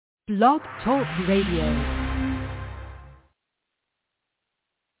Blog Talk Radio.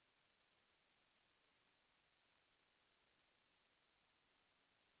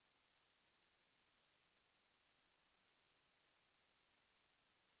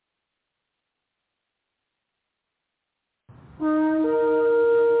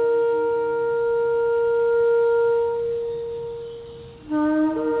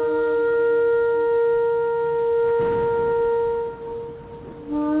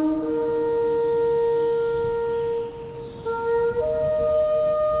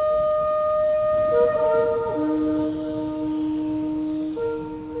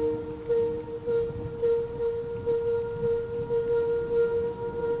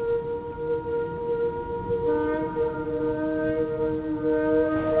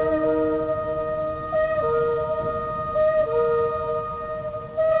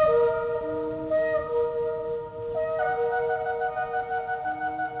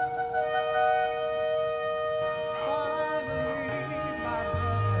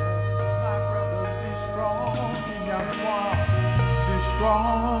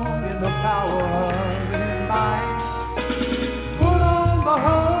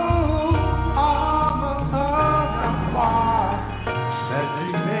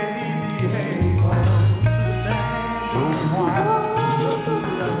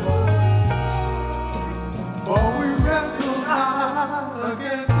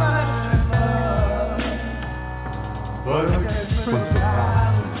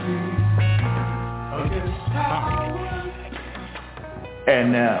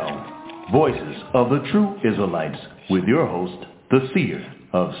 And now, Voices of the True Israelites, with your host, the Seer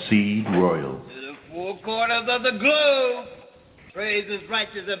of Seed Royal. To the four corners of the globe, praise His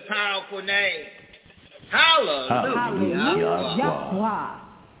righteous and powerful name. Hallelujah. Yahweh.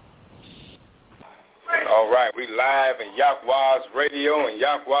 All right, we live in Yahweh's radio and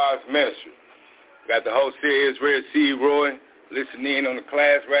Yahweh's ministry. Got the whole Seer Israel Seed Royal listening in on the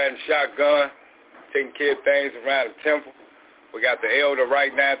class, riding shotgun, taking care of things around the temple. We got the elder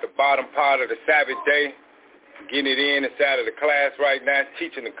right now at the bottom part of the Sabbath day, getting it in inside of the class right now,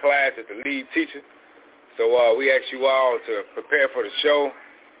 teaching the class as the lead teacher. So we ask you all to prepare for the show,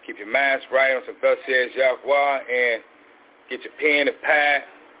 keep your minds right on some thus says Yahweh, and get your pen and pad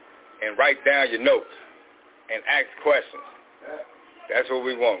and write down your notes and ask questions. That's what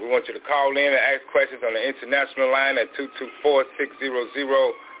we want. We want you to call in and ask questions on the international line at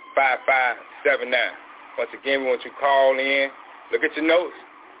 224-600-5579. Once again, we want you to call in, look at your notes,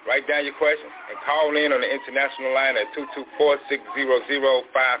 write down your questions, and call in on the international line at 224-600-5579.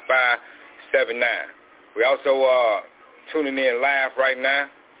 We also tuning in live right now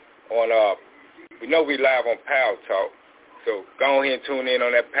on, we know we live on Power Talk, so go ahead and tune in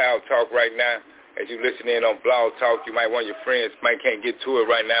on that Power Talk right now. As you listen in on Blog Talk, you might want your friends, might can't get to it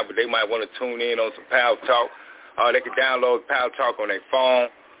right now, but they might want to tune in on some Power Talk. They can download Power Talk on their phone,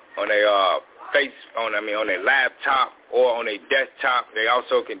 on their on their laptop or on their desktop. They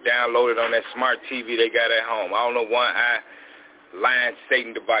also can download it on that smart TV they got at home. I don't know one-eye line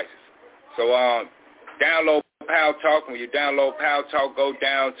Satan devices. So download Power Talk. When you download Power Talk, go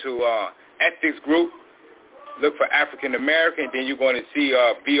down to Ethics Group. Look for African American. Then you're going to see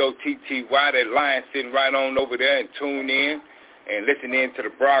BOTTY, that line sitting right on over there, and tune in and listen in to the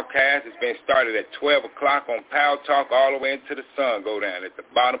broadcast. It's been started at 12 o'clock on Power Talk all the way into the sun go down at the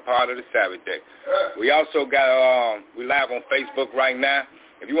bottom part of the Sabbath day. We also got, we live on Facebook right now.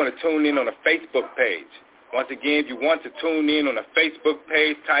 If you want to tune in on the Facebook page, once again, if you want to tune in on the Facebook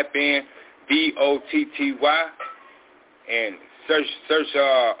page, type in BOTTY and search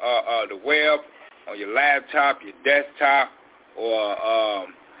the web on your laptop, your desktop, or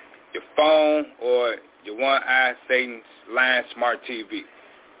your phone, or your one-eye Satan's line smart TV.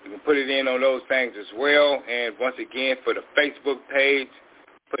 You can put it in on those things as well. And once again, for the Facebook page,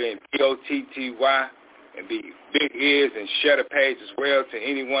 put in BOTTY and be big ears and share the page as well to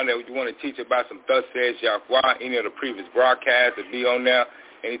anyone that you want to teach about some thus says Yahweh, any of the previous broadcasts that be on there,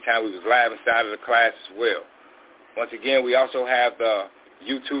 anytime we was live inside of the class as well. Once again, we also have the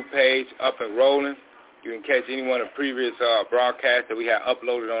YouTube page up and rolling. You can catch any one of the previous broadcasts that we have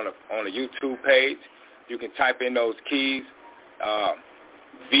uploaded on the YouTube page. You can type in those keys,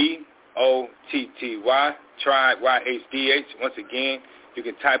 VOTTY, Tribe, YHDH. Once again, you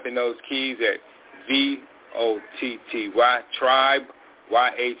can type in those keys at VOTTY, Tribe,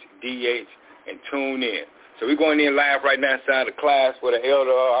 YHDH, and tune in. So we're going in live right now inside the class where the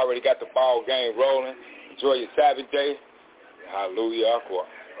elder already got the ball game rolling. Enjoy your Sabbath day. Hallelujah.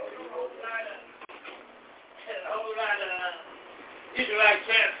 Israelite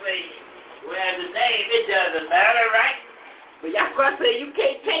translation. Well, the name, it doesn't matter, right? But Yahweh said, you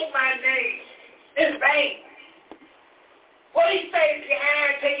can't take my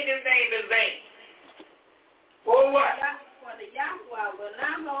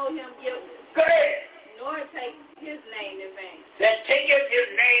take his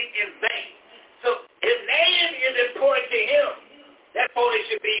name in vain. So his name is important to him. Therefore, it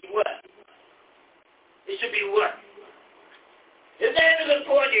should be what? It should be what? His name is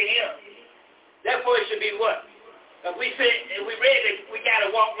important to him. Therefore, it should be what? If we read it, we got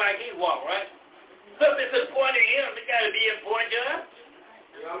to walk like he walked, right? So if it's important to him, it got to be important to us.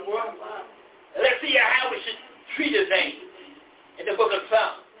 Let's see how we should treat his name in the book of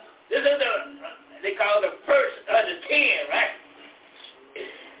Psalms. This is they call it the first of the 10, right?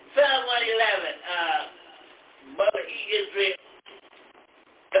 Psalm 111, Mother E. Israel.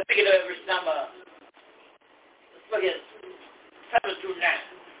 Let's pick it up verse number, let's look at 7 through 9.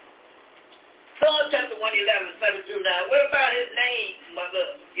 Psalm chapter 111, 7 through 9. What about his name,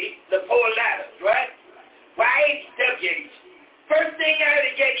 Mother? The 4 letters, right? YHWH. First thing out of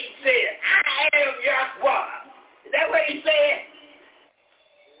the gate, he said, I am Yahweh. Is that what he said?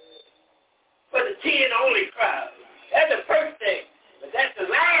 For the 10 only crowd. That's the first thing. But that's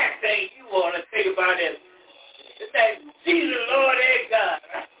the last thing you want to think about is that Jesus, Lord, and God.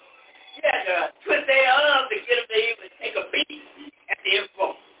 You have to twist their arms to get them to even take a beat at the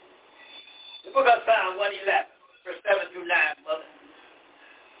info. The book of Psalm 111, verse 7 through 9, Mother.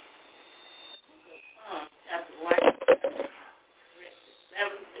 Chapter 1, verse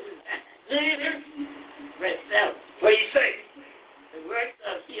 7 through 9. Verse 7. What do you say? The works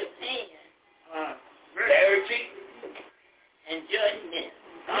of his hand are verity and judgment.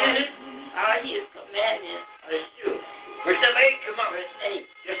 All his commandments are true. Verse 8, come on. Verse 8.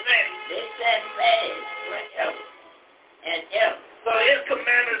 Yes, ma'am. They stand fast forever and ever. So his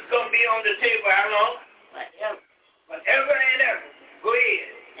commandments going to be on the table how long? Forever. Forever and ever. Go ahead.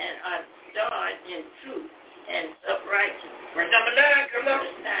 And are done in truth and uprightness. Verse number 9, come on.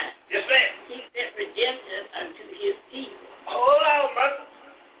 Verse 9. Yes, ma'am. He sent redemption unto his people. Hold on, brother.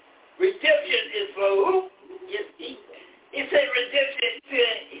 Redemption is for who? His people. He said redemption to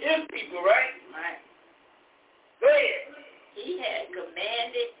his people, right? Right. Go ahead. He had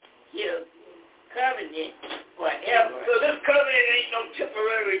commanded his covenant forever. So this covenant ain't no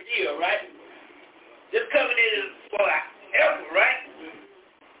temporary deal, right? This covenant is forever, right?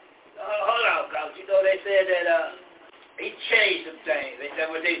 Hold on, cause you know they said that he changed some things. Ain't that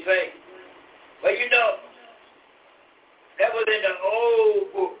what they say? Well, you know, that was in the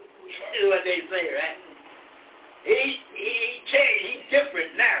old book. You know what they say, right? He changed. He's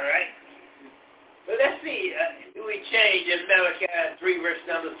different now, right? But let's see. Do we change in Malachi 3, verse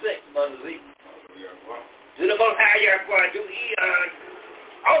number 6, Mother Z? To the Most High Yahweh, do he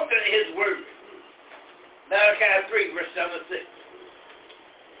alter his word? Malachi 3, verse number 6.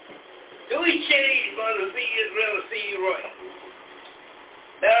 Do we change, Mother Z, Israel, or C. Roy?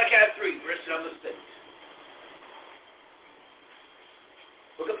 Malachi 3, verse number 6.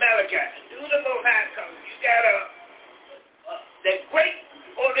 Book of Malachi. Do the Most High come? You got that great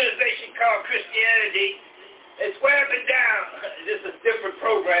organization called Christianity. It's swearing down. This is a different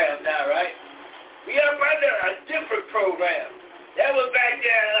program now, right? We are under a different program. That was back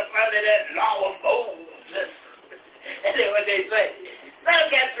there up under that law of Moses. That's what they say.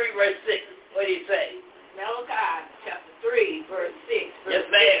 Malachi 3, verse 6. What do you say? Malachi chapter 3, verse 6. Yes,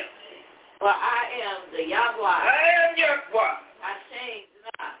 ma'am. For I am the Yahweh. I am Yahweh. I change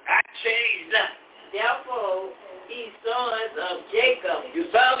not. I change not. Therefore, ye sons of Jacob, you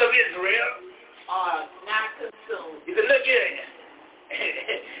sons of Israel, are not consumed. You can look at it.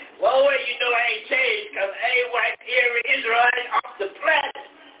 One way you know I ain't changed because I ain't wiped every Israelite off the planet.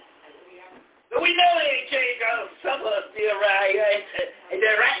 But we know it ain't changed because some of us still around here. Ain't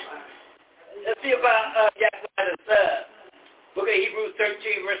that right? Let's see about Yahweh the Son. Book of Hebrews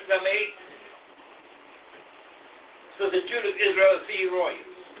 13, verse number 8. So the children of Israel see royal.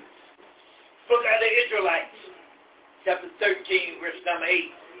 Look at the Israelites. Chapter 13, verse number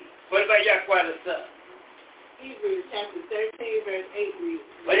 8. What about Yahweh the Son? Hebrews chapter 13, verse 8 reads,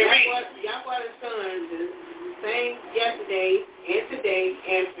 What do you read? Yahweh the Son is the same yesterday and today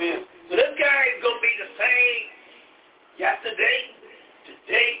and forever. So this guy is going to be the same yesterday,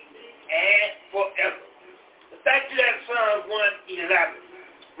 today, and forever. Let's back to that Psalm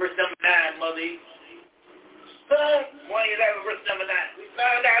 111, verse number 9, Mother E. Psalm 111, verse number 9. We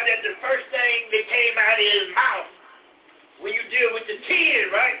found out that the first thing that came out of his mouth when you deal with the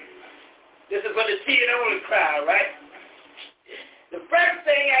 10, right? This is for the 10 only crowd, right? The first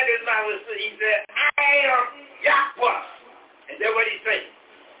thing out of his mouth was he said, I am Yahweh. And then what he said?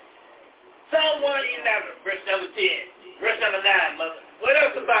 Psalm 111, verse number 10. Verse number 9, Mother. What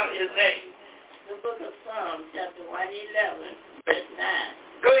else about his name? The book of Psalms, chapter 111, verse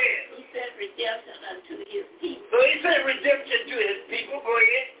 9. Go ahead. He sent redemption unto his people. So he sent redemption to his people. Go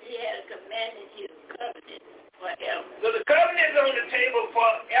ahead. He had commanded his covenant forever. So the covenant is on the table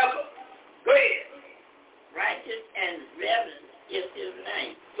forever. Go ahead. Righteous and reverend is his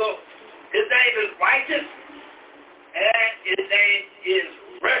name. So his name is righteous and his name is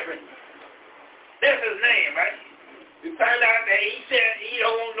reverend. That's his name, right? We found out that he said he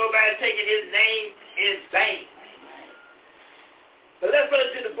don't want nobody taking his name in vain. But let's go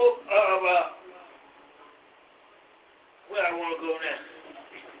to the book of, where I want to go now.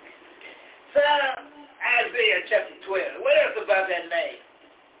 Isaiah chapter 12. What else about that name?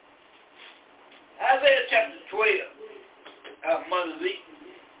 Isaiah chapter 12. Mother Z.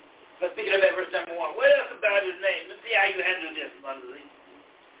 Let's pick it up at verse number 1. What else about his name? Let's see how you handle this, Mother Z.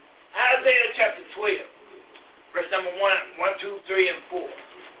 Isaiah chapter 12. Verse number 1, 2, 3, and 4.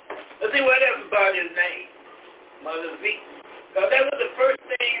 Let's see what else about his name, Mother Z. Because that was the first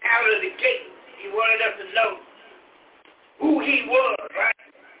thing out of the gate. He wanted us to know who he was, right?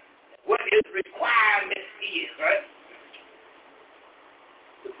 What his requirements is, right?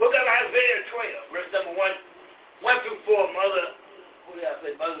 The book of Isaiah 12, verse number 1 through 4, Mother, who did I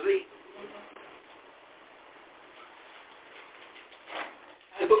say, Mother Z?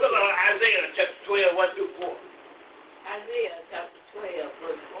 The book of Isaiah chapter 12, 1 through 4. Isaiah chapter 12,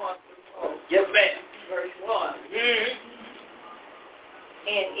 verse 1 through 4. Yes, ma'am. Verse 1. Mm-hmm.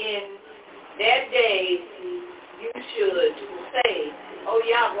 And in that day you should say, O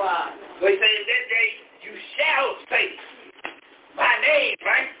Yahweh. So he said, in that day you shall say my name,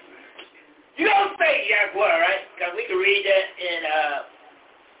 right? You don't say Yahweh, right? Because we can read that in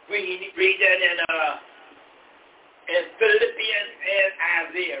Philippians and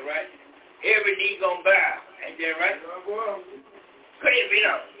Isaiah, right? Every knee gonna bow, ain't that right? Praise be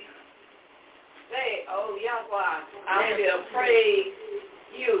Lord. Say, O Yahweh, I will praise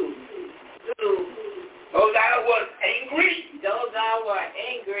you through. Though thou was angry, Though thou were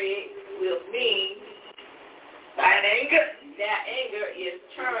angry with me, thine anger, that anger is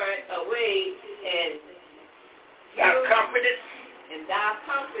turned away, and thou comforted. And thou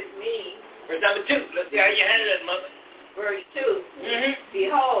comfort me. Verse number 2. Let's see how you handle that, Mother. Verse 2. Mm-hmm.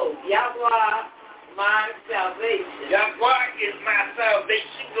 Behold, Yahweh, my salvation. Yahweh is my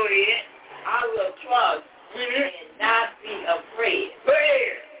salvation. Go ahead. I will trust Mm-hmm. and not be afraid. Go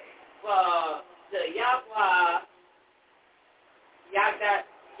ahead. For the Yahweh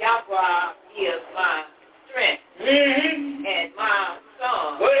is my strength Mm-hmm. and my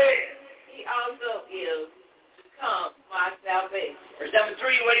song. Go ahead. He also is to come my salvation. Verse number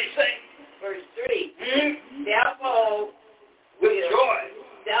 3, what do you say? Verse 3. Mm-hmm. Therefore, With joy.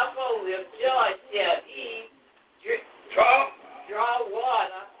 with joy shall he draw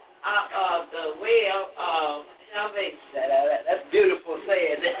water out of the well of salvation. That's beautiful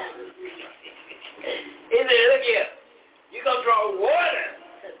saying. He said, look here. You're going to draw water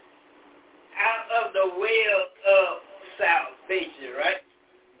out of the well of salvation, right?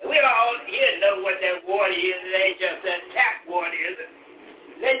 And we all here know what that water is. It ain't just that tap water, is it?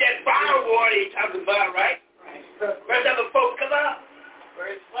 It ain't that bottled water he's talking about, right? Right. Verse number 4, come up.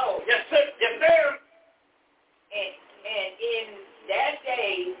 Verse 4. Yes, sir. Yes, sir. And in that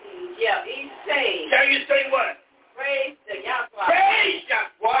day shall he say, Shall you say what? praise the Yahweh. Praise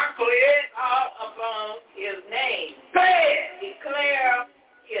Yahweh. Go ahead. Call upon his name. Go ahead. Declare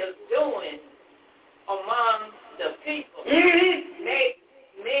his doing among the people. Mm-hmm. Make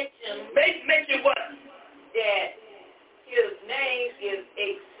mention what? that his name is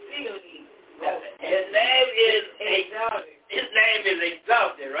exceedingly His name is exalted. His name is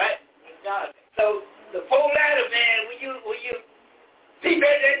exalted, right? Exalted. So the four letter man, when you peep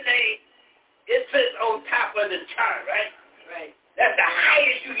at that name, it sits on top of the chart, right? Right. That's the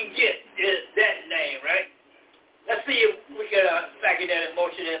highest you can get is that name, right? Let's see if we can factor that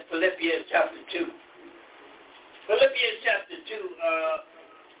emotion in Philippians chapter 2. Philippians chapter 2,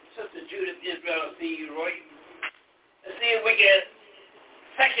 Sister Judith Israel C. Roy. Let's see if we can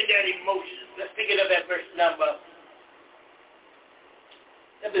factor that emotion. Let's pick it up at verse number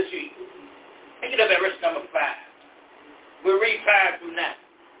 3. Pick it up at verse number 5. We'll read 5 through 9.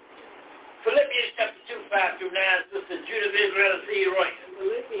 Philippians chapter 2, 5 through 9, Sister Judith Israel C. Roy.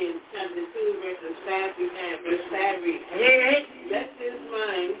 Philippians chapter 2, verses 5 through 9, verse 5 reads, Mm-hmm. Let this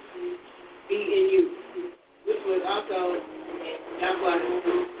mind be in you, which was also in Yahweh.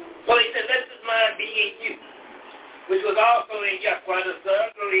 So he said, let this mind be in you, which was also in Yahweh the Son.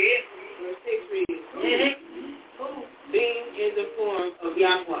 Go ahead. Verse 6 reads, Mm-hmm. Who, being in the form of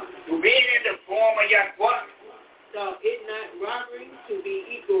Yahweh, To being in the form of Yahweh. thought it not robbery to be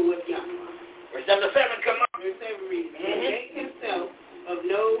equal with Yahweh. Verse number 7, come on. Verse 7 reads, Mhm. He made himself of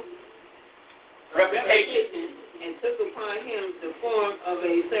no Reputation. reputation and took upon him the form of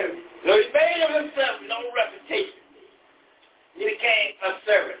a servant. So he made of himself no reputation. became a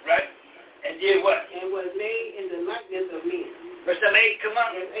servant, right? And did what? And was made in the likeness of men. Verse 8, come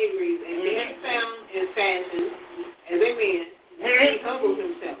on. Verse 8 reads, and being found in fashion as a man, he humbled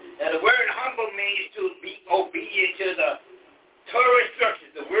himself. Now the word humble means to be obedient to the Torah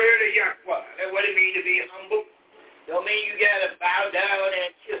instructions, the word of Yahweh. That's what it means to be humble. Don't mean you gotta bow down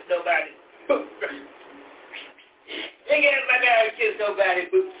and kiss nobody. You gotta bow down and kiss nobody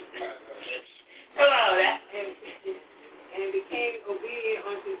boots. Come on, that. And became obedient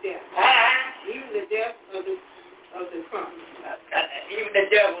unto death. Even the death of the cross. Even the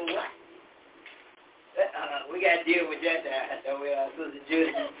devil, what? We got to deal with that now. So we are Sister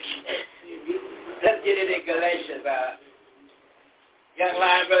Judy. Let's get it in Galatians. Young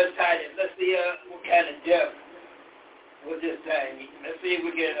Lion, Brother Titus. Let's see what kind of death was this thing. Let's see if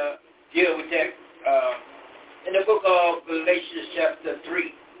we can deal with that in the book of Galatians chapter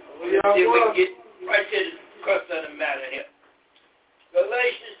 3. Let's see if we can get right to the crux of the matter here.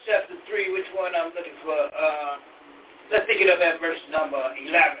 Galatians chapter 3, which one I'm looking for? Let's pick it up at verse number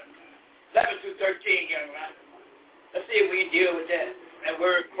 11. 11 through 13, young man. Let's see if we can deal with that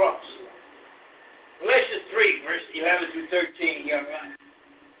word cross. Galatians 3, verse 11 through 13, young man.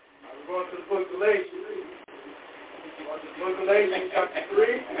 We're going to the book of Galatians. We're going to the book of Galatians, chapter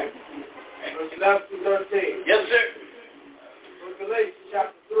 3, verse 11 through 13. Yes, sir. Book of Galatians,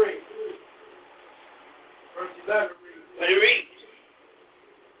 chapter 3, verse 11 reads. What it reads?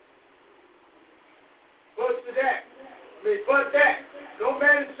 But that, no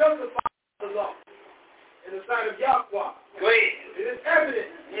man is justified by the law in the sight of Yahweh. Go ahead. It is evident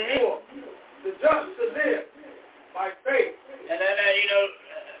for the just to live by faith. And then,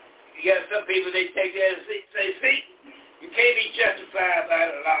 you got some people, they take that and say, see, you can't be justified by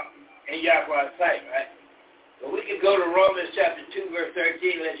the law in Yahweh's sight, right? But we can go to Romans chapter 2, verse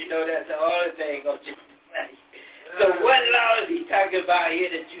 13, let you know that's the only thing going to justify you. So what law is he talking about here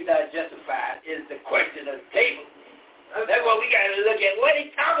that you're not justified is the question of the table. That's what we got to look at. What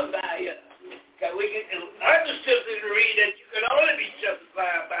he talking about here? Because we can understand and read that you can only be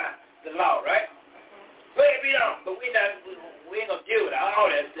justified by the law, right? But we don't. But we ain't going to deal with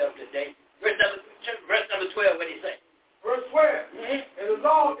all that stuff today. Verse number 12, what do you say? Verse 12. And the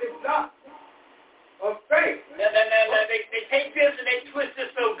law is not of faith. No. They take this and they twist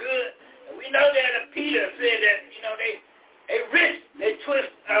it so good. And we know that Peter said that, they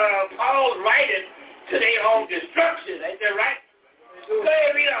twist Paul's writing to their own destruction. Ain't that right? Go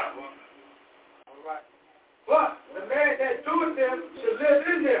ahead, read on. All right. But the man that doeth them should live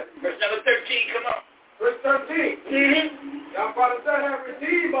in them. Verse number 13, come on. Verse 13. Our Father said, have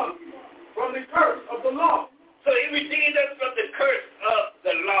redeemed us from the curse of the law. So he redeemed us from the curse of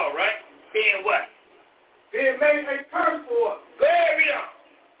the law, right? Being what? Being made a curse for us. Go ahead, read on.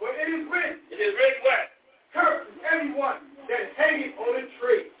 For it is written. It is written what? Curse is everyone that hangeth on a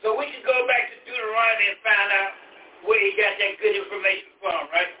tree. So we can go back to Deuteronomy and find out where he got that good information from,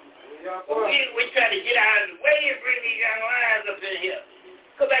 right? Yeah, but we try to get out of the way and bring these young lions up in here.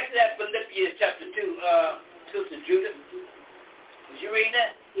 Go back to that Philippians chapter 2, Sister Judith. Was you reading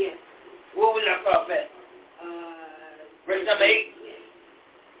that? Yes. Where was left off at? Verse number 8?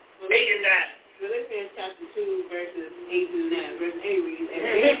 8 and 9. Philippians chapter 2, verses 8 through 9. Verse 8 reads, and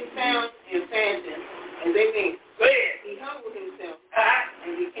being found in fashion as a man, go ahead. He humbled himself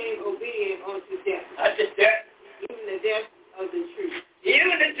and became obedient unto death. Unto death? Even the death of the tree.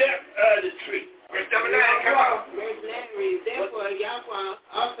 Even the death of the tree. Verse number 9, come on. Verse 9 reads, therefore Yahweh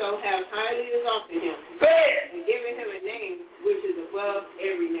also have highly exalted him. Go ahead. And given him a name which is above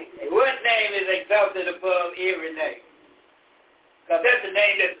every name. What name is exalted above every name? Because that's the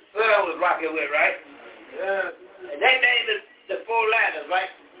name that the son was rocking with, right? Yeah. And that name is the 4 letters,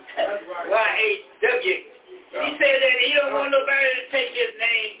 right? That's right. Y-H-W. He said that he don't want nobody to take his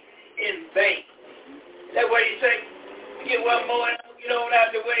name in vain. Is that what he said? We get one more,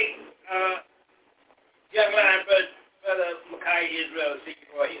 out the way. Young lion, Brother Micaiah Israel, see you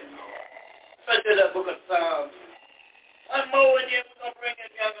for you. Let's do the book of Psalms. One more, and then we're going to bring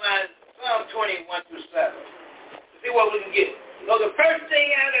in young lion, Psalm 21 through 7. See what we can get. So the first thing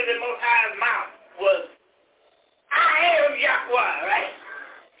out of the Most High's mouth was, I am Yahweh, right?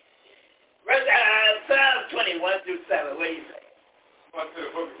 Psalm 21 through 7. What do you say? Going to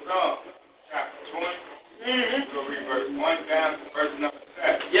the book of Psalms, chapter 20. We'll read verse 1 down to verse number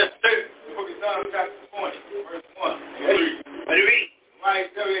 7. Yes, sir. The book of Psalms, chapter 20, verse 1. What do you read? Why is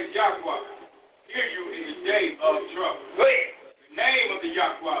Yahweh hear you in the day of trouble? Go ahead. The name of the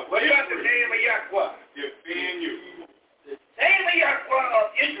Yahweh. What about the name of Yahweh? Defend you. The name of Yahweh of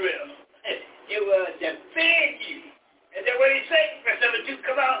Israel. It will defend you. Is that what he said? Verse number 2,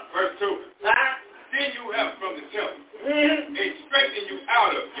 come on. Verse 2. Uh-huh. Send you help from the temple. and straighten you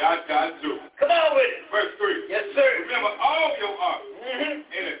out of Yah-Jah-Ju. Come on with it. Verse 3. Yes, sir. Remember all your offers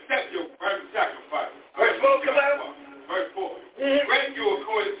and accept your burnt sacrifice. Verse 4, come on. Verse 4. Grant you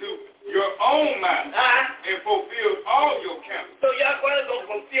according to your own mind and fulfill all your counsel. So Yahweh is going to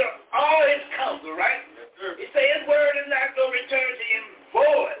fulfill all his counsel, right? Yes, sir. He said his word is not going to return to him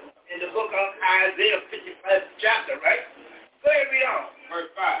void in the book of Isaiah 55th chapter, right? Go ahead, read on.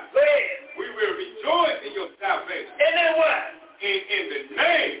 Verse 5. Go ahead. We will rejoice in your salvation. And then what? In the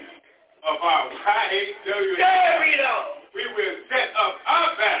name of our YHWH. Go ahead, read on. We will set up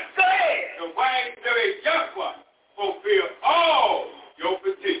our banner. Go ahead. The YHWH Yahweh fulfill all your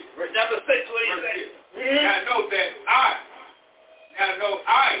petitions. Verse number 6, what he said? Now know that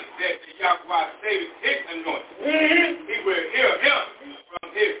that the Yahweh saved his anointing. He will heal him from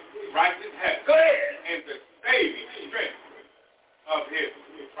his righteous hand. Go ahead. And the saving strength of his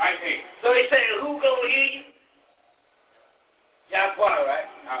right hand. So he said, who gonna hear you? Yahweh, right?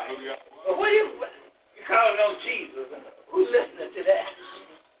 Hallelujah. But what you calling on Jesus? Who's listening to that?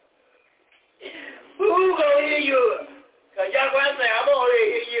 Who gonna hear you? Because Yahweh said, I'm gonna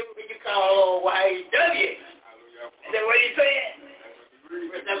hear you when you call on YHW. And then what he saying?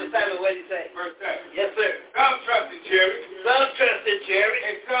 Verse number 7, what did he say? Verse 7. Yes, sir. Some trust in chariots. Some trust in chariots.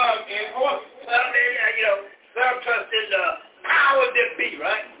 And some in horses. Some trust in the power that be,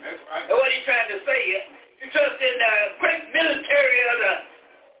 right? That's right. And what he's trying to say here, you trust in the great military of the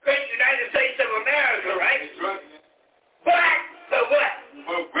great United States of America, right? That's right. But what?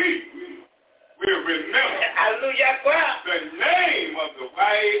 But we will remember Hallelujah. the name of the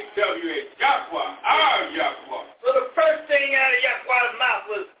YHWH Yahweh, our Yahweh. So the first thing out of Yahweh's mouth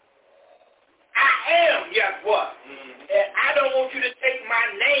was, I am Yahweh. And I don't want you to take my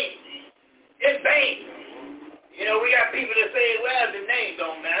name in vain. You know, we got people that say, well, the name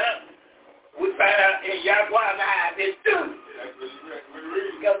don't matter. We find out in Yahweh's eyes it do.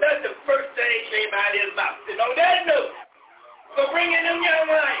 Because that's the first thing that came out of his mouth. You know, that note. So bring in them young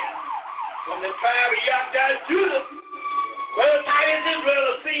lions from the tribe of Yah-Jah-Judah. Well, Titus Israel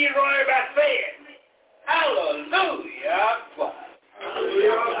will see you roaring by saying, Hallelujah.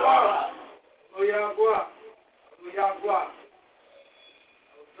 Hallelujah. Hallelujah.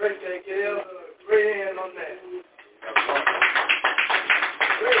 Great day, Gail. Great hand on that.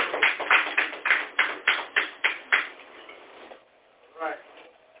 Great. Right.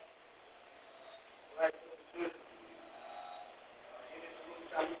 Right.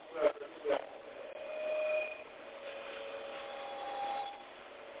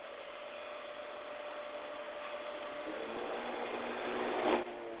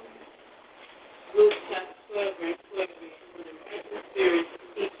 Luke chapter 12, verse 12, when the righteous spirit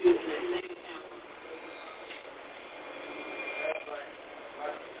teach you in the same hour. That's right.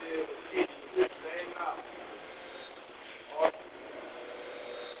 Like you said, it was teaching you the same hour.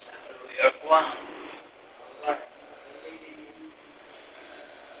 Wow. Right.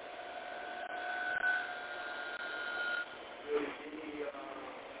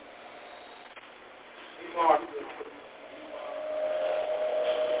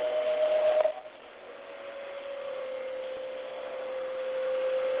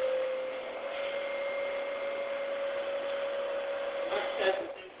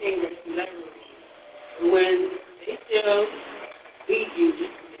 When they shall lead you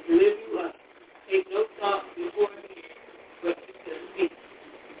and deliver you up, take no thought beforehand, but you shall speak.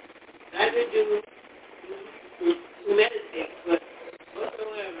 Not to do, to meditate, but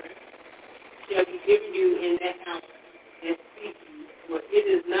whatsoever shall be given you in that hour, and speak you, for it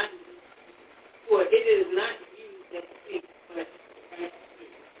is not you that speak, but Christ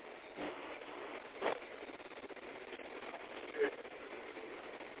speaks.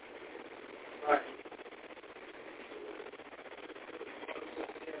 Right.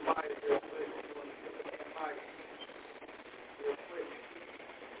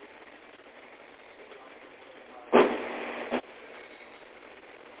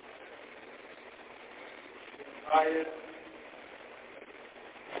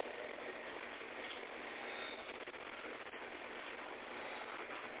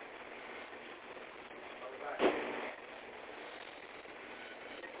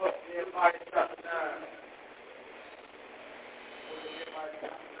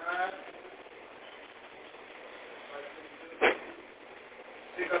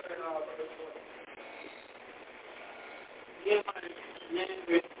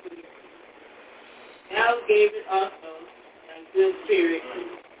 Thou gave it also thy good spirit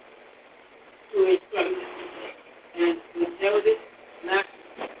to instruct them, and withheld it not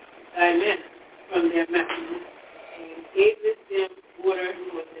thy manna from their mouth, and gavest them water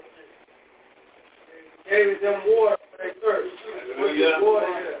for their thirst. Gave them water for get water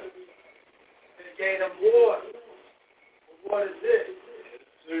here. They gave them water. What is this?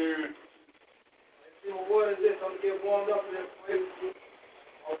 See what is this? I'm going to get warmed up real quick.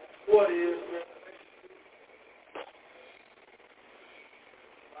 What is this?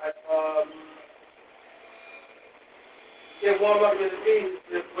 Get warmed up in the beans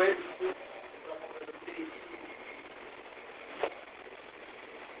real quick.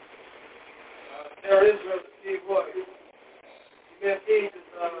 There is Israel to see what? You can see this,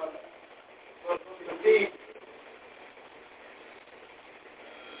 the beans.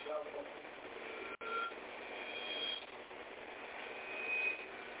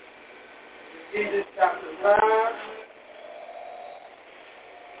 Jesus chapter 5.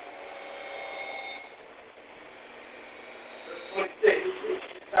 Verse 26.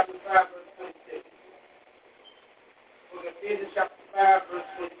 Chapter 5, verse 26. Book of Jesus chapter 5, verse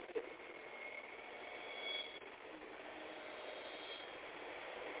 26.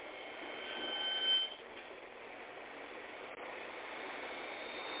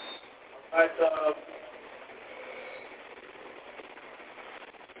 All right,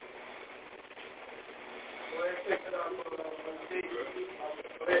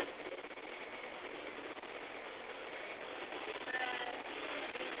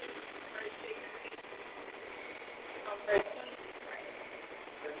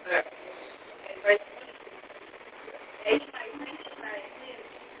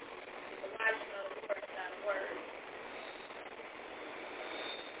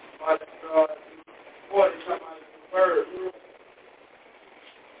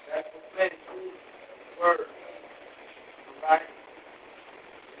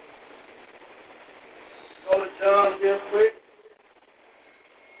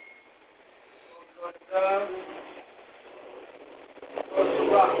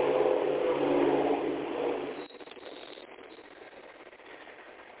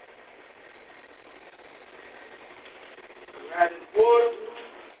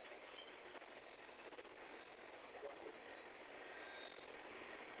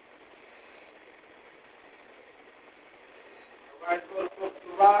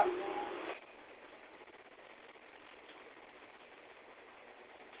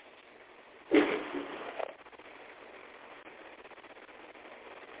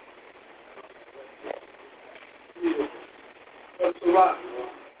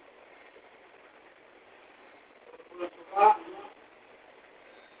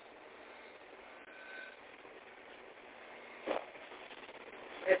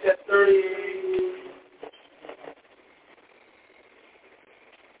 It's at 30.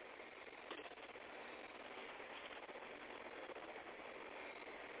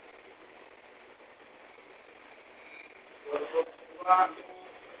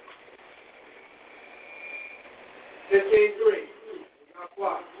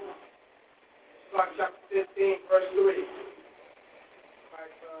 Chapter 15, verse 3.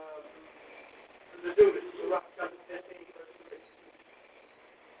 Right, let's do this. Chapter 15, verse 3.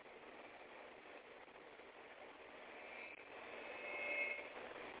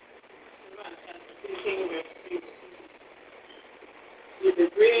 With the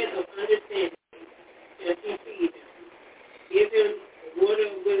bread of understanding shall he feed them. Give him the water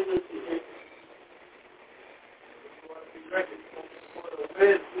of wisdom to drink. Water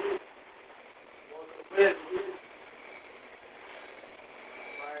of wisdom.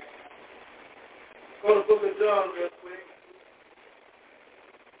 Right. Go to the book of John real quick.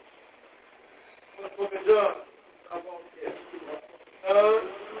 Go to the book of John. I won't get John.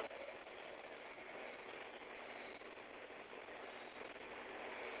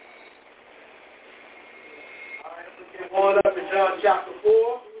 Going up in John chapter 4.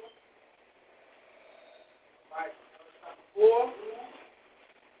 Right, chapter 4.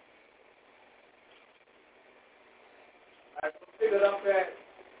 Right, so pick it up at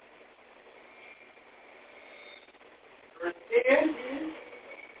verse 10.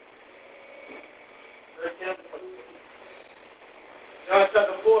 Verse 10. John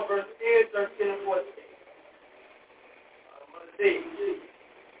chapter 4, verse 10, 13, and 14. Mother D.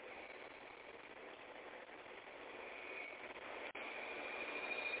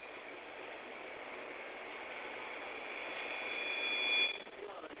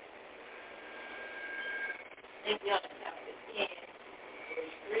 John chapter 10,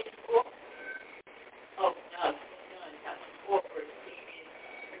 verse 3 and 4. Oh, no, John chapter 4, verse 10,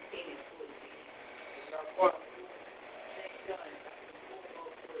 13 and 14. What? John chapter 4,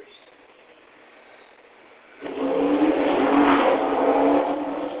 verse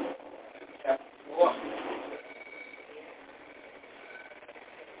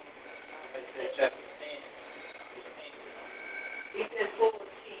 10. He said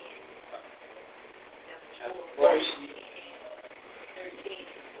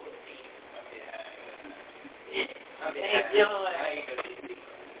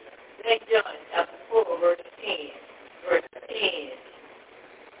St. John, chapter 4, verse 10. Verse 10.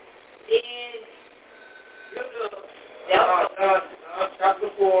 Chapter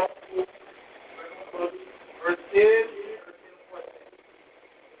 4, verse 10.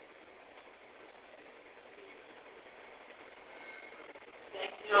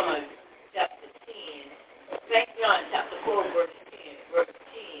 St. John, chapter 10. St. John, chapter 4, verse 10. Verse 10.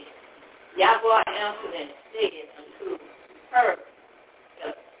 Yahweh answered and said unto her,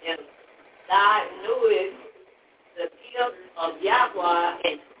 if thou knowest the gift of Yahweh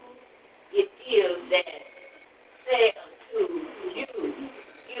and who it is that said unto you,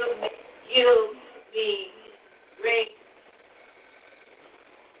 give me drink.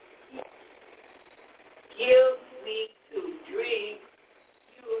 Give me to drink.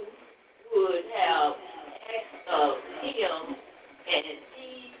 You would have asked of him, and he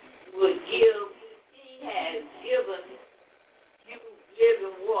would give. He has given you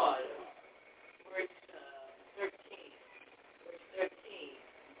living water. Verse 13. Verse 13.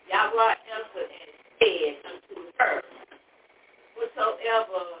 Yahweh answered and said unto her,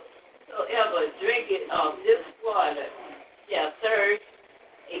 Whosoever drinketh of this water shall thirst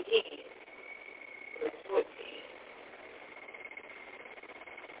again. Verse 14.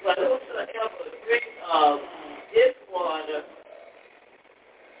 But whosoever drinks of this water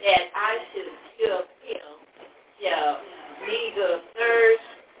that I should give him shall neither thirst,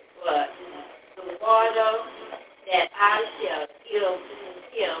 but the water that I shall give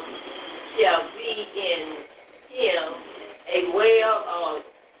him shall be in him a well of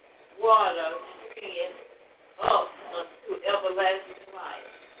water springing up unto everlasting life.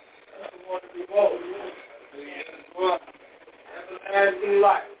 That's the one to be bold. Everlasting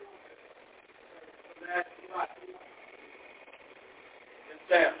life. Everlasting life. Yes,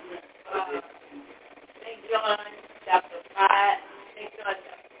 Sam. St. John chapter 5, St. John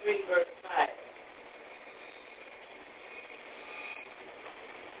chapter 3, verse 5.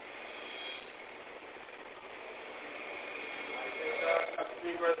 Chapter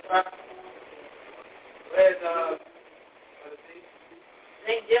 3, verse 5. Where's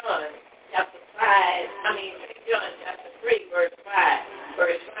St. John chapter 5, St. John chapter 3, verse 5.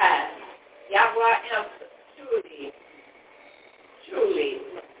 Verse 5. Yahweh answered, truly,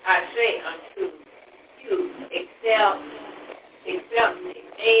 I say unto you, except a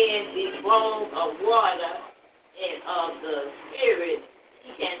man be born of water and of the Spirit, he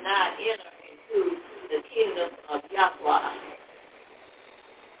cannot enter into the kingdom of Yahweh.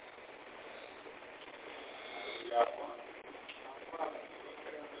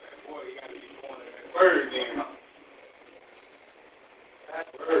 Boy, you got to be born in that word then, huh? That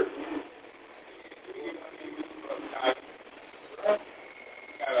word.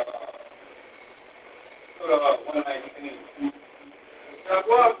 Go to 119. Now,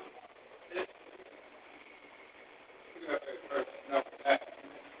 what? Look at that verse number 9.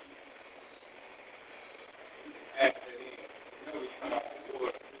 After the, we come out the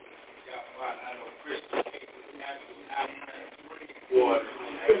Lord. I know Christian people, water.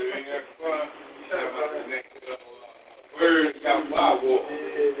 Word Yahweh water.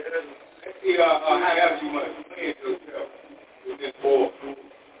 Let's see how else you must cleanse yourself with this water.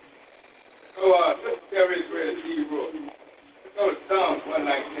 So, let's tell Israel to you, bro. Let's go to Psalms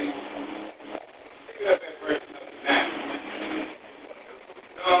 119. Pick up at verse number 9.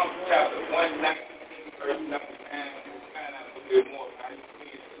 Psalms chapter 119, verse number 9. Find out a little bit more how you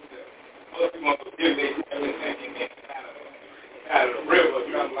cleanse yourself. Most people want to give everything you get out of the river or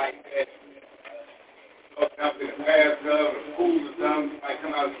something like that. Or something in the bathtub, a pool or something. You might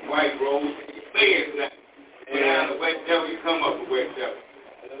come out with some white robes and you cleanse that. And down the wet devil, you come up with wet devil.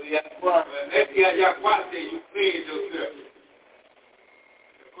 Let's see how Yahweh says you cleanse yourself.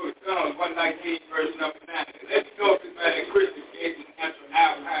 Psalms 119, verse number 9. Let's talk about that Christian getting natural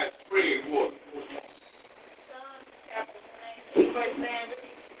alkaline spring water. Psalms chapter 19, verse 9.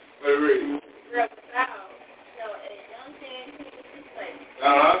 What it read?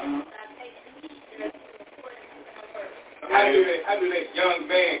 How do that young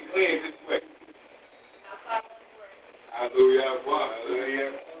man cleanse his way? Hallelujah.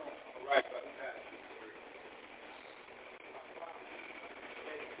 Hallelujah. All right, brother.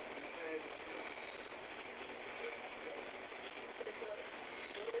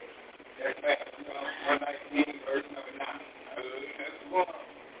 Yes, ma'am. 119, verse number 9. Hallelujah. That's one.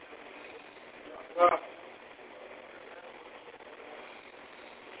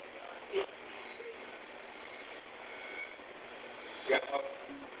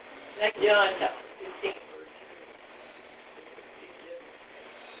 St. John chapter 15,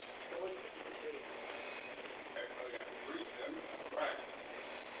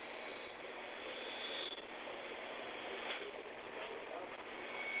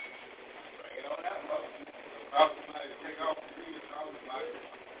 St.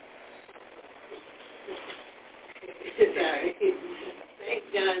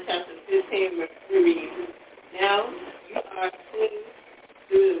 John chapter 15, verse 3. Now you are clean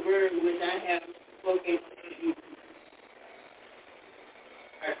through the word which I have spoken to you.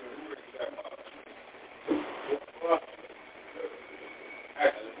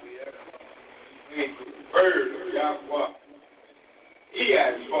 Word of Yahweh. He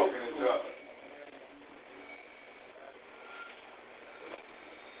has spoken to us.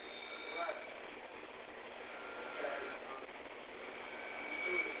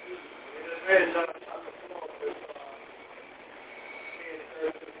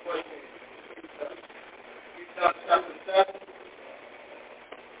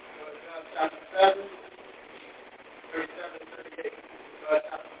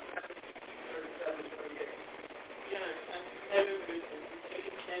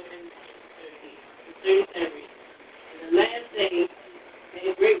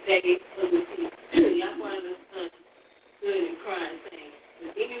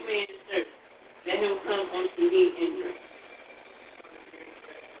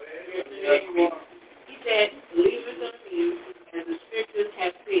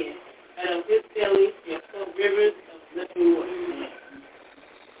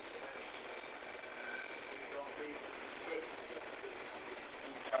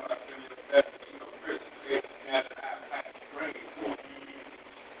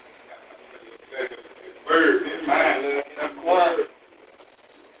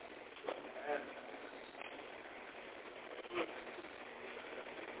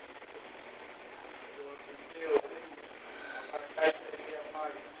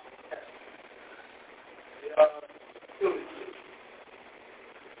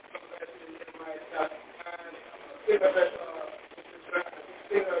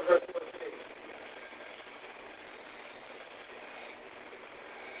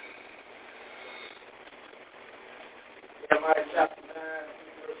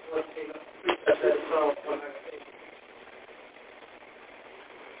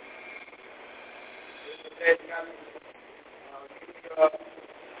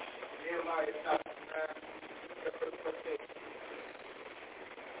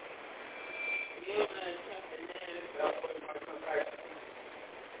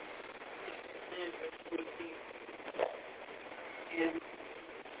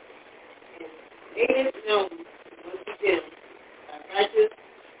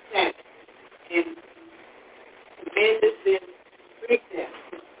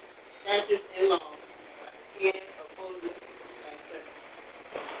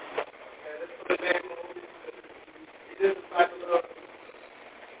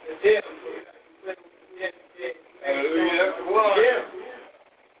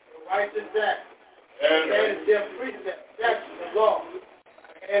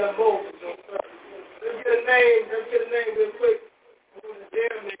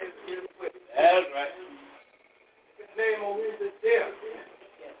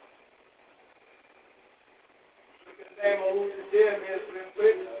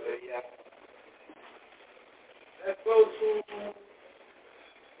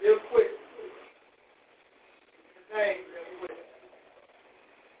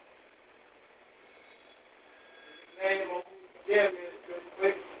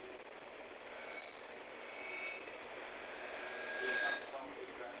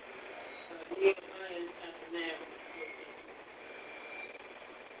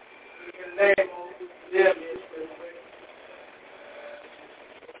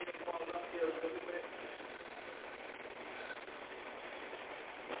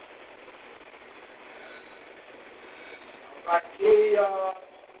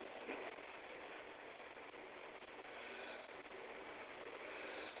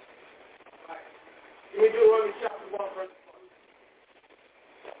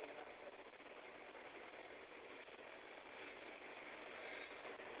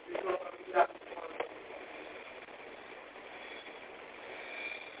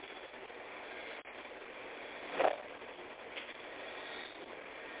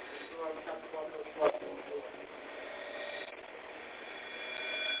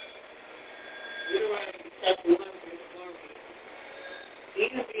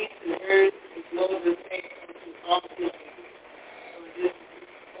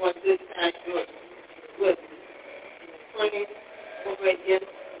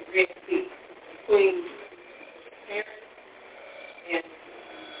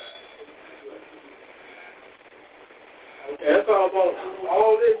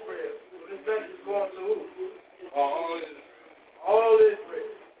 All this bread.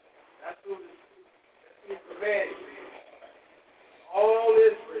 That's who the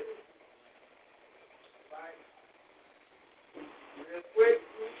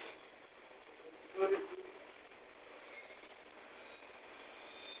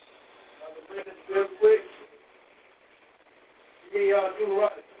witness real quick. You need y'all to do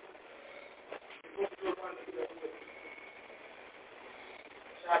right. We'll do right real quick.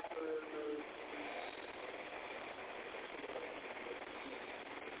 Chapter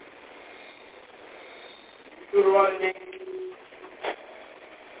Deuteronomy.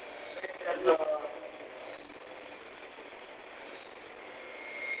 And,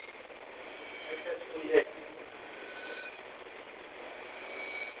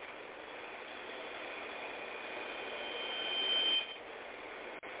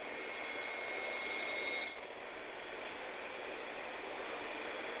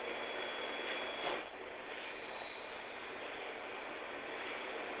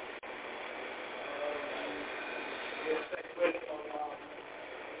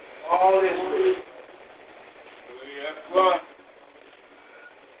 all this. Well,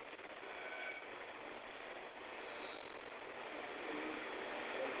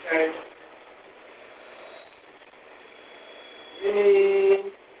 okay.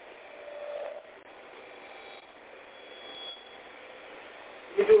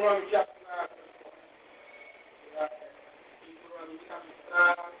 Deuteronomy chapter 5. Deuteronomy chapter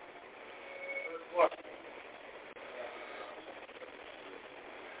 5, verse 1.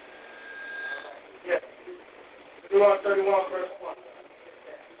 Yes. Deuteronomy 31, verse 1.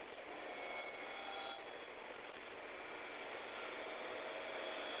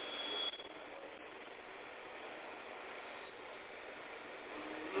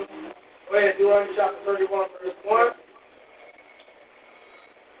 Go ahead, Deuteronomy chapter 31, verse 1.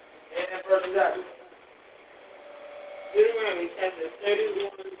 And verse 7. Deuteronomy chapter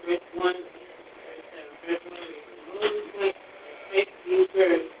 31, verse 1 and verse 7. Verse 1 reads, Moses went and spake these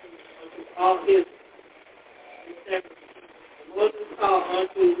words unto all Israel. Verse 7. Moses called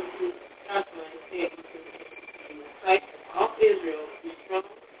unto Joshua and said unto him, in the sight of all Israel, be strong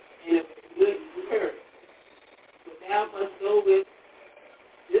and of good courage. For thou must go with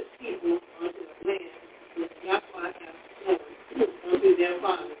this people unto the land which Joshua hath sworn unto their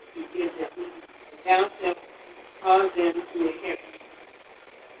fathers to give them, and thou shalt cause them to inherit.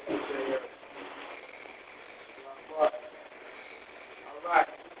 All right.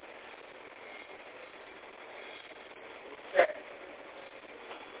 Okay.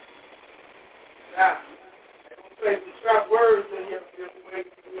 Now, I'm going to play some trap words in here real quick.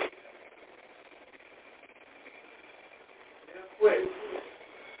 Real quick.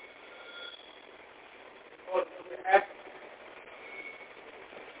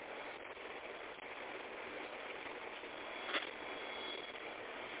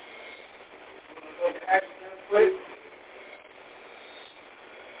 Quick.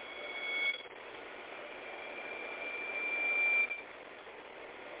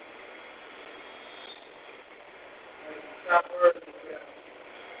 Stop words.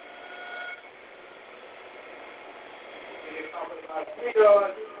 We're talking about freedom.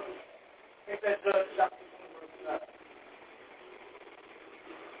 Take that judge chapter 2, verse 11.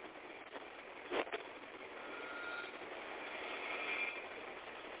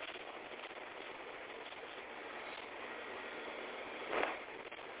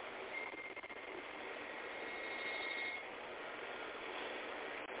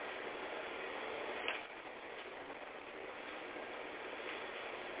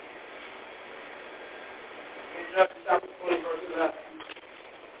 Chapter 20, verse 11.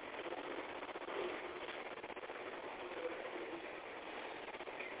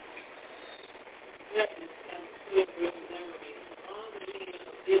 All the men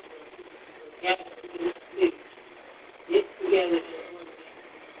of Israel were gathered to this city, get together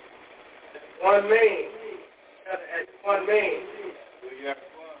as one man. One man. As one man.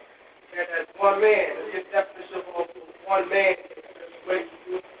 And as one man. It's the definition of one man.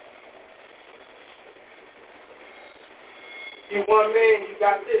 You one man, you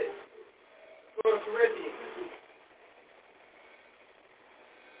got this. Go to Corinthians.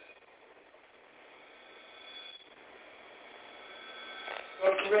 Go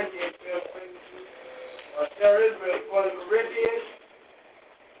to Corinthians. Sarah Israel, go to Corinthians.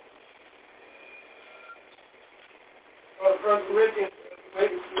 Go to 1 Corinthians.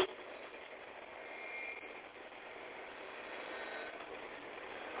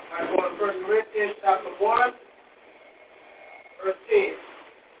 I'm going to 1 Corinthians chapter 1. Verse 10.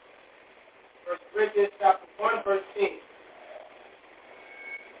 1 Corinthians chapter 1, verse 10.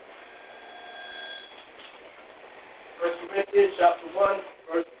 1 Corinthians chapter 1,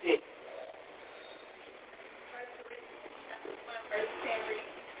 verse 10. 1 Corinthians chapter 1, verse 10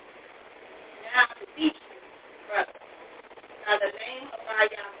 reads, Now to teach you, brothers, by the name of our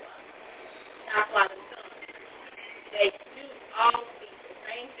Yahweh the Son, they do all speak the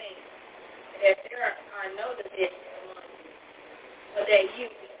same thing, that there are no divisions among you, but that you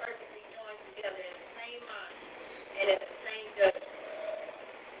be perfectly joined together in the same mind and in the same judgment.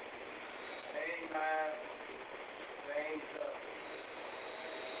 Same mind, same stuff.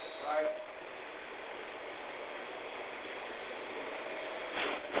 Right?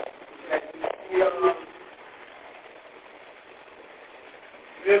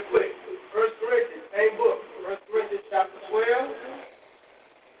 Real quick, 1 Corinthians, same book, 1 Corinthians chapter 12,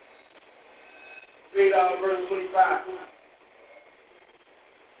 read verse 25.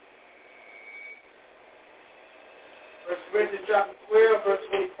 1 Corinthians chapter 12, verse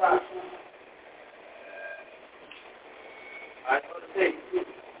 25. All right, let's see.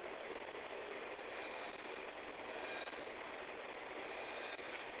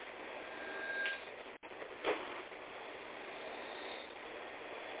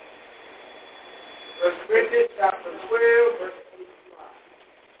 First Corinthians chapter 12, verse 25.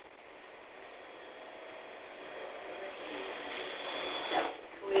 Chapter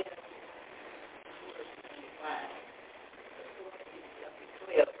 12, verse 25.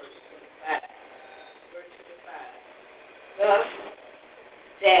 12, verse 25. Verse 25. Thus,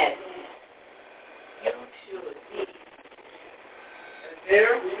 that you should be,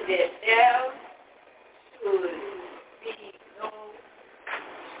 There, that there should be no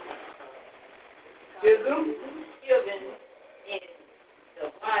schism, given in the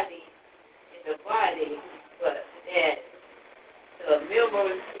body, but that the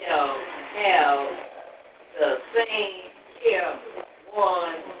members shall have the same care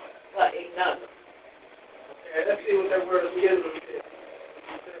one for another. okay, let's see what that word schism is. What you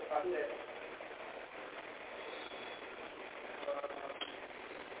say about that?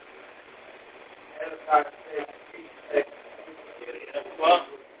 Edify the faith, teach the faith. Well,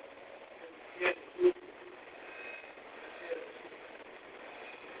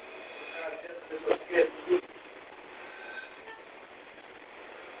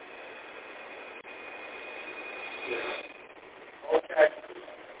 Okay.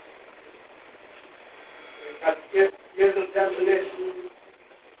 Here's the definition.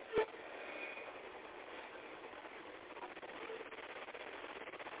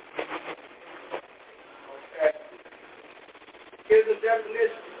 Okay. Here's the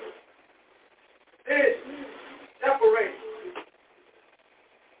definition. This separation,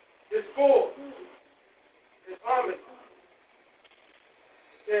 discord, disharmony.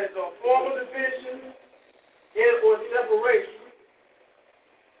 There's a formal division and or separation.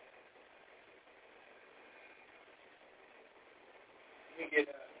 let me get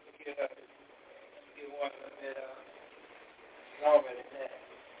one a bit longer than that.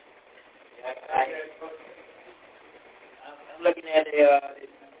 I'm looking at the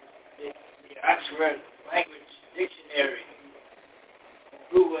Oxford Language Dictionary.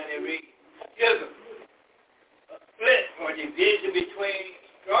 Google and it reads, schism, a split or division between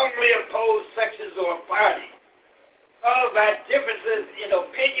strongly opposed sections or parties caused by differences in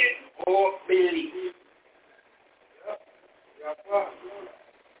opinion or belief.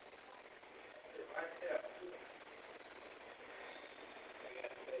 Right there.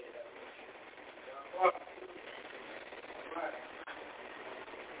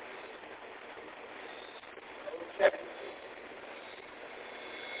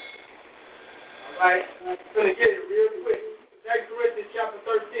 All right, I'm going to get it real quick. 2 Corinthians chapter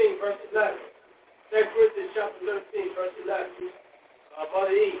 13, verse 11. 2 Corinthians chapter 13, verse 11.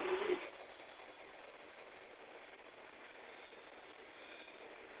 Mother E.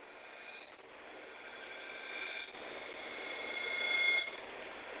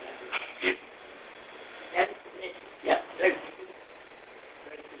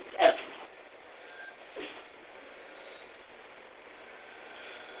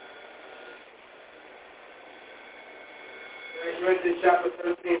 Corinthians chapter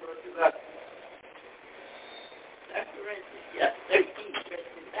 13, verse 11. 2 Corinthians 13, verse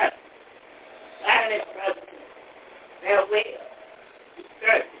 11. Finally, brothers, farewell.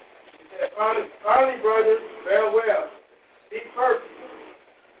 Finally, brothers, farewell. Be perfect.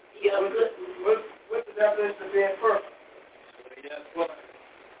 What's the definition of being perfect?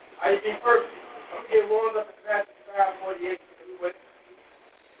 How you be perfect? I'm getting warmed up in Matthew 5:48.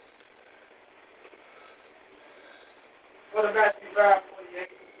 Go to Matthew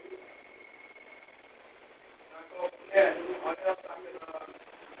 5:48. I'll go from there. What else I can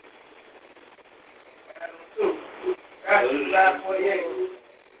add on to? Matthew 5:48.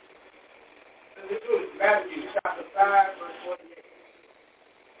 Matthew chapter 5, verse 48.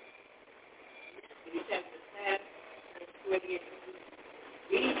 Chapter 5, verse 48.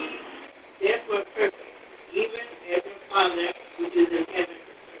 Be ye therefore perfect, even as your Father which is in heaven.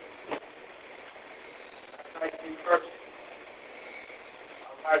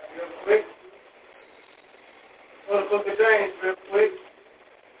 right, real quick. Go to the book of James real quick.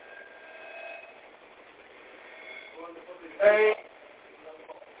 Go to the book of James.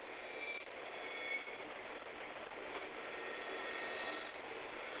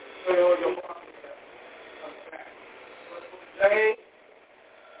 Go to your Bible. James.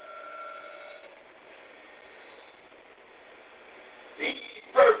 Be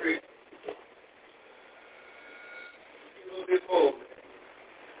perfect. A little bit more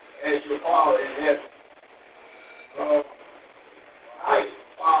as your Father in heaven. I,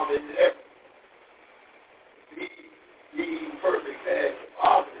 Father in heaven. Be perfect as your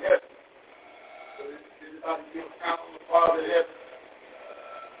Father in heaven. So anybody give account on the Father in heaven?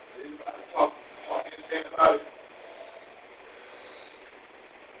 Anybody talk anything about it?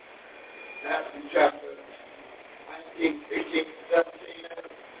 Matthew chapter 19, 18, 17.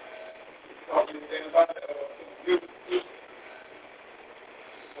 Talk anything about it?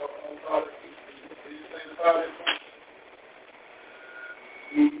 Anything about it?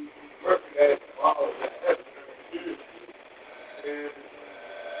 Be perfect as the Father in heaven. And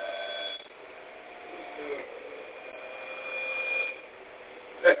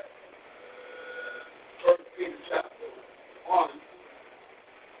First Peter chapter 1,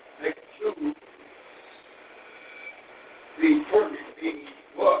 make it true. Be perfect, being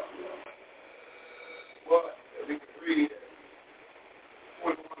what? What? We can read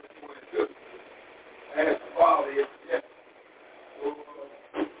 21 to 22. As the Father is in heaven. So,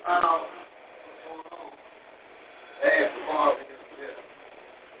 find out what's going on. As the Father is in heaven.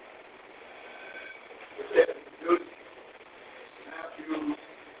 What's that? Matthew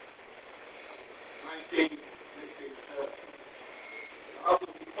 19, 16, 17. I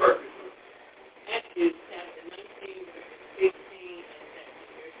will be perfect. Matthew chapter 19, verse 15 and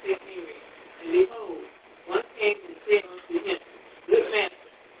verse 16 reads, and behold, one came and said unto him, Good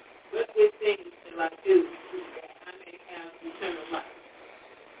master, what good things shall I do that I may have eternal life?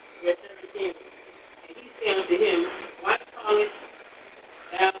 Verse 17 reads, and he said unto him, Why callest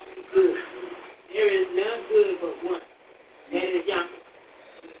thou me good? There is none good but one, that is Yahweh.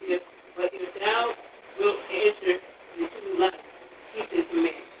 But if thou wilt enter into life, keep his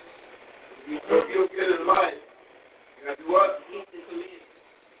commandments. If you'll get in life, you got to do what? Keep his commandments.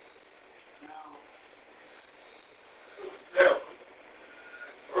 Now,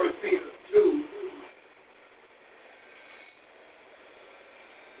 First Peter 2.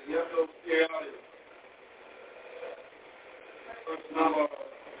 You have to stay out of it. Verse number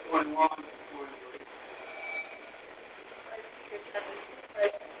 21 to 23.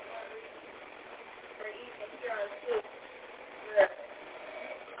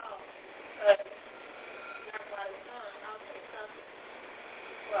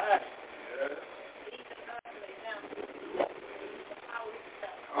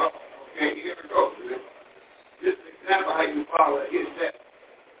 Okay, here we go. This is an example how you follow it. Here's that.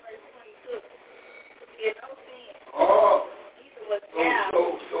 Oh,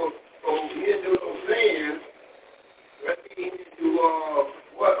 so he didn't do those sins. But he didn't do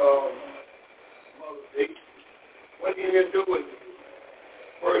what Mother C? What did he do with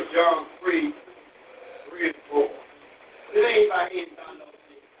 1 John 3, 3 and 4? It ain't like he ain't done no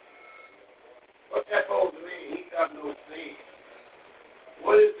sin. What's that supposed to mean? He got no sin.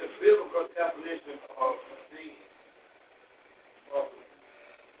 What is the biblical definition of sin?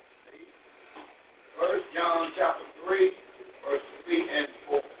 1 John chapter 3, verse 3 and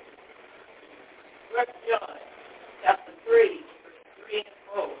 4. 1 John chapter 3, verse 3 and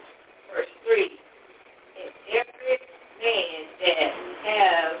 4. Verse 3. And every man that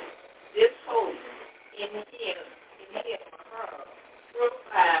has this hope in him or her,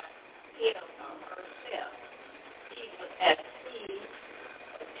 purify him or herself, even as he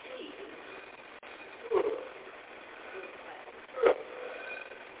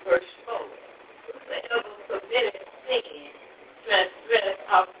Verse 4. Whosoever committed sin transgress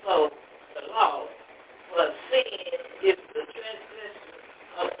also the law, for sin is the transgression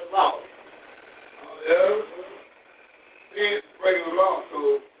of the law. Yeah. Sin is breaking the law. So,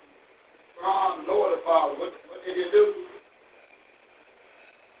 John, Lord the Father, what did he do?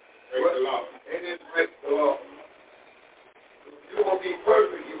 Break the law. He didn't break the law. If you're going to be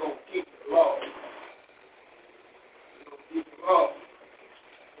perfect, you're going to keep the law. You're going to keep the law.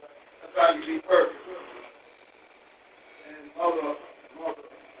 That's how you be perfect. And Mother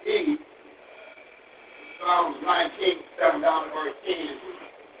Eve, Psalms 19, 7 down to verse 10, hey,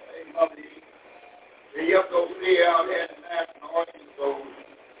 Mother Eve, and you have to go see out there in the national audience, so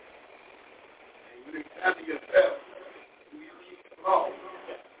you examine yourself. Do you keep the law?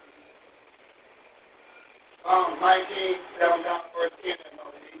 Psalms 19, 7 down to verse 10,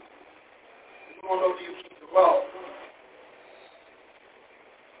 Mother Eve. want to know, do you keep the law?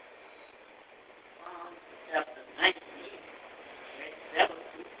 Chapter 19, verse 7.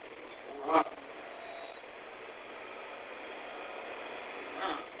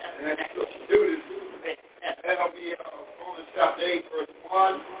 And that's what you do this. That'll be Romans chapter 8, verse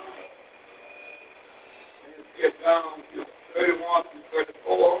 1. And it gets down to 31 through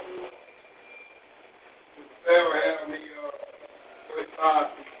 34. Sarah had me 35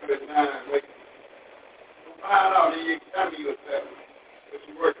 through 39. Wait. We'll find out and you examine yourself what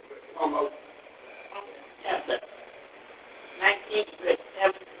you're working with. Almost. Chapter 19, verse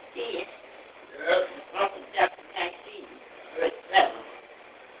 7 to 10. Yes. Romans chapter 19, verse 7.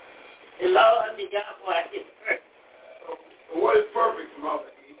 The law of the Yahweh is perfect. So what is perfect, Mother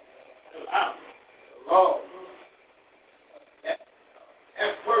E? The law. The law.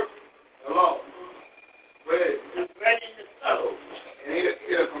 That's perfect. The law. Ready. Converting the soul. And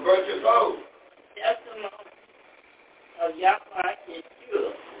it'll convert your soul. Testimony of Yahweh is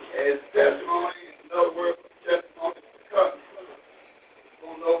pure. As testimony, in other words, testimony is the covenant. You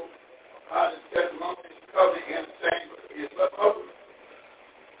don't know how this testimony is covenant and the same is public.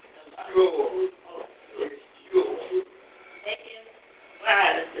 Sure. It's sure. Making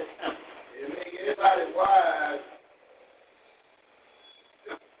wise to something. It make anybody wise.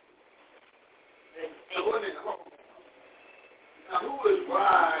 Now, wait a minute, hold on. Now, who is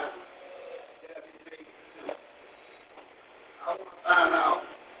wise that he makes simple? I want to find out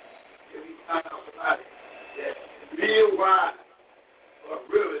if he find out somebody that's real wise, but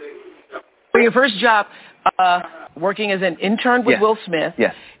really they simple. For your first job, working as an intern with Will Smith,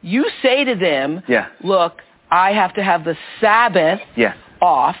 you say to them, look, I have to have the Sabbath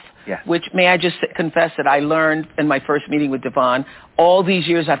off, which may I just confess that I learned in my first meeting with Devon. All these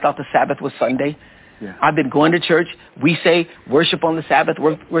years I thought the Sabbath was Sunday. I've been going to church. We say worship on the Sabbath,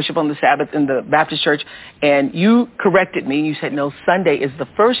 worship on the Sabbath in the Baptist church. And you corrected me. You said, no, Sunday is the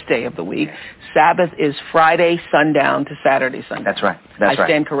first day of the week. Sabbath is Friday sundown to Saturday sundown. That's right. That's right. I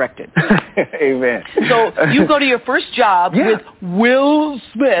stand corrected. Amen. So you go to your first job with Will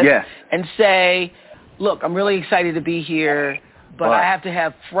Smith and say, look, I'm really excited to be here, but I have to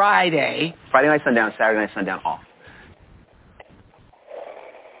have Friday night sundown, Saturday night sundown off.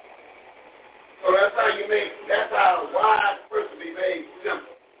 So that's how a wise person be made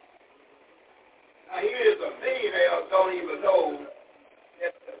simple. Now here is a millionaire don't even know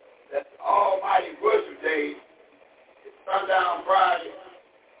that the almighty worship day is sundown Friday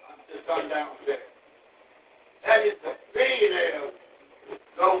until sundown Saturday. That is the billionaire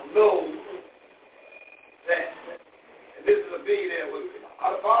don't know that. And this is a billionaire with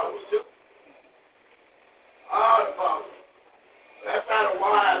all the followers too. All the followers. That's how the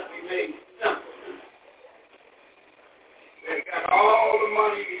wise be made simple. They got all the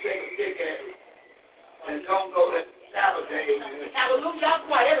money you take a dig at and don't know that Sabbath day. Hallelujah,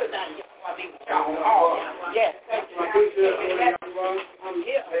 quite everybody. Yes, thank you. I'm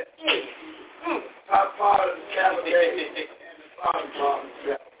here. Top part of the Sabbath day and the bottom part of the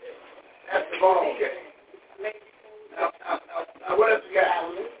Sabbath day. That's the ball game. Now what else you got?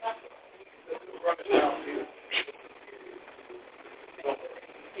 Let's run it down here.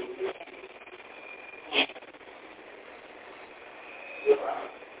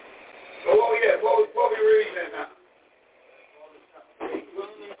 So what we reading at now?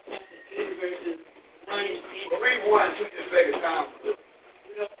 Read 1, 2, just make it down.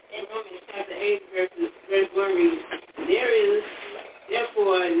 In Romans chapter 8, verse 1 reads, there is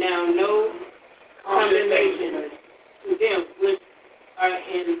therefore now no condemnation to them which are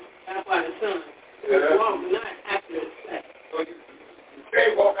in Yahweh the Son, who walk not after the flesh. So you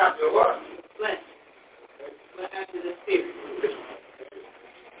can't walk after what? Flesh, but after the Spirit.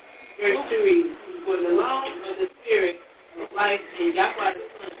 Verse 2 reads, for the law of the Spirit of life in Yahweh the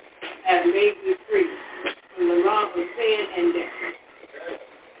Son has made you free from the law of sin and death.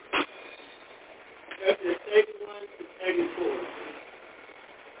 Verses 31 to 34.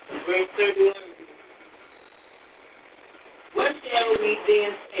 Verse 31. What shall we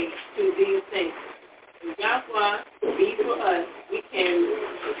then say to these things? If Yahweh be for us, who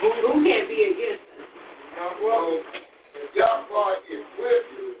can be against us? If Yahweh is with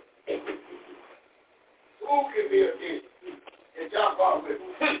you, who can be against you? If Yahweh with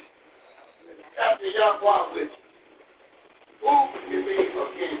you. After Yahweh with you, who can be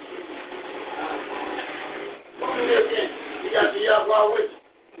against you? Who can be against you? You got the Yahweh with you.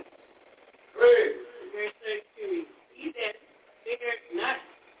 Read. Verse 32. He that spared not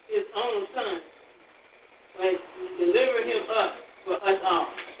his own son, but delivered him up for us all.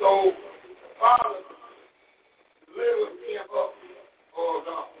 So the Father delivered him up for us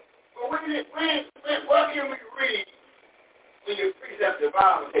all. But when what can we read when you precept the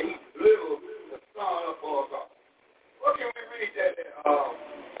Bible that he delivered the son up for us all? What can we read that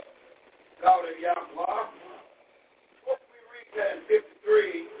God of Yahweh? What can we read that in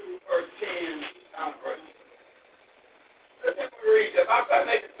 53, verse 10 down to verse 10? Let's read that. I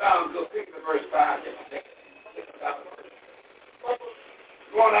make it sound good. Pick the verse 5.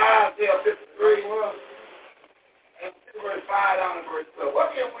 Go on to Isaiah 53, and verse 5 down to verse 12. What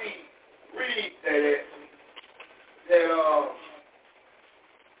can we read that the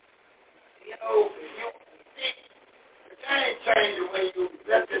game changer when you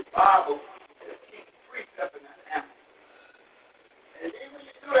let this Bible just keep precepting and hammering. And then when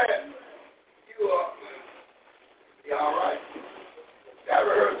you do that, you be all right. You got to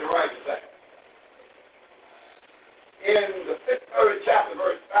rehearse the right thing. In the 53rd chapter,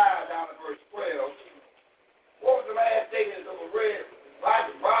 verse 5 down to verse 12, what was the last statement that was read? Why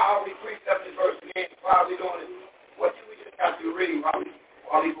are we precepting this verse again? Why are we doing it? What do we just have to read while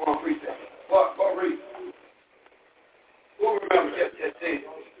we go on precepting? Go read. Who remember just saying?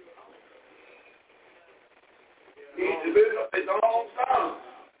 He delivered up his own son.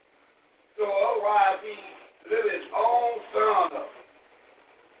 So otherwise he delivered his own son up.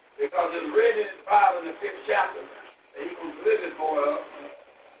 Because it's written in the Bible in the 5th chapter that he will deliver his boy up.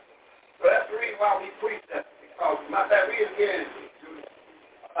 So that's the reason why we preach that. Because matter of fact, read again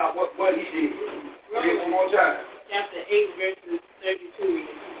about what he did. Read one more time. Chapter 8, verses 32.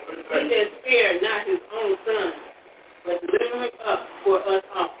 He said, spare not his own son, but deliver him up for us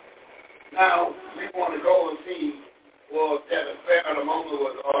all. Now, we want to go and see, well, that affair of the moment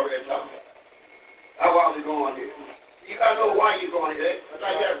was already talking about. That's why we're going here. You got to know why you're going here.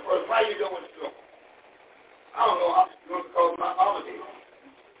 Why you doing what you're doing? I don't know. I'm just doing it because my mama did.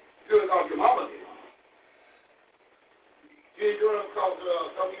 You're doing it because your mama did. You ain't doing it because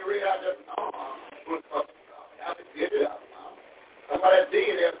something you read out there. No, I'm doing it because I have to get it out. Somebody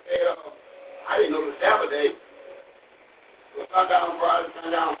did there said, I didn't know the Sabbath day. So sundown Friday,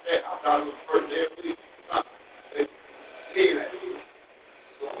 sundown Saturday. I thought it was the first day of the week. They did that.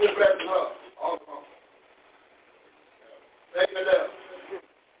 So we're blessing up. All along. Taking it up.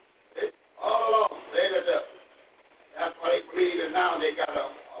 All along. Taking it up. That's why they believe that now they got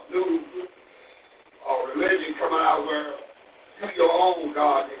a new religion coming out where you your own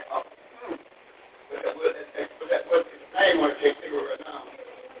God. What's his name? I can't think of it right now.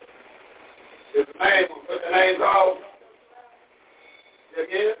 His name, put the names off.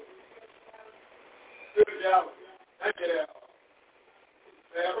 Again? Spirituality. Thank you there.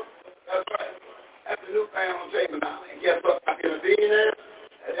 That's right. That's the new thing on the table now. And guess what? I can be in there.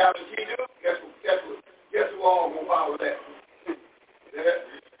 And that's what she do. Guess who all gonna follow that?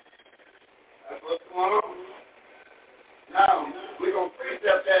 That's what's going on. Now, we're going to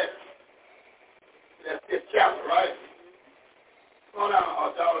precept that 5th chapter, right? Come on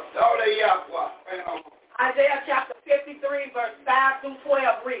now, daughter Yahweh. Isaiah chapter 53, verse 5 through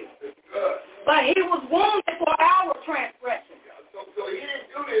 12 reads. Good. But he was wounded for our transgression. So he didn't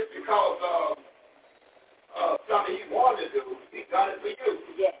do this because something he wanted to do. He done it for you.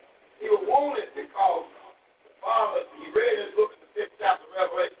 Yes. He was wounded because the Father, he read his book in the 5th chapter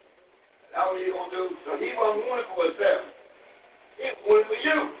of Revelation. That's what he was going to do. So he wasn't wounded for himself. He was wounded for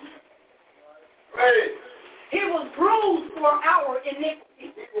you. Ready? He was bruised for our iniquity.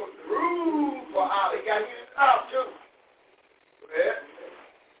 He was bruised for our. He got his out too. Ready?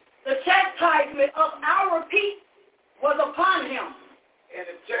 The chastisement of our peace was upon him. And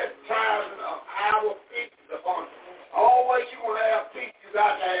the chastisement of our peace is upon him. Always you want to have peace, you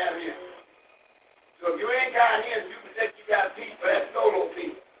got to have him. So if you ain't got him, you can think you got peace, but that's solo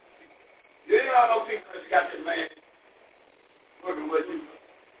peace. You ain't got no peace unless you got this man working with you.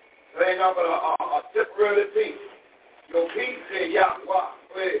 There ain't nothing but a temporary peace. Your peace is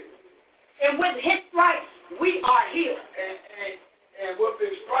Yahweh. And with his stripes, we are healed. And with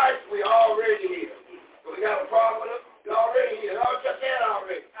his stripes, we already healed. So we got a problem with him? You already healed. I was just saying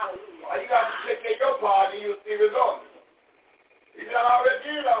already. All you got to take care of your part and you'll see results. He done already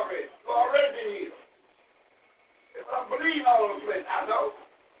did already. You already been healed. If I believe all of them, I know.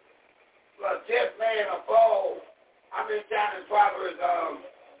 But just man a fall. I've been down in Proverbs,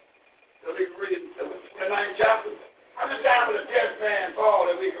 that we can read the 29th chapter. How many times would a just man fall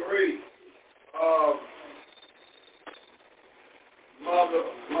that we can read? Mother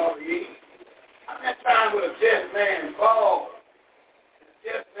Eve. How many times would a just man fall? A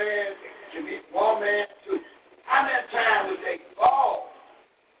just man can be one man too. How many times would they fall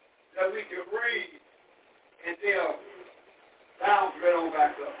that we can read and they'll down straight on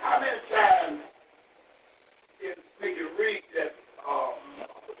back up? How many times we can read that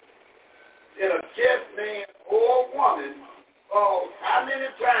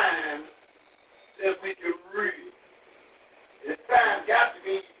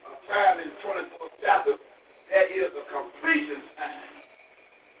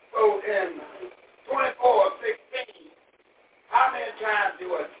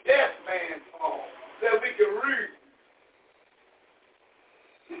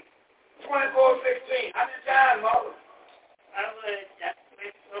 24:16. How many times, Mother? Proverbs chapter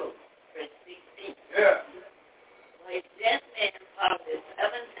 24, verse 16. Yeah. For a just man falls 7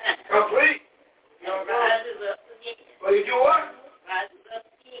 times. Complete. And rises up again. But he do what? Rises up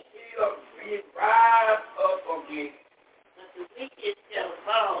again. He rise up again. But the wicked shall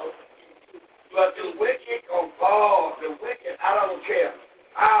fall. But the wicked gonna fall. The wicked, I don't care.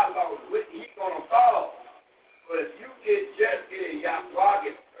 I know the wicked, he's gonna fall. But if you just get a Yahweh,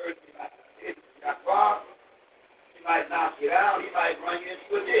 get hurt, Yahweh, he might knock you down. He might run you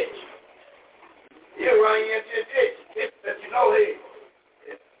into a ditch. He'll run you into a ditch. But you know, hey,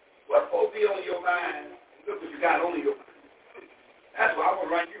 what's supposed to be on your mind? Look what you got on your mind. That's why I'm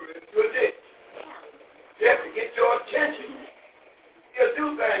gonna run you into a ditch. Just to get your attention. He'll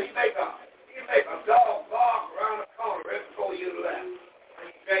do things. He make a dog bark around the corner right before you left.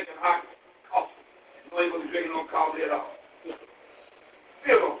 He's drinking hot coffee. You know he wasn't drinking no coffee at all.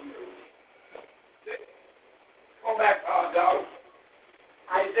 Still on you. Come back, dog.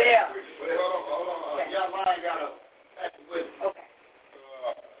 Isaiah. Wait, hold on. Okay. Yeah, mine got a back with me. Okay.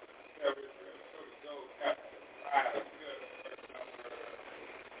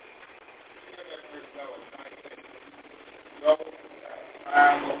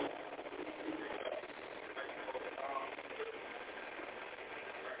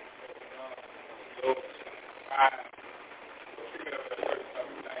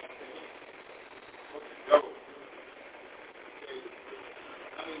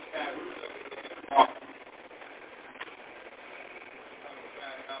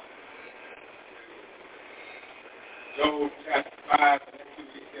 Job chapter 5, and then we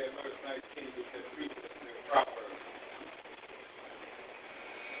said verse 19, we said preach the Proverbs.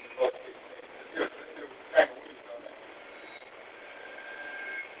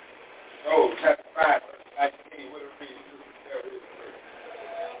 Job chapter 5, verse 19, what it reads?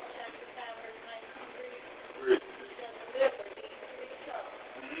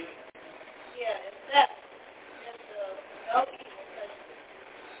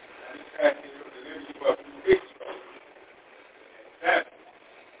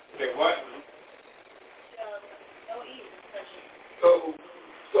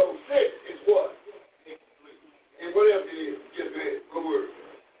 So 6 is what? And what else it is? Just read. What word?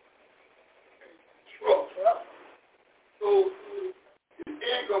 Trust. So it's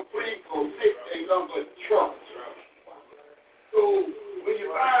incomplete for 6 ain't nothing but trust. So when you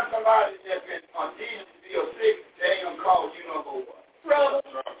find somebody that's been on Jesus bill 6, they ain't gonna call you number what? Trust.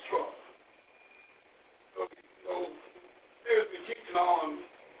 So there's been teaching on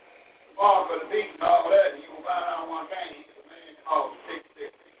the bark of the beast and all that, and you gonna find out one thing. He's a man called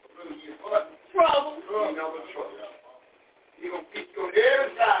 666. Really, you what? Trouble. Number trust. He's gonna keep you on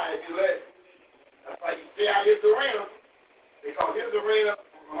every side if you let it. That's why you stay out his arena. Because his arena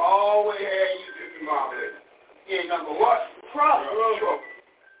will always have you to the market. He ain't number what? Trouble.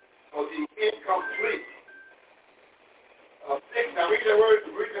 So he's incomplete. 6, now read that word,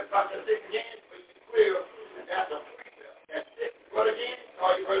 read about the 6 again, so you can clear, and that's a precept. That's 6. What again?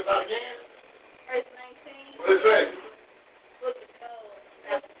 All you heard about again? Verse 19. What is that? Book of Job,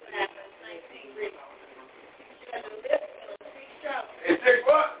 chapter 5, verse 19 reads, "You shall deliver your 3 troubles." It's 6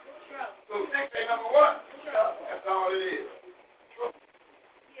 what? Trouble. So 6 ain't number what? Trouble. That's all it is. Trouble.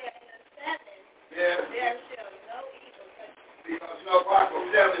 Yeah, and the 7, Yeah. there shall no evil touch you. Because you know Bible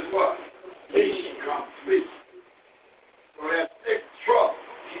 7 is what? Complete. So that's 6 trouble.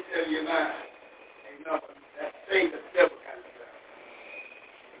 He tell you now. Ain't nothing. That's Satan the devil got you down.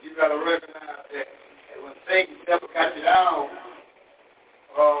 You gotta recognize that. And when Satan the devil got you down,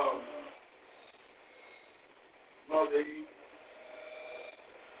 mother, you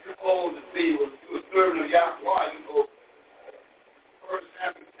supposed to be when you were serving of Yahweh, you go 1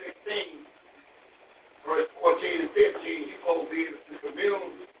 Samuel 16, verse 14 and 15, you supposed to be to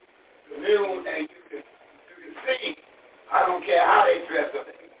commune, and you can sing. I don't care how they dress up.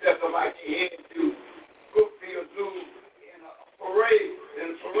 They dress up like they head to Brookfield Zoo in a parade.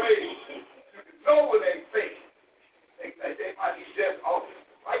 You can know where they think. They might be dressed off.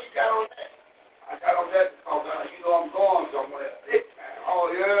 Why you got on that? I got on that because you know I'm going somewhere. Big time.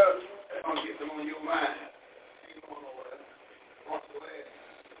 Oh yeah, that's gonna get them on your mind. You going nowhere. Want to wear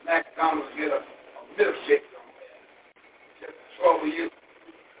McDonald's, get a milkshake somewhere. Just trouble you.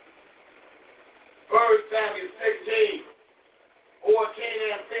 1 Samuel 16, 14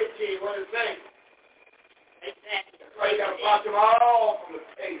 and 15, what is it? Exactly. That's why you got to watch them all from the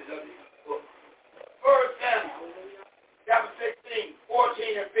pages of this book. 1 Samuel, chapter 16,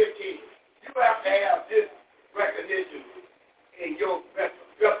 14 and 15. You have to have this recognition in your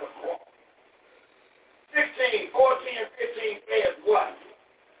repertoire. 16, 14 and 15 says what?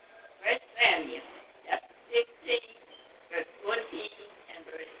 Verse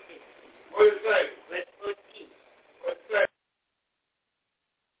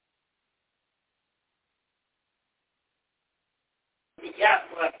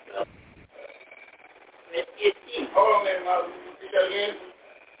Yahweh. Hold on a minute, Mother. Say that again.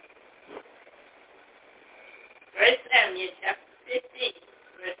 1 Samuel chapter 15,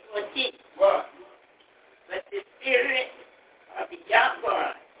 verse 14. What? But the spirit of the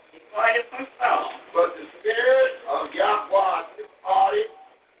Yahweh departed from Saul. But the spirit of Yahweh departed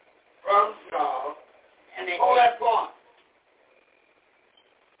from Saul. Hold that point.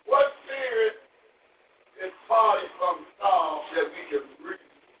 What spirit departed from Saul that we can read?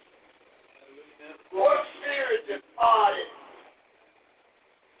 What spirit departed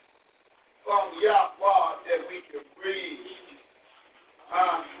from Yahweh that we can read?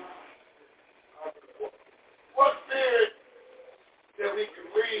 What spirit that we can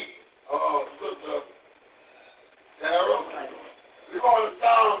read? Sister Sarah? We're going to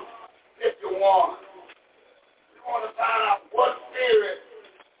Psalm 51. We want to find out what spirit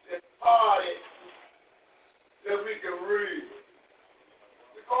departed that we can read.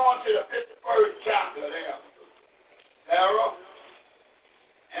 We're going to the 51st chapter there, Sarah.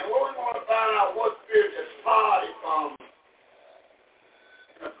 And what we want to find out what spirit departed from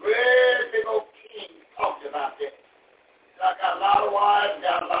the great big old king talked about that. I got a lot of wives,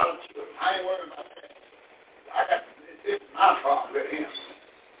 got a lot of children. I ain't worried about that. This is my problem with him.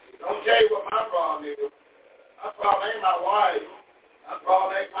 Don't tell you what my problem is. My problem ain't my wife. My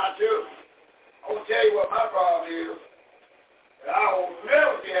problem ain't my children. I won't tell you what my problem is. That I will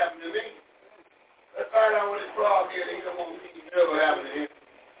never see happen to me. Let's find out what his problem is. He don't want to see it never happen to him.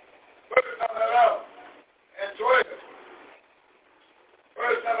 Verse number 11 and 12.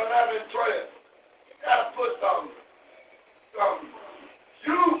 Verse number 11 and 12. You got to put some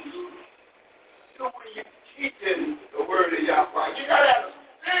juice to when you're teaching the word of Yahweh. You got to have a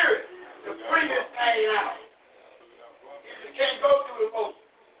spirit to bring this thing out. You can't go through the most.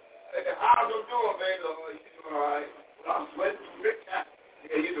 How's you doing, baby? Oh, you doing all right? Well, I'm sweating too rich now.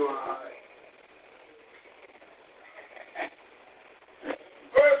 Yeah, you doing all right.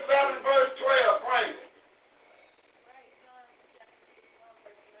 Verse 11, verse 12, bring it.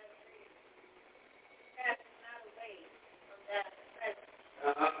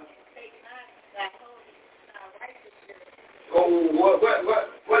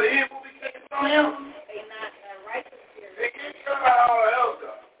 What evil we taken from him? They can't come out all else.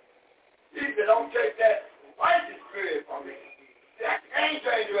 He said, don't take that righteous spirit from me. That game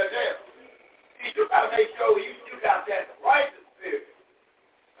changer right there. You got to make sure you got that righteous spirit.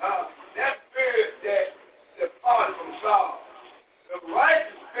 That spirit that departed from Saul. The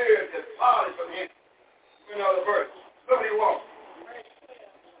righteous spirit that departed from him. You know the verse. Look what he wants.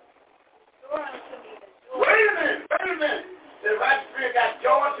 Wait a minute. The righteous spirit got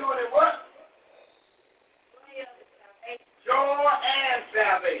joy to it and what? Joy and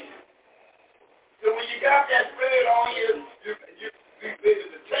salvation. So when you got that spirit on you, you be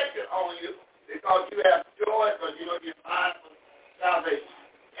detected on you because you have joy because you know you're fine for salvation.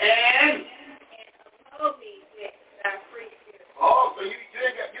 And so you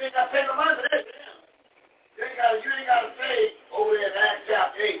ain't got to pay no money for this. You ain't got to say over there in Acts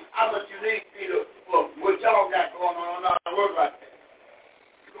chapter 8 how much you need for what y'all got going on. I'm not going to worry about that.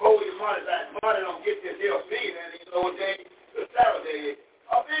 You can hold your money back. Money don't get this here billionaire. You know what day the Saturday is.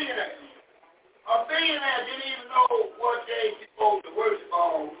 A billionaire didn't even know what day he's supposed to worship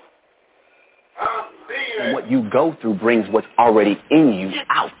on. And what you go through brings what's already in you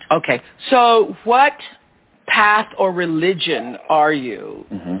out. Okay. So what path or religion are you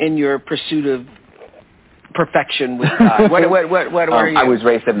in your pursuit of perfection with God? What are you? I was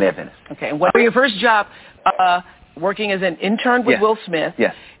raised Seventh-day Adventist. Okay. And what was your first job? Working as an intern with Will Smith.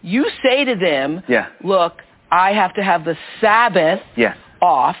 Yes. You say to them, look, I have to have the Sabbath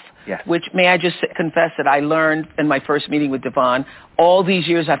off. Yes. Which, may I just confess that I learned in my first meeting with Devon, all these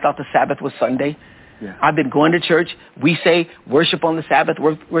years I thought the Sabbath was Sunday. Yeah. I've been going to church. We say worship on the Sabbath,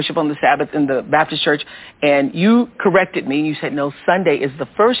 worship on the Sabbath in the Baptist church. And you corrected me. You said, no, Sunday is the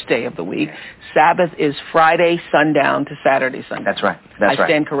first day of the week. Sabbath is Friday sundown to Saturday sundown. That's right. I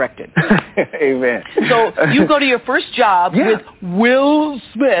stand corrected. Amen. So you go to your first job with Will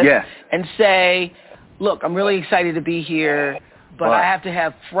Smith and say, look, I'm really excited to be here, but I have to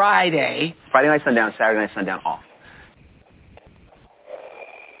have Friday night sundown, Saturday night sundown off.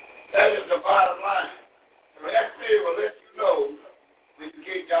 That is the bottom line. So that spirit will let you know when you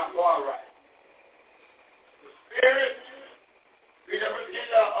get down far right. The spirit, read again,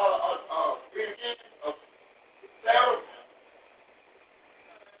 Sarah.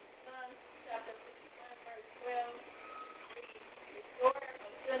 Chapter 51, verse 12, restore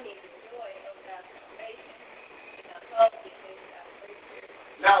unto me the joy of thy salvation, and uphold me with thy free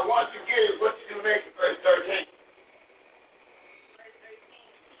spirit. Now, once you get it, what you do next in verse 13?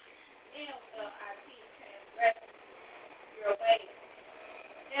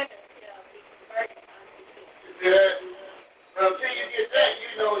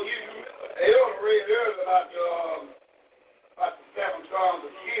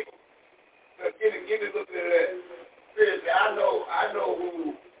 Give me a little bit of that. Seriously, I know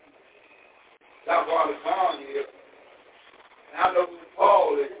who Dr. Father John is. And I know who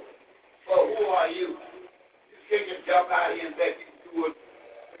Paul is. So who are you? You can't just jump out here and think you can do what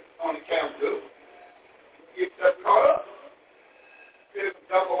on the camp do. You get yourself caught up. People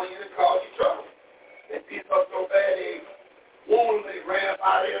jump on you and cause you trouble. They beat up so bad they wounded, they ran up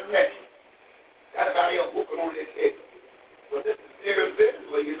out of their neck. Got about here whooping on their head. But this is serious business,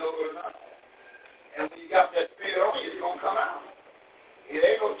 whether you know it or not. And when you got that spirit on you, it's going to come out. It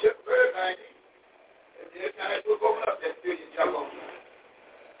ain't no chip bird, man. Every time that book open up, that spirit you jump on.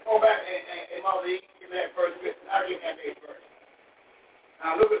 Go back and Mother, give me that first bit. I'll give that bit first.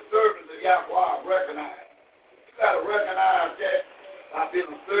 Now look at servants of Yahweh, recognize. You got to recognize that by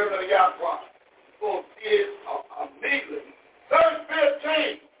being a servant of Yahweh. You're going to see it immediately. Verse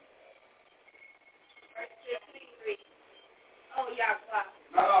 15. Verse 15 reads, oh, Yahweh.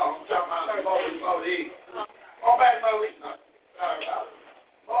 No, I'm talking about Moses. Go back, Moses. No, sorry about it.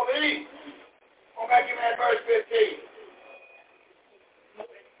 Moses. Go back, give me that verse 15.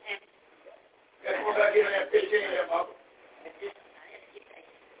 Yes, go back, give me that 15 there, Mother.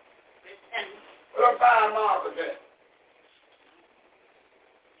 Put up 5 markers there.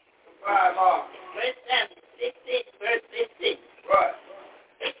 5 markers. Verse 15. Right.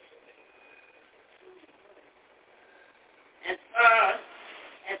 And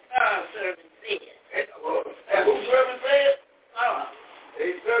Saul servant said. And who servant said? Saul.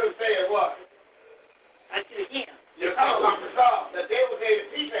 His servant said what? Unto him. Saul. That they were able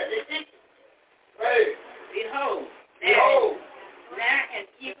to teach that. They teach it. Hey. Behold. Now an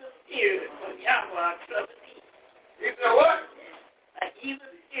evil spirit from Yahweh troubled me. He said what? An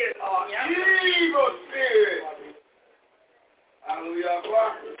evil spirit from Yahweh. Evil spirit. Hallelujah.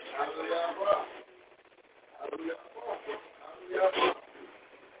 Hallelujah. Hallelujah.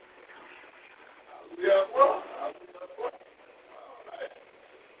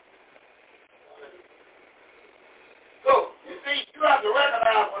 So, you see, you have to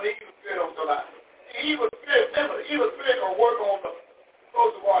recognize when the evil spirit on somebody. The evil spirit, remember, the evil spirit going to work on the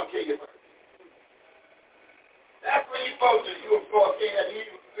supposed to want to kill you first. That's when you're supposed to, you're supposed to see that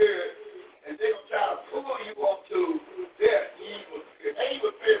evil spirit, and they're going to try to pull you onto their evil spirit. That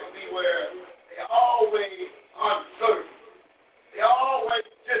evil spirit will be where they're always uncertain. They're always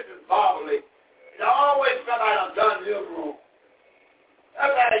just as bobbly. They're always somebody done done them wrong.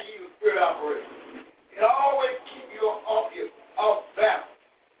 That's how the evil spirit operates. It always keep you off balance.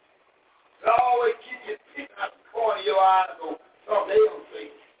 It always keep you peeking out the corner of your eyes on something they don't see,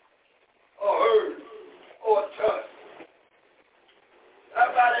 or heard, or touched.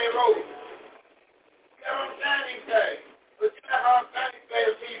 That's how they roll. You gotta understand these things. But you gotta understand these things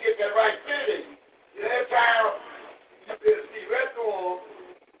until you get that right fitting. Every time you be able to see right through them,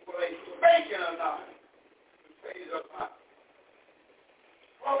 whether they speaking or not. Praise up high.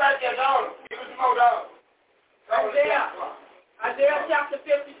 Go back to your daughter. Give us some more dollars. Isaiah chapter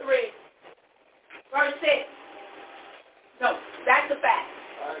 53, verse 6. No, that's a fact.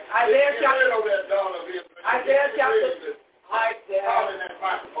 Isaiah chapter 53. Isaiah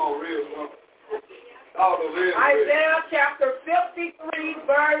chapter 53,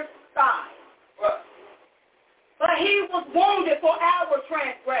 verse 5. What? But he was wounded for our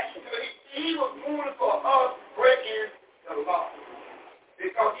transgression. He was wounded for us breaking the law.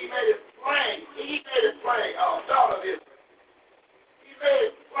 Because he made it plain. He made it plain. Daughter of Israel. He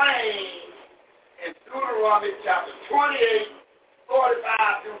made it plain in Deuteronomy chapter 28,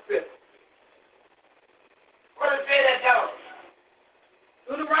 45 through 50. What did it say that, daughter?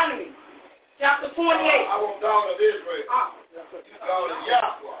 Deuteronomy chapter 28. I want daughter of Israel. You daughter of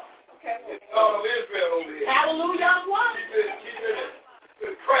Yahweh. Okay. It's daughter of Israel over here. Hallelujah. She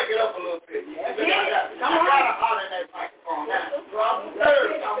could crank it up a little bit. Come on. I got to holler in that microphone now. I'm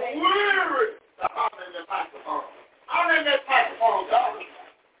weary to holler in that microphone. Holler in that microphone, daughter.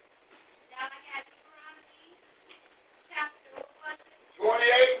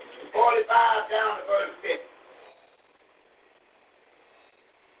 28, 45 down to verse 50.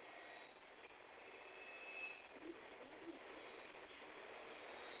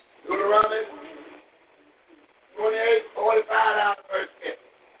 Deuteronomy 28, 45 down to verse 50.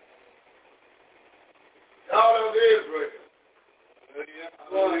 Daughter of Israel.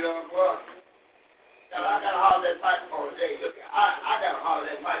 Hallelujah. Now, I got to holler that microphone today. Look, I got to holler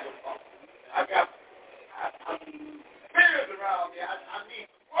that microphone. I got spirits around me. I need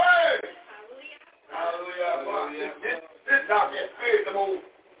words. Hallelujah. This out that spirit, the most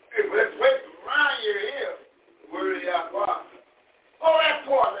spirit. Let's around your ear. The word of Yahweh. Oh, that's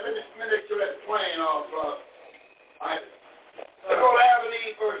important. Let me make sure that's plain off. All right. Let's go to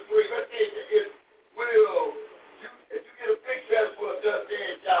Avenue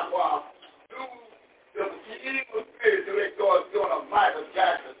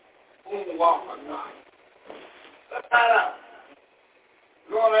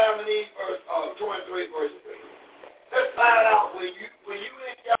Adam and Eve, verse 23, verse 3. Let's find out when you in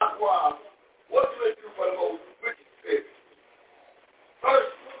Yahweh, what do they do for the most wicked spirit?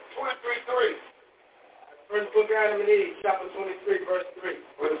 Verse 23:3. First book of Adam and Eve, chapter 23, verse 3.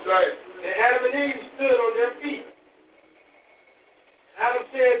 What it say? And Adam and Eve stood on their feet. Adam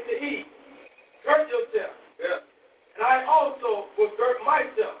said to Eve, gird yourself. Yeah. And I also will gird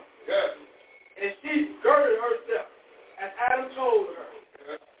myself. Yeah. And she girded herself, as Adam told her.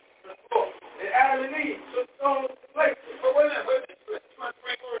 Yeah. And Adam and Eve took stones to place it. But wait a minute. 23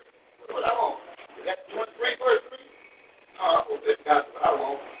 verse. What I want? Is that 23 verse 3? No, that's what I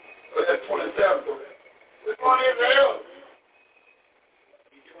want. But that's 27 verse. Which one is the other?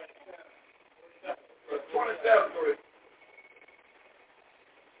 27 verse.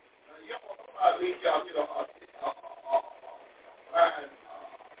 You don't want to leave y'all,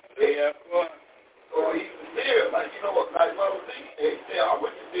 or even live, like, like Mother Z, they say, I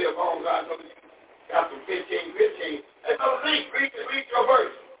went to live on God, so you got some 15. Hey, Mother Z, read your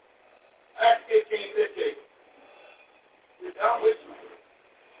verse. Acts 15. I'm with you.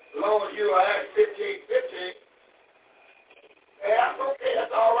 As long as you are Acts 15. Hey, that's okay,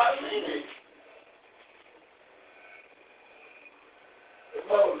 that's all right with me.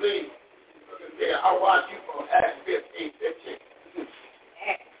 Mother Z, I watch you from Acts 15.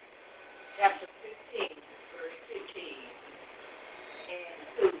 Acts chapter 15, verse 15. And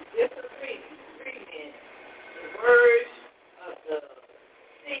to this agreement, the words of the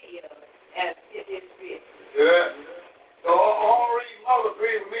seer as it is written. Yeah. So all these mothers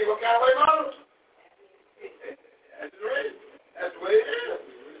agree with me. What kind of way, mothers? That's right. That's the way it is.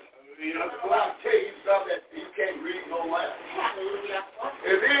 I'll tell you something that you can't read no more.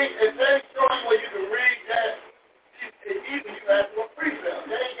 If they show you where you can read that, even you have to precept.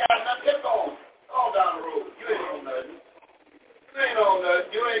 They ain't got nothing. Just on down the road. You ain't on nothing.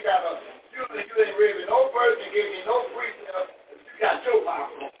 You ain't got a. You ain't reading no verse and giving you no precept. You got your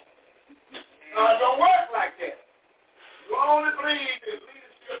Bible. No, it don't work like that. You only believe in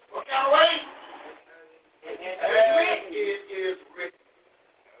leadership. What kind of way? As it is written.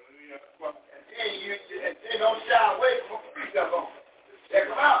 And then don't shy away from a precept on. Check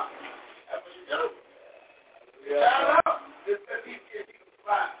them out. That's what you do. Shout it out.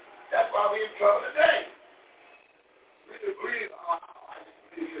 That's why we're in trouble today. We can breathe on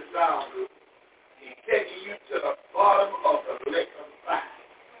your sound. He's taking you to the bottom of the lake of fire.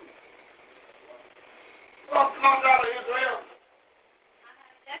 Come out of Israel.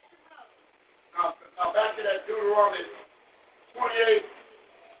 Now back to that Deuteronomy 28,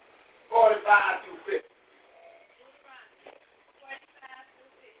 45 through 50.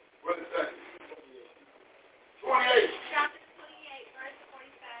 What does it say? 28. Chapter 28, verse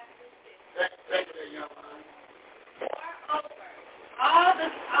 45 through 50. Thank you, young man. Moreover,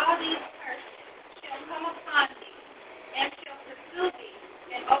 all these curses shall come upon thee, and shall pursue thee,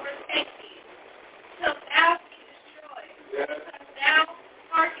 and overtake thee, till thou be destroyed, because thou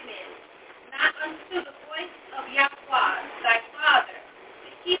hearkenest not unto the voice of Yahweh thy Father, to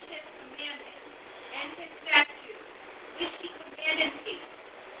keep his commandments and his statutes, which he commanded thee,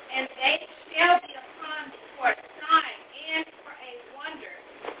 and they shall be upon thee for a sign and for a wonder,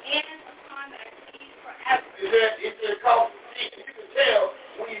 and upon thy seed forever. It said, you can tell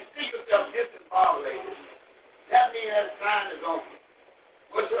when you see yourself distant violated. That means that sign is on you.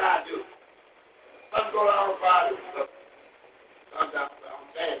 What should I do? Let's go down Friday. I'm down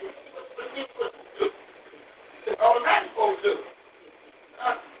bad. What you supposed to do? That's all the man's supposed to do.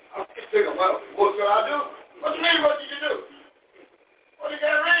 I'm just thinking, well, what should I do? What do you mean, what did you do? What did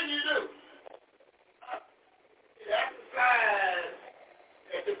that ring you do? That's the sign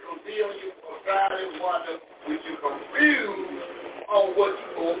that it can be on you for Friday wonder when you confused on what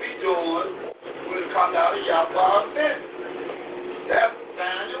you're going to be doing when it comes out of your business. That's the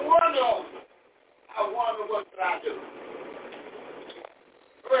sign you wonder on. I wonder what should I do.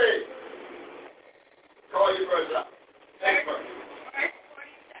 Pray. Call your verse out. Next verse. Verse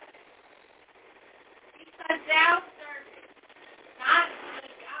 47. Because thou servest not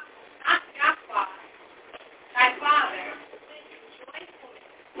Yahweh, thy Father, with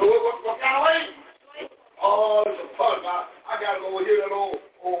joyfulness. What kind of way? Oh, it's a fun. I got to go hear that old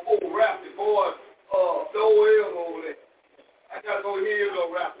rap before the old L over there. I got to go hear his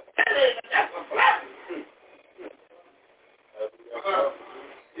old rap. That's a flat.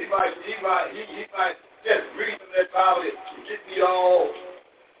 He might just read from that Bible and get me all,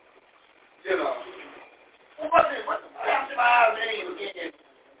 What happened to my eyes name again?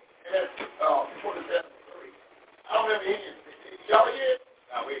 And that's 27:3. I don't remember hearing it. Y'all hear it?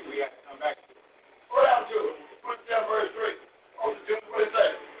 No, we have to come back to it. What happened to it? 27 verse 3. What did it say?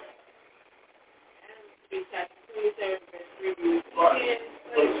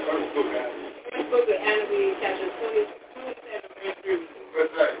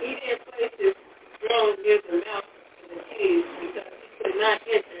 not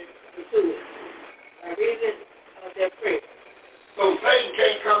entering into it. By reason of their prayer. So Satan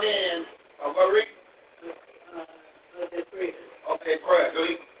can't come in of their prayer. Okay, prayer.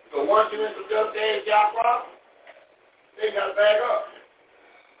 So once you into the day, Yahweh, they got to back up.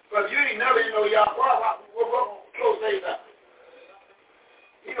 But if you ain't never know Yahweh, we're going to close things up.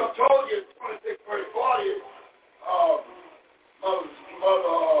 He done told you 26 verse 40,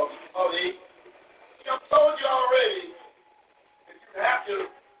 Mother E. He done told you already that you have to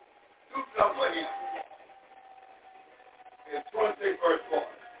do something with him. In 26 verse 4.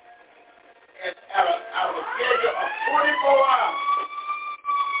 And out of a schedule of 24 hours,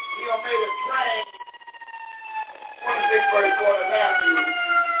 he done made a train, 26 verse 4 to Matthew.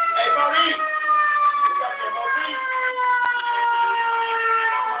 Hey, Maurice! What's up there, Maurice?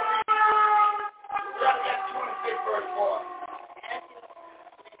 What's up there, 26 verse 4?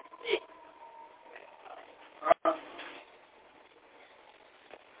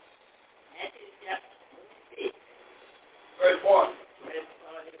 Verse 1.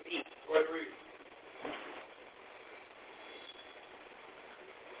 What do we read?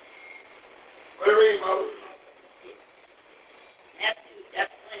 What do we read, Mother? Matthew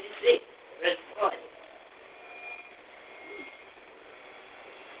chapter 26, verse 40.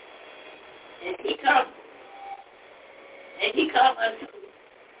 And he come unto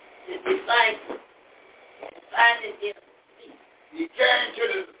the disciples and finding them asleep. He came to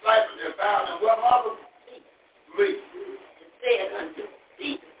the disciples and found them what, Mother? Sleep. And said unto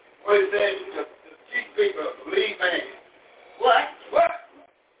Peter. What he said to the chief people, lead man. What?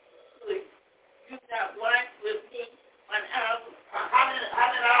 You not one with me 1 hour? How many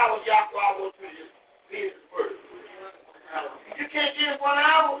hours Yahweh will do this? Be his word. You can't give 1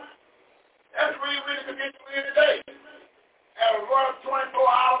 hour. That's really conditional in today. And a run of 24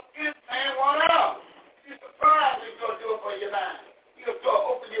 hours is man 1 hour. You're surprised he's going to do it for your mind. He'll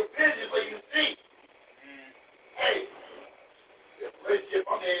start open your vision where you see. Hey, this relationship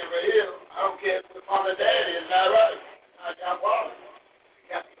on the end right here, I don't care if the mom and dad is not right. Not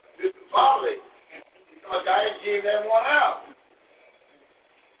Yahweh. This is folly. Because God gave them 1 hour.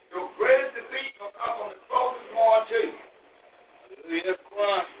 Your greatest defeat will come from the closest one to you. The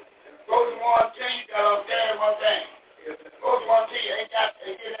closest one to you, you got to understand one thing. If the closest one to you ain't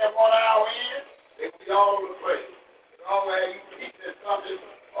getting that 1 hour in, they will be all over the place. It's always you teach them something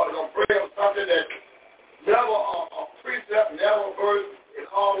or they're going to bring them something that never a precept, never a verse. It's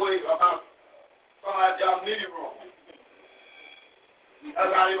always about somebody y'all need wrong.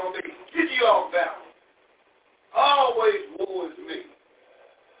 That's how they're going to be. Get you off balance. Always woe is me.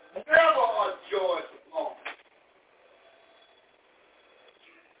 Never a joyous moment.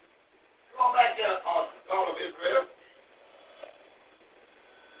 Come on back there, God of Israel.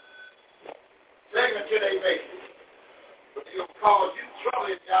 Take them to their bases. But it'll cause you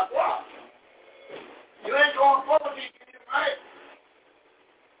trouble in your life. You ain't going forward to you, right?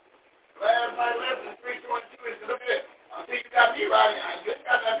 Last night lesson 322 is to look at it. Until you got me right, I ain't got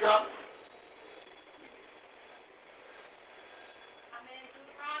nothing coming.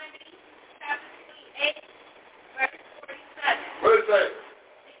 What does it say?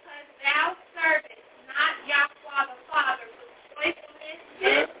 Because thou servest not Yahweh the Father with joyfulness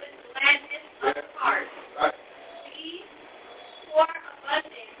and with gladness of heart. Right. These for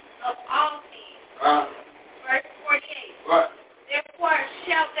abundance of all things. Verse 48. What? Therefore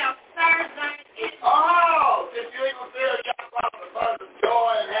shalt thou serve thine enemies. Oh, if you ain't going to feel Yahweh the Father with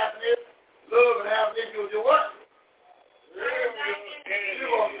joy and happiness, love and happiness, you'll do what? You're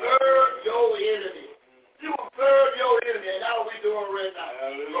going to serve your enemy. You will serve your enemy, and that's what we're doing right now.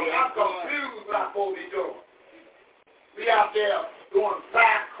 So I'm confused about what we're doing. We out there doing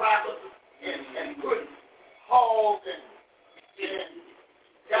firecrackers and putting hogs and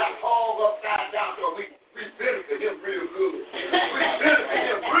got hogs upside down, so we benefit him real good. We benefit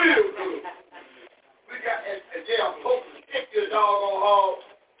him real good. We got, and they're supposed to stick this doggone hog,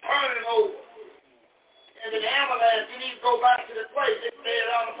 turn it over. And then the ambulance, you need to go back to the place that they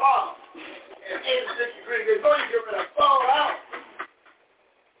on the farm. And 86 degrees, they know you get ready to fall out.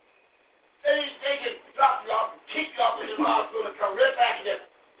 They can drop you off and kick you off in the hospital and come right back and just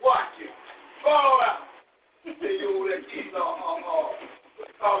watch you. Fall out. They do over there eating what they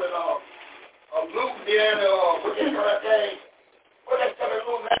call it, Louisiana, what they call that thing? What that stuff in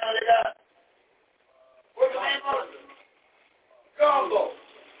Louisiana they got? What's the name of it? Gumbo.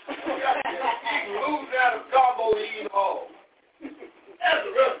 Louisiana gumbo eating hog. That's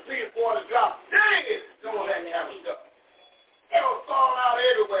a recipe for the drop. Dang it! Doing that kind of stuff. They will fall out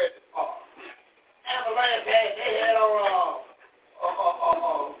everywhere at this park. Avalanche had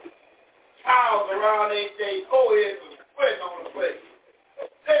on towels around their foreheads and sweating on the place.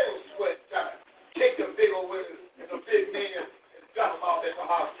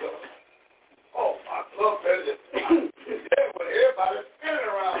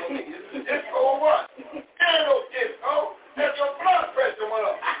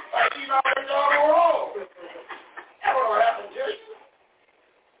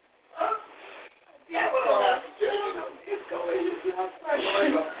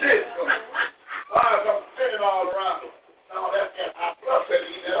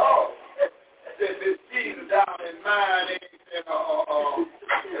 mind, and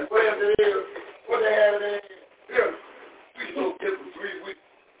whatever it is, what they have in here, we so different 3 weeks.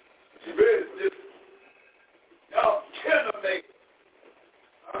 She really different. Y'all tender make.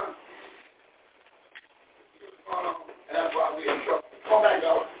 And that's why we in trouble. Come back,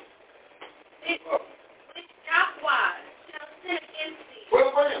 y'all. Which Yahweh shall sin against thee.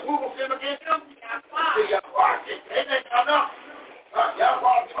 Who will sin against them? Yahweh.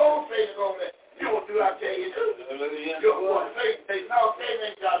 Yahweh told Satan over there. You will do like I tell you to. You're going to say, no, Satan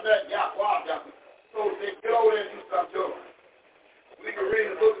ain't got nothing. Yahweh got it. So say, get over there and do something to him. We can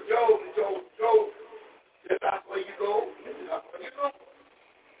read the book of Job, and Job said, that's where you go. That's where you go.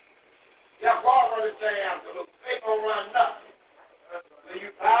 Yahweh running the same after. Look, Satan don't run nothing. When you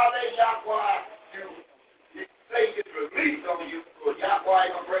violate Yahweh, Satan gets released on you, because Yahweh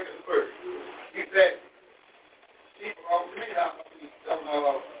ain't going to break his word. He said, he belongs to me, not to me. Don't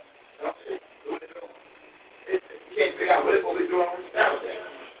know what they're doing. You can't figure out what they're going to be doing on the Sabbath.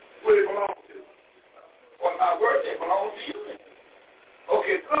 What it belongs to. What my word, they belong to you.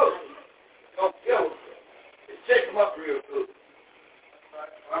 Okay, good. Don't kill them. Just check them up real good.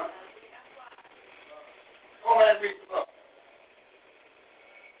 Huh? Go ahead and read them up.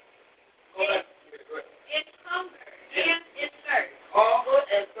 Go ahead. It's hunger and it's thirst. Hunger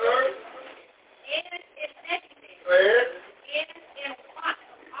and thirst. And it's nakedness. Thirst. And in want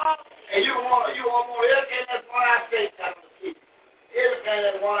of all things. And you want everything that's one I say that I'm see. Everything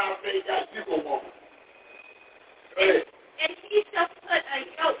that's one I say that you will want. And he shall put a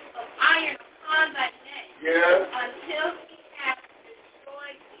yoke of iron upon thy neck. Yeah. Until he hath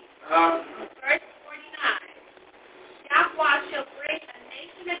destroyed thee. Verse 49. Yahweh shall bring a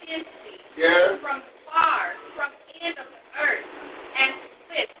nation against thee. Yeah. From the end of the earth, and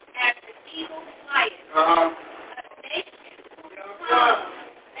swift as the eagle flieth. A nation whose tongue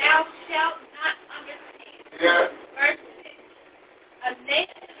thou shalt not understand. Yeah. Verse 6. A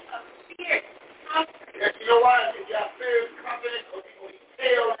nation of fierce comfort. Yeah, you know why? You got fierce confidence, because you're going to be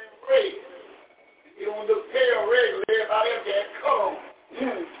pale and red. You don't look pale red, everybody else got color on.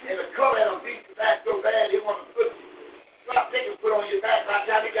 And the color that'll beat you back so bad, they want to put you. Stop taking put on your back by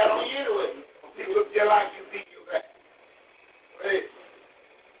the time they got on you anyway. People look just like you beat you back. Right.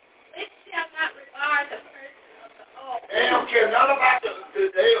 Which shall not regard the person of the old. They don't care nothing about the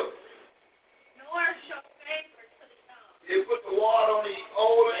elders. Nor shall favor to the young. They put the water on the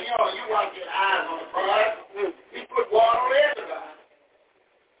old, and you want to get eyes on the prize. He put water on everybody.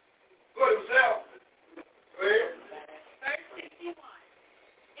 Put himself. Right. Verse 61.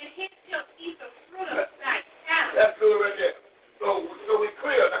 And he shall eat the fruit of thy talent. That's good right there. So we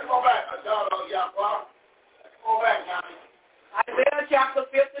clear. Now come on back, Yahweh. Come on back, Johnny. Isaiah chapter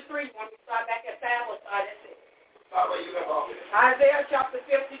 53. When we start back at Sabbath, that's it. Start where you left off. Isaiah chapter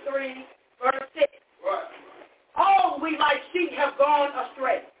 53, verse 6. Right. All we like sheep have gone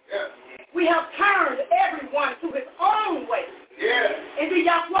astray. Yeah. We have turned everyone to his own way. Yeah. And the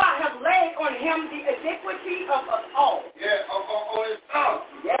Yahweh have laid on him the iniquity of us all. Yeah, on his tongue.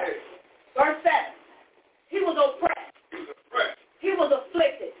 Yes. Verse 7. He was oppressed. He was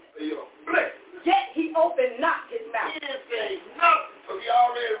afflicted. Yet he opened not his mouth. He didn't say nothing, because he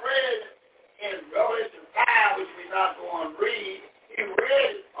already read in Revelation 5, which we're not going to read. He read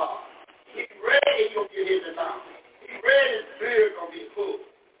his part. He read he's going to get his mouth. He read his spirit going to be full.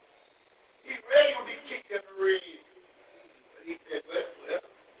 He read he's going to be kicked in the ribs. But he said, well,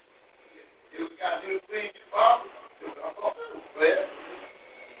 we got to do the things you Father. Well,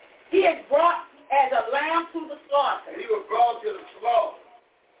 he is brought as a lamb to the slaughter. And he was brought to the slaughter.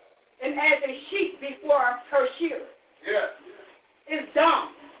 And as a sheep before her shearer. Yeah. Is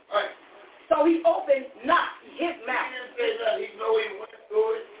dumb. Right. So he opened not his mouth. He didn't say that. He know he went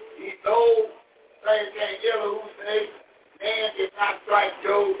through it. He know things can't yell who say, man did not strike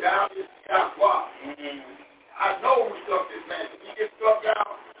Job down his Yahweh. I know who struck this man. He gets struck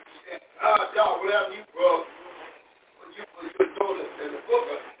down. And y'all, whatever you brought, when you told us in the book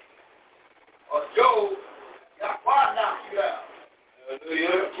of Job, Yahweh knocked you out.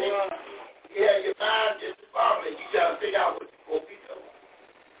 Yeah, your mind just boggling. You got to figure out what you're going to be doing.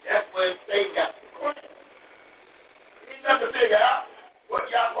 That's when Satan got the question. He got to figure out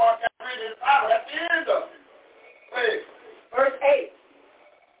what Yahweh got written in the Bible. That's the end of it. Wait. Verse 8.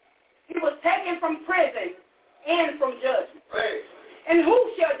 He was taken from prison and from judgment. Wait. And who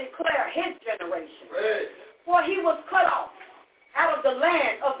shall declare his generation? Wait. For he was cut off out of the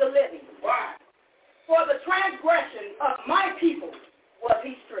land of the living. Why? For the transgression of my people was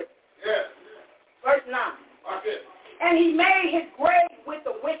he stricken. Yeah. Verse 9. Watch it. And he made his grave with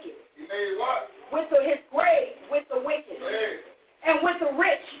the wicked. He made what? His grave with the wicked. Wait. And with the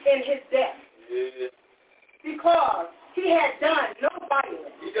rich in his death. Yeah. because he had done no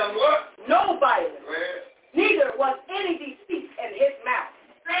violence. He done what? No violence. Well, neither was any deceit in his mouth.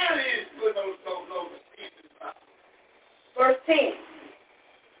 now he is put no deceit in his mouth. Verse 10.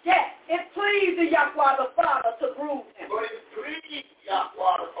 Yes, it pleased the Yahweh the Father to bruise him. But it pleased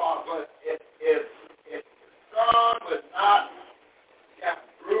Yahweh the Father, but if the Son was not got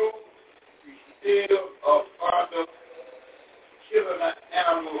bruised, he still a father killing an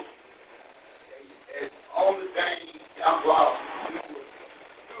animal. And the only thing Yahweh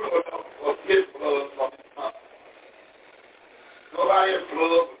was his blood from his son. Nobody else's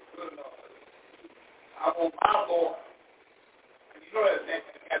blood was good enough. I want my boy. And you know that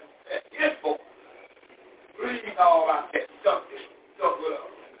his boy bleeding all out that stuff with a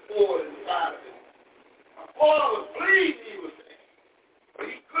board inside of it. My boy was bleeding, he was saying. But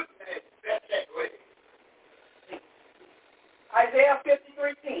he couldn't have that way. Isaiah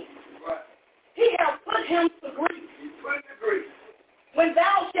 53:10. Right. He has put him to grief. He put him to grief. When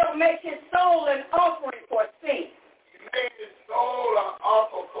thou shalt make his soul an offering for sin. He made his soul an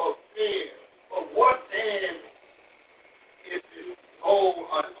offering for sin. But what then is his soul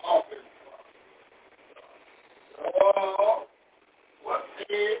an offering for? Oh, what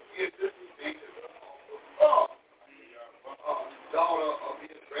then is this thing for? Daughter of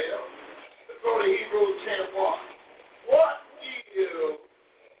Israel. Let's go to Hebrews 10:1. What is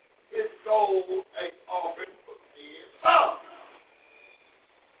his soul an offering for sin? Oh.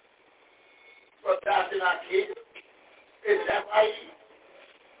 But thou did not kill. Is that right?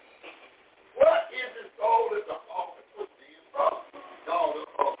 What is his soul as an offering for sin? Oh. Daughter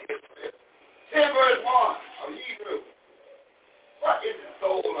of Israel. 10 verse 1 of Hebrews. What is his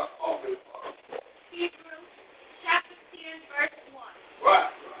soul an offering for? Hebrews chapter 10 verse 1. Right.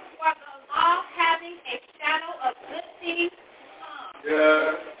 For the law having a shadow of good things to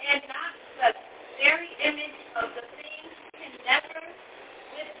come, and not the very image of the things, can never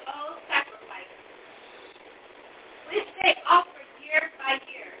withhold sacrifices, which they offer year by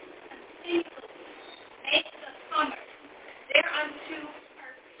year, continually make the comers thereunto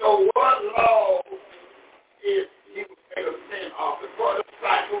perfect. So what law is he was made a sin offering for? The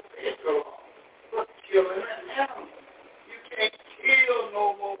sacrificial law. For killing an animal. You can't kill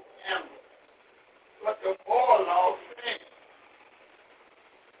no more animals. But the moral law says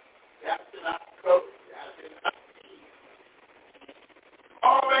thou shalt not covet, thou shalt not steal.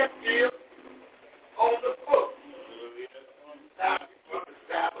 All that still on the book. Now, from the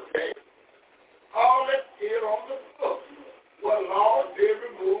Sabbath day, all that still on the book. What law did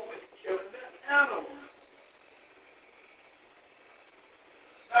remove is killing an animal.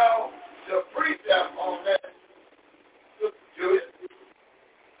 Now, the precept on that, Judas,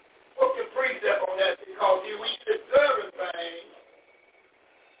 what's the precept on that? Because you read the serving thing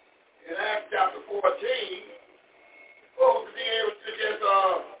in Acts chapter 14, folks was able to just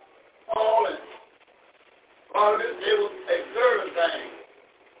Paul and Barnabas, they was a serving thing.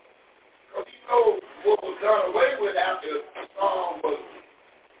 Because you know what was done away with after the song was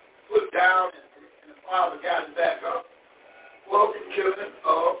put down and the Father got it back up was the killing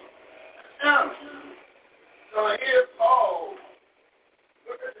of animals. So here Paul,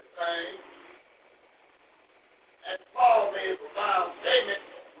 look at the thing, and Paul made a profound statement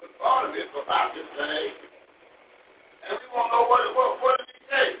with Barnabas about this thing, and we want to know what did he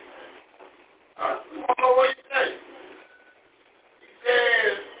say? We want to know what he said. He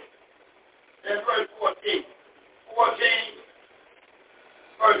says in verse 14,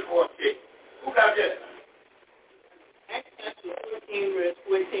 verse 14. Who got that? Acts chapter 14, verse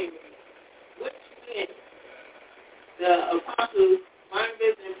 14. Which when the apostles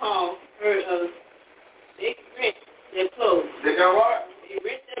Barnabas and Paul heard of, they rent their clothes. They got what? They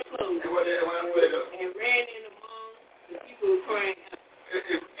rent their clothes. And what they went with them? And ran in among the people crying out.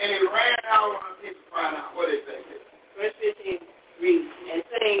 And he ran out on the people crying out. What did they say? Verse 15 reads, and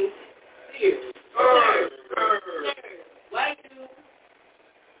saying, Sir, why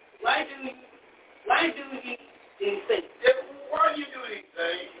do ye these things? Why do you do these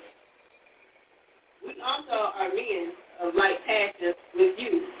things? We also are men of like passion with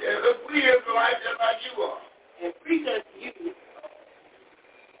you. Yeah, look, we Israelites just like you are. And preach unto you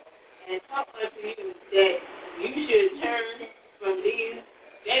and talk unto you that you should turn from these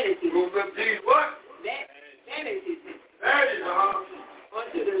vanities. From these what? Vanities. Vanities,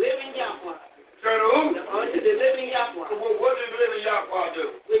 unto the living Yahweh. Turn to who? Unto the living Yahweh. So what does the living Yahweh do?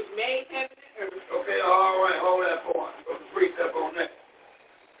 Which made heaven and earth. Okay, all right, hold that point. Put the precept on that.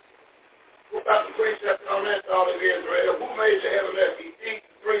 Who got the precept on that, all of Israel? Who made the heaven and earth? Ephesians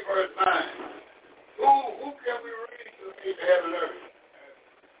 3 verse 9. Who can we read to make the heaven and earth?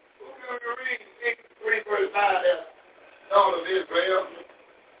 Who can we read Ephesians 3 verse 9? daughter of Israel.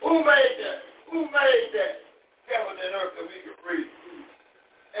 Who made that? Who made that heaven and earth that we could breathe?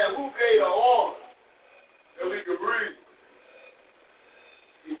 And who gave the order that we could breathe?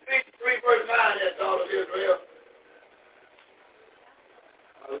 Ephesians 3 verse 9, that daughter of Israel.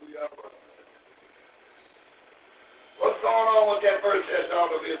 Hallelujah. What's going on with that verse, that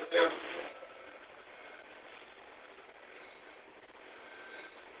daughter of Israel?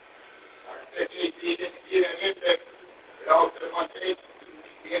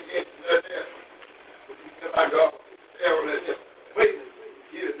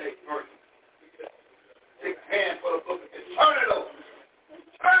 Take a handful of books and turn it over.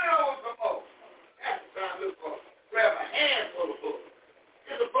 Turn it over some more. That's the time to look for. Grab a handful of books.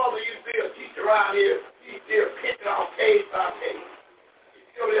 There's a brother used to be a teacher around here. He's still pinching off page by page. He's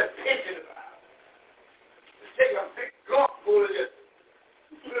still there pinching it out. Just take a big gulp full of this.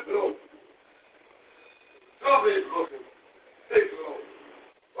 Flip it over. Cover his book. Flip it over.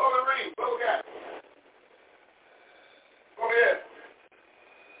 What we read? What we got? Over here.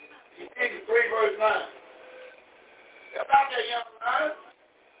 Ephesians 3 verse 9. About that young man.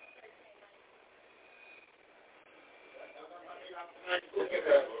 Look at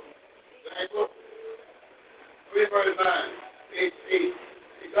that. 3 verse 9.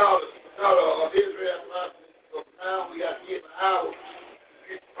 The daughter of Israel. So now we got to give an hour.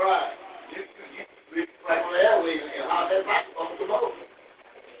 It's pride. You right on the airway and how that microphone come over.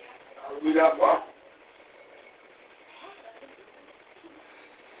 We got one.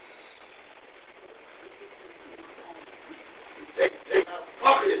 Take my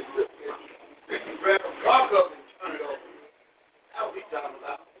pocket, grab a car cover and turn it over. How are we talking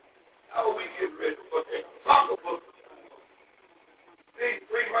about? How are we getting ready for that pocketbook? See,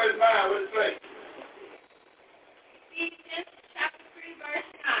 3 verse 9, what does it say? Ephesians chapter 3 verse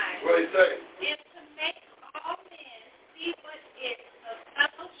 9. What does it say? And to make all men see what is the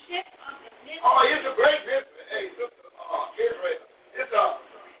fellowship of the mystery. Oh, it's a great mystery. Hey, look, Israel. It's a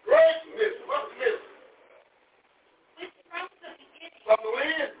great mystery. What's the mystery? From the beginning. From the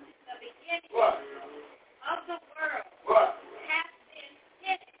wind? The beginning. What? Of the world. What? Has been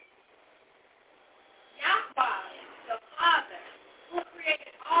hidden. Yahweh, the Father, who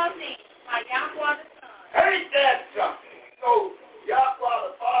created all things by Yahweh the Son. Ain't that something? So, Yahweh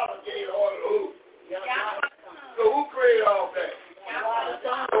the Father gave order to who? Yahweh the Son. So who created all that? Yahweh the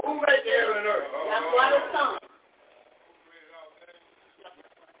Son. So who made the heaven and earth? Yahweh the Son.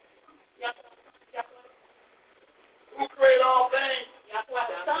 Who created all things? Yahweh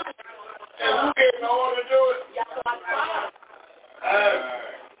the Son. And who gave the order to do it? Yahweh the Father.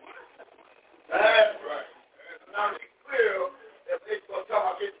 That's right. Now it's clear that they're going to talk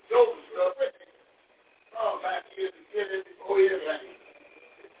about this Joseph stuff. Oh, back here to get it before everything.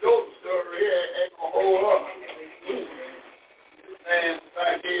 This Joseph story here ain't going to hold up. Man,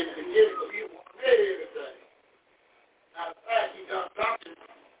 back here to get it, but he won't get everything. Now, the fact he done something,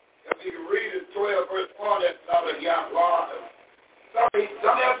 if you can read it, 12 verse 1, that's not a Yahweh. Something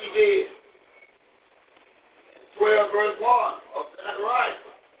else he did. 12 verse 1 of Zechariah.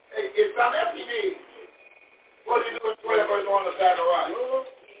 Hey, it's something else he did. What did he do in 12 verse 1 of Zechariah?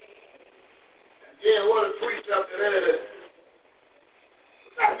 And then what a precept that it is.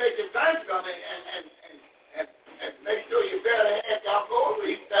 Got to make your things come in and make sure you better hand y'all go over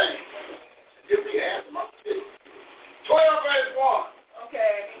these things. Give me your hands up. 12 verse 1.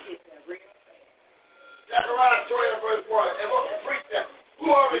 Okay. Zechariah 12 verse 1. And what's the precept? Who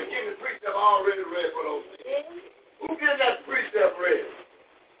already gave the precept already read for those things? Who gave that precept read?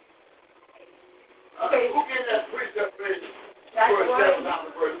 Who gave that precept read? Verse 7 down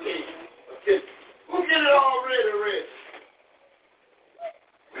to verse 10. Okay. Who gave it already read?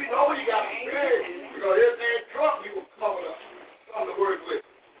 We know you got to be ready because everything Trump you will cover up from the word with.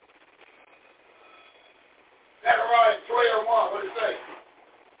 Zechariah 12:1, what does it say?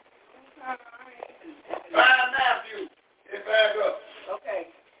 Find Matthew and back up. Okay.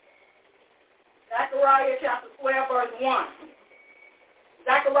 Zechariah chapter 12, verse 1.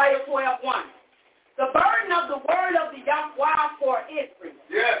 Zechariah 12:1. The burden of the word of the Yahweh for Israel.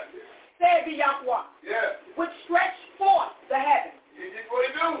 Yes. Said the Yahweh. Yes. Which stretched forth the heavens. He did what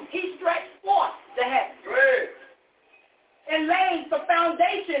he do. He stretched forth the heavens. Go ahead. And laid the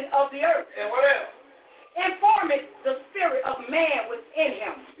foundation of the earth. And what else? And formed the spirit of man within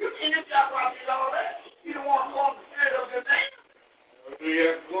him. You see this Yahweh did all that? You don't want to form the spirit of your man?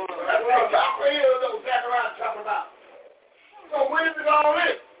 That's what Yahweh is, though, Zechariah talking about. So when is it all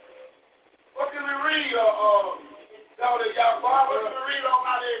this? What can we read, Yahweh? What can we read on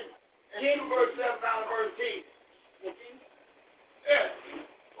out in 2 verse 7 down to verse 10? Yeah.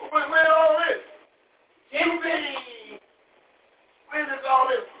 When all this?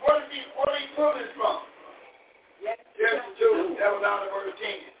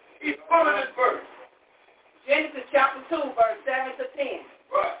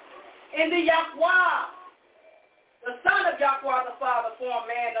 And the Yahweh, the Son of Yahweh the Father, formed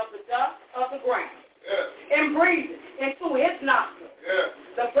man of the dust of the ground. And breathed into his nostrils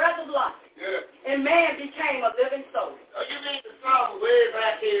the breath of life. And man became a living soul. You need the song way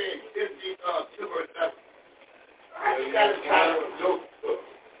back here in 52 or 7. You got to try to joke.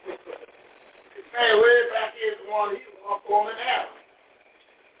 This man way back here is the one, he was one forming Adam.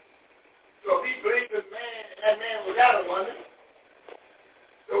 So if he believed in man, and that man was Adam, wasn't it?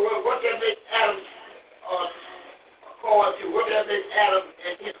 So what that makes Adam according to? What that makes Adam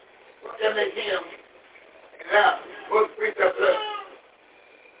and him? What that makes him and Adam? What's the precept of that?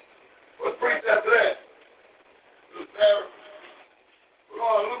 What's the precept of that? We're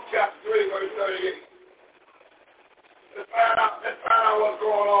going to Luke chapter 3, verse 38. Let's find out what's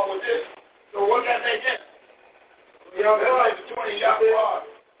going on with this. So what that make him? You know, that's like between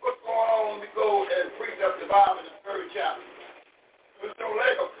Yahweh. What's going on when we go and precept the Bible in the 3rd chapter? There's no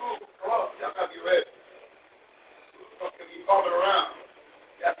leg of food. Come on, y'all got to be ready. You're going to be bumping around.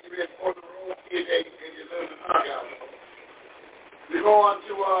 You have to be ready for the room here and you live in the knockout. We're going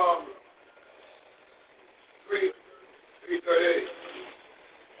to 3:38. In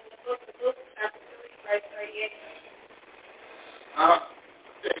the book of Luke, chapter 3, verse 38. Tell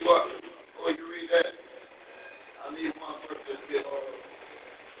you what, before you read that, I need one verse to get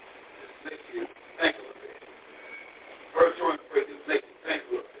make you think a little bit. Verse 23, just make you think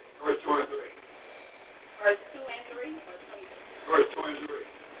a little bit. Verse 23. Verse 2 and 3? Verse 23.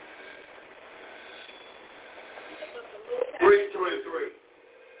 3:23.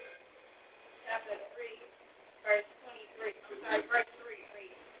 Chapter 3, verse 23. I'm sorry, verse 3,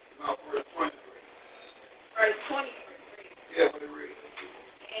 read. No, verse 23. Verse 23, read. Yeah, what it reads.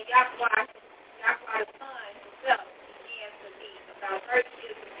 And Yahweh the Son himself began to be about 30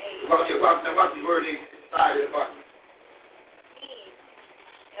 years of age. What's the word inside of the button? Being,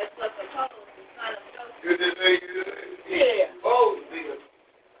 as was supposed, the son of Joseph. Yeah. Oh, Jesus.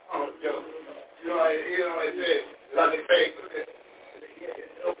 Oh, Joe. You know, they said, like they say,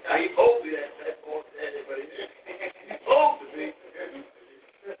 now he supposed to be that boy, but he didn't. He's supposed to be.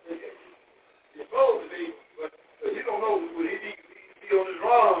 He's supposed to be, but you don't know when he be on his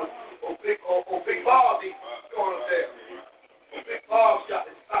run, or Big Bob be going up there. Or Big Bob shot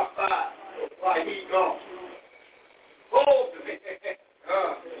his top five, like he's gone. Supposed to be. Did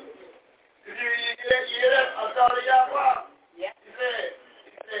you hear that? I thought of Yahweh. Yeah. He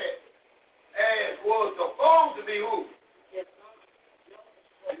said, as was supposed to be who? Yes.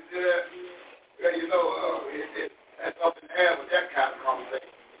 You see that? Yeah, you know, that's up in the air with that kind of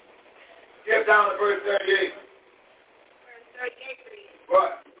conversation. Get down to verse 38. Verse 38 reads.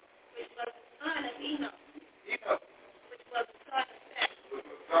 What? Which was the son of Enoch. Enoch. Which was the son of Seth. Which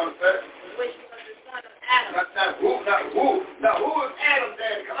was the son of Seth. Which was the son of Adam. Not who. Now who is Adam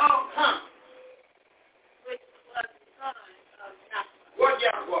daddy? Come on, come. Which was the son of Yahweh. What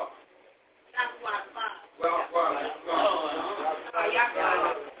Yahweh? Yahweh the Father.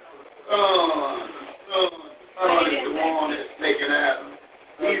 Son is the one that's making Adam.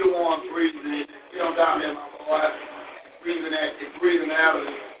 He's the one breathing it. You know, down there, my boy, breathing out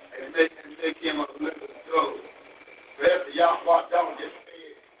and make him a living soul. So after Yahweh don't just say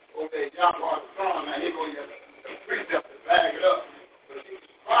it, obey Yahweh the Son, now here go your precept to back it up. But he was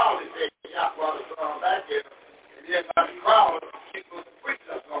proud to say Yahweh the Son back there, and then by the crowd, he put the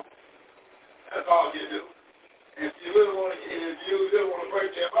precept on. That's all you do. And if you really want to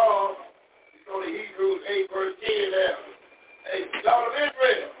break them off, you go to Hebrews 8 verse 10 there. Hey, daughter of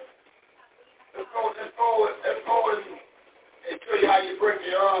Israel, let's go and show you how you break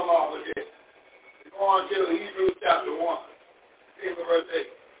your arm off with this. We're going to Hebrews chapter 1. See verse 8.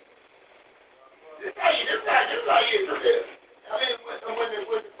 This is how you do this. I mean, when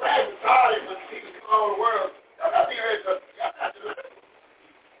the practice started, when people come all over the world, y'all got to be ready to live.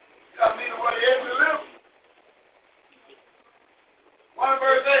 You got to be the way it is to live. 1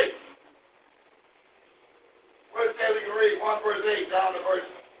 verse 8. Verse 8 we can read. 1 verse 8 down to verse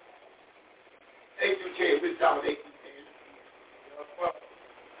 8 through 10. We're down to 8 through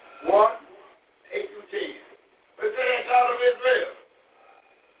 10. 1, 8 through 10. Let's say that God of Israel.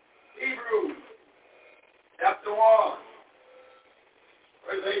 Hebrews chapter 1.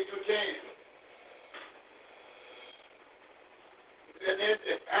 Verse 8 through 10. And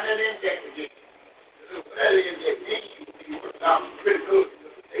an index again. That index means you work out pretty good.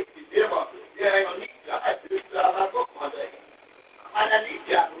 Yeah, I ain't gonna need you. I have to do this out of my book one day. I might not need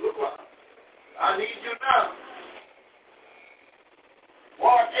you after a little while. I need you now. 1,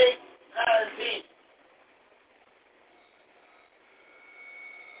 8, 9, and 10.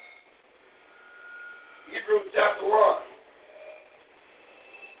 Hebrews chapter 1.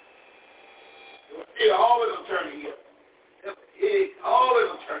 It always gonna turn to you. It always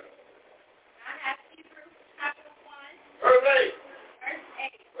gonna turn. I have Hebrews chapter 1. Verse 8. Verse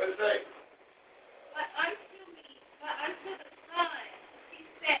 8. Verse 8. But unto the Son, he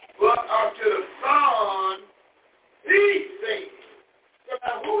said. But unto the Son, he said. So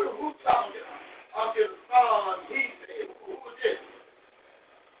now who talking to? Unto the Son, he said. Who is this?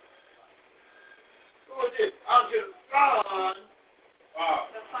 Who is this? Unto the Son,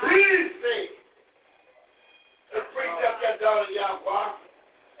 he said. Let's bring up that daughter Yahweh.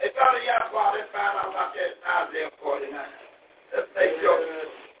 Hey, daughter Yahweh, let's find out about that Isaiah 49. Let's make sure.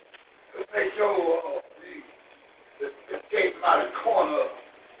 This came out of the corner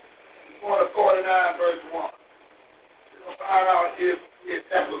 49, verse 1. We're going to find out if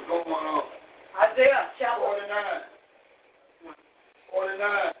that was going on. Isaiah chapter 49.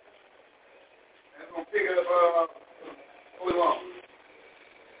 49. And we're going to pick it up. What we want?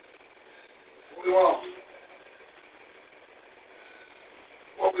 What we want?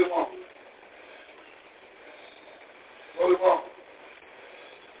 What we want? What we want?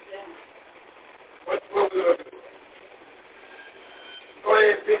 What we going to do? Go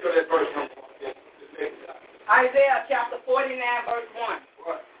ahead and pick up that verse number 1. Isaiah chapter 49, verse 1.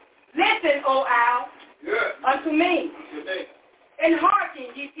 What? Listen, O owl, unto me, Unto me. and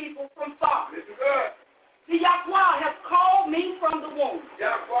hearken, ye people from far. Listen good. The Yahweh has called me from the womb.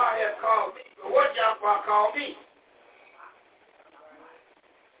 Yahweh has called me. So what Yahweh called me?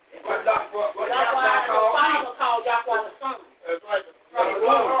 What Yahweh called me? Father called Yahweh the Son. That's right. The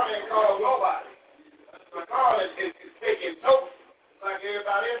Lord ain't called nobody. The Lord is taking notes like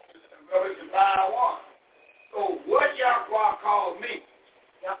everybody else is. Revelation 5:1. So what Yahweh called me?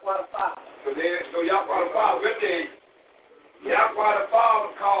 Yahweh the Father. So Yahweh the Father, right there. Yahweh the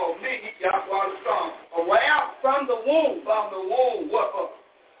Father called me Yahweh the Son. Where? From the womb. From the womb. What?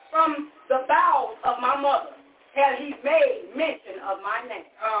 From the bowels of my mother had he made mention of my name.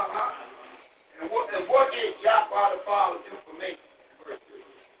 And what did Yahweh the Father do for me?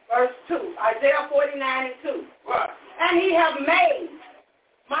 Verse 2. Isaiah 49 and 2. What? And he have made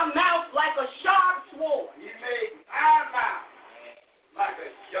my mouth like a sharp sword. He made my mouth like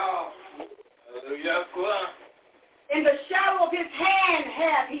a sharp sword. Hallelujah. In the shadow of his hand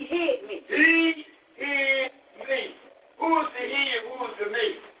hath he hid me. He hid me. Who is the he and who is the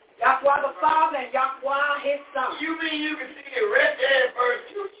me? Yahweh the Father and Yahweh his Son. You mean you can see it right there in verse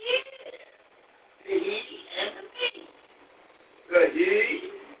 2? Yeah. The he and the me. The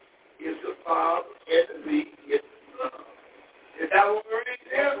he is the Father and the me is the Son. Is that what we're reading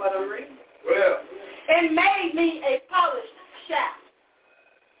here? That's what I'm reading. Well. And made me a polished shaft.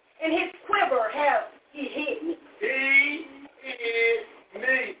 In his quiver have he hid me. He is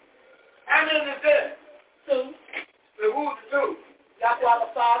me. How many is that? 2. So who's the 2? Yahweh the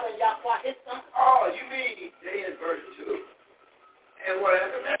Father and Yahweh his Son. Oh, you mean they in verse 2. And what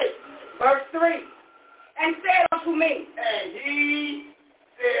happened next? Verse 3. And said unto me. And he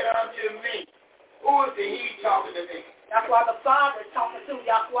said unto me. Who is the he talking to me? Yahweh the Father talking to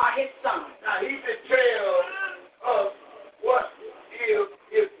Yahweh his Son. Now he can tell us what is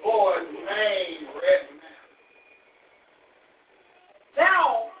his boy's name right now.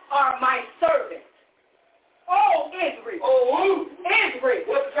 Thou art my servant. Oh, Israel. Oh, who? Israel.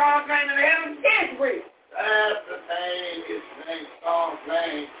 What's the song's name in heaven? Israel. That's the name. His name, song's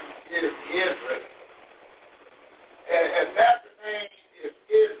name is Israel. And that's the name is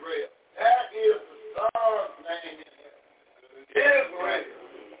Israel. That is the song's name in heaven. Israel.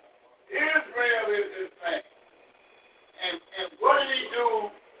 Israel is his name. And what did he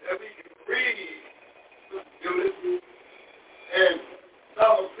do that we can read? Do this. And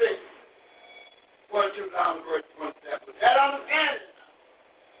number 6. 1, 2, down to verse 27. With that understanding,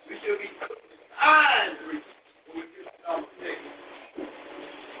 we should be signs when we get to number 6.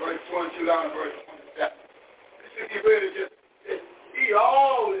 Verse 22 down to verse 27. We should be ready to just eat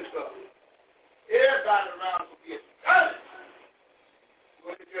all this up. Everybody around will be astonished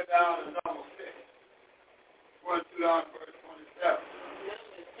when we get down to number 6. 1, 2 down to verse 27.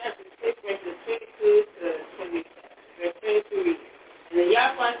 Chapter 6, verses 22 to 27. Verse 22. And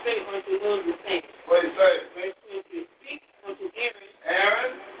Yahweh spake unto Moses, saying, What did he say? Verse 22. Speak unto Aaron.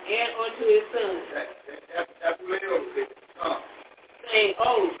 Aaron. And unto his sons. That's what it is. Saying,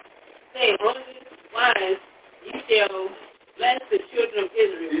 on this wise ye shall bless the children of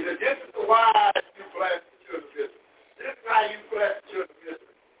Israel. He said, this is the wise you bless the children of Israel. This is how you bless the children of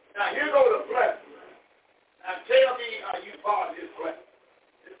Israel. Now, here go the blessing. Now, tell me, are you part of this blessing?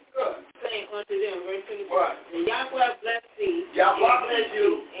 This is good. Saying unto them, verse 22. What? And Yahweh bless thee. Yahweh bless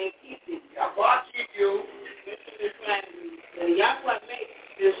you. And keep thee. Yahweh keep you. And Yahweh make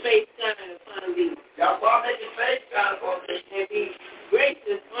his face shine upon thee.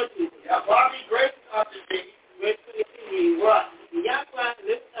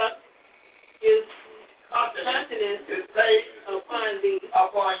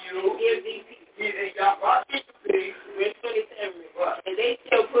 you. Give these people. Yahweh give you peace. Verse 27. What? And they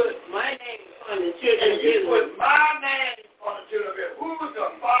shall put my name upon the children of Israel. And you Israel. put my name upon the children of Israel. Who is the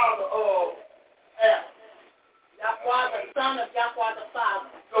father of Adam? Yahweh, the son of Yahweh the Father.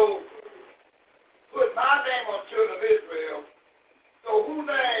 So, put my name on the children of Israel. So, whose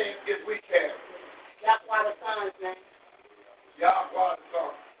name is we carry? Yahweh the Son's name. Yahweh the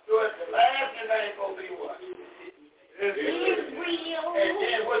Son. So, it's the last name going to be what? Israel. And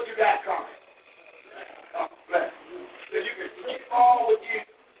then what you got coming? Bless. So you can keep on with you,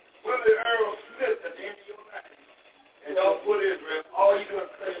 Willie Earl Smith at the end of your name. And don't put Israel. All you do is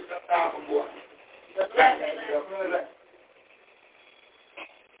say yourself down from what? The blessing.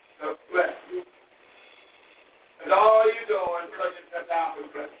 The blessing. And all you doing is cut yourself down from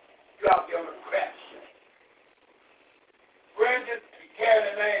blessing. You out there on the crash. Brendan, you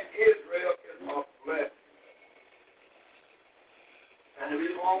carry the name Israel is a blessing. And we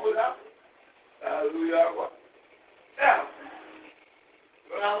wrong without it. Hallelujah. Now,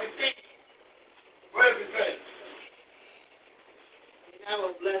 we see, what does it say? And I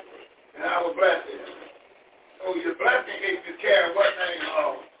will bless it. And I will bless it. So your blessing is you carry what name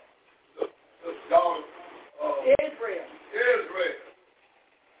of the daughter of Israel. Israel.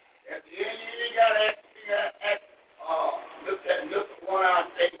 At the end, you ain't got to ask, look at one hour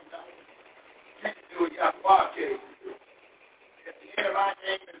statement. You can do it, Yahweh case. At the end of my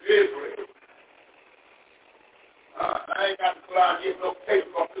name is Israel. I ain't got to go out and get no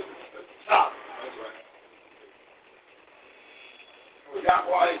paper off this top. That's right. So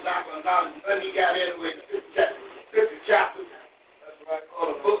Yahweh is not going to know nothing he got anyway in the 50 chapters. That's right.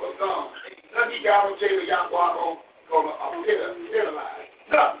 Or the book of Psalms. Nothing he got on table Yahweh going to penalize.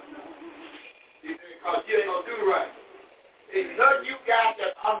 Nothing. Because you ain't going to do right. There's nothing you got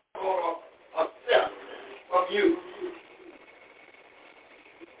that I'm going to accept from you.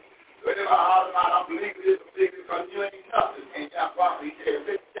 But if I holler about unbelievable, it's a big because you ain't nothing. And Yahweh, he said,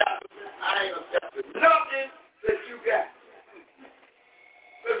 I ain't accepting nothing that you got.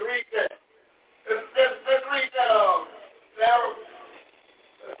 Let's read that. Let's read that, Sarah.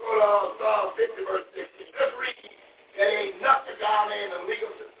 Let's go to Psalm 50, verse 16. Let's read. There ain't nothing down there in the legal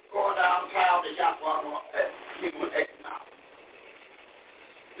system going downtown that Yahweh wants that people would acknowledge.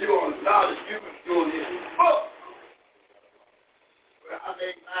 You're going to acknowledge you was doing this book. Well, I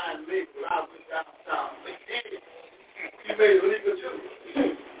made mine legal. I went downtown. But you did it. You made it legal too.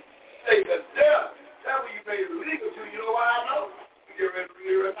 Hey, the devil. That's what you made it legal too. You know why I know? You get ready to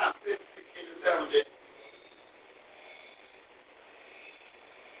read it right now. 15, 16, and 17.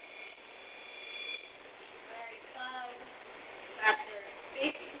 Chapter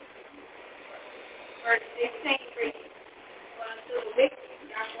 50, verse 16 reads, "For unto the wicked,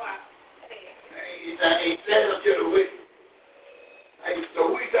 Yahweh said." He said unto the wicked. Hey, so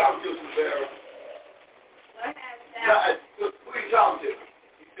who you talking to, Sarah? What hast thou? Who you talking to?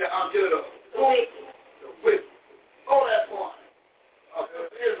 He said unto the wicked. The wicked. Hold that point.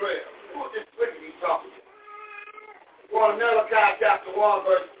 Israel. Who is this wicked he's talking to? Go on Malachi chapter 1,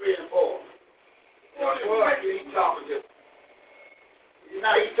 verse 3 and 4. Who is this wicked he's talking to?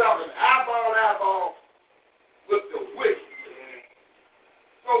 Now he's talking eyeball with the wicked.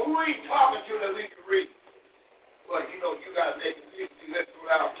 So who are you talking to that we can read? Well, you know, you got to make it easy. Let's go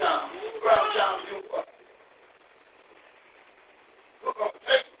around town. Go around town and do what? Look on the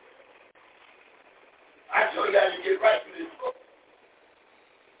paper. I show you how you get right through this book.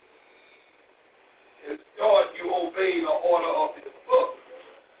 And start you obey the order of this book.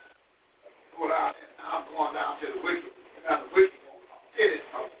 Go down there. I'm going down to the wicked. Now the wicked. Get it.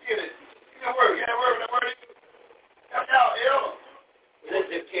 Get it. Get that word. Get that word. That word. That's how Ella.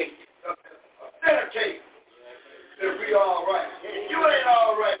 Authenticate. Authenticate. That we all right. You ain't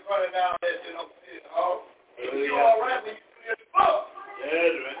all right running down there to no city hall. You all right when you do this book.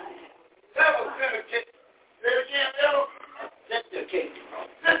 That's right. That authenticate. Say it again, Ella. Authenticate.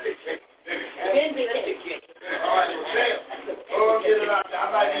 Authenticate. Authenticate. All right, say it. Oh, get it out there. I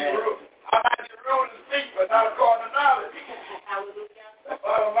might be rude. I might be rude to speak, but not according to knowledge.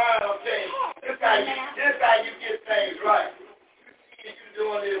 Bottom line, I'm saying, this guy you get things right. You see you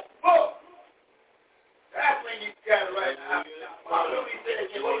doing this book. That's when you got it right. Look, he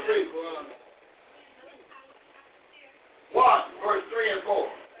said, what was it? 1, verse 3 and 4.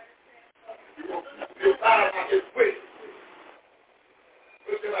 You're talking about this wicked.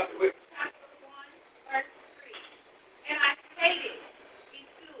 What's about the wicked? Chapter 1, verse 3. And I hated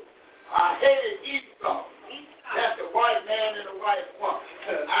Esau. I hated Esau. That's the white man and the white woman.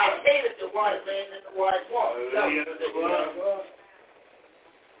 I hated the white man and the white woman.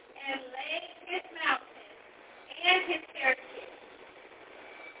 And laid his mountain and his heritage.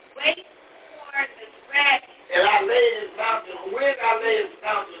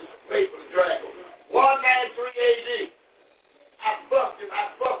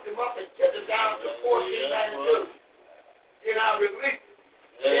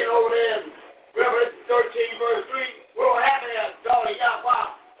 there in Revelation 13, verse 3. What will happen there, daughter Yahweh?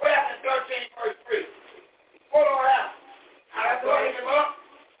 What happened in 13, verse 3? What will happen? I brought him up.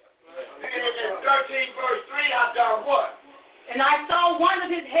 And in 13, verse 3, I've done what? And I saw one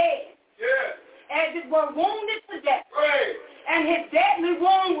of his heads, as it were wounded to death. Right. And his deadly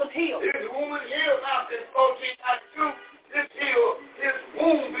wound was healed. His wound is healed. Now, since 1492, his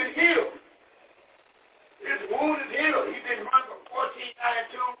wound is healed. His wound is healed. He's been run from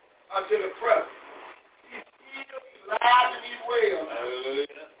 1492 until the present. He's healed, he's alive, and he's well.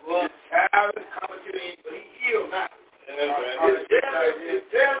 His child is coming to him, but he's healed now. His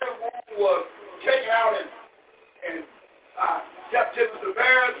deadly wound was taken out in September the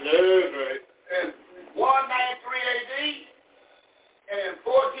Bears in 193 AD, and in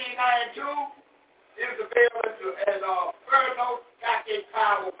 1492, it was available as Pharaoh got their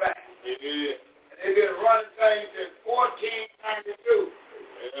power back. And they've been running things since 1492.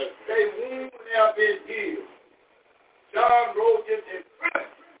 They wound have been healed. John wrote this in prison.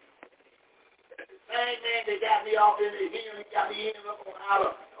 The same man that got me off in the hill, he got me in up on out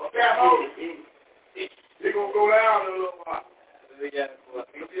of that hole. They're going to go down in a little while.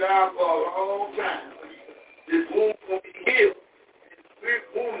 He'll be down for a long time. This wound will be healed. This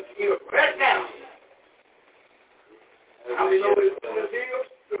wound is healed right now. How many know this wound is healed?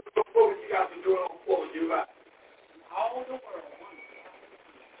 Look what you got to do on 4th of July. All the world.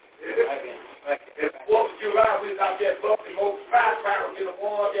 And 4th of July, we got that bumpy most firecrackers in the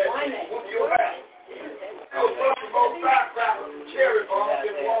one that whoop your back. Those bumpy most firecrackers, cherry bombs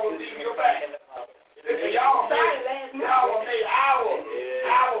in the one will leave your back. Y'all made our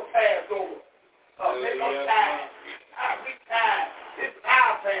Passover. Make us time. We time. This is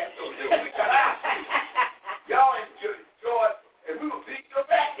our Passover. We got our seat. Y'all enjoy it, and we will beat your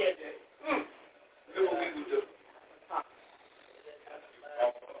back that day. That's what we will do.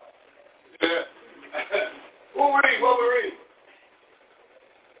 Yeah. What we read?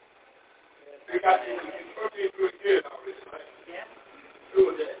 We got this birthday good kid already. Yeah. Do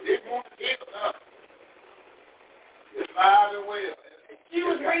that. This one is enough. It's live and well. She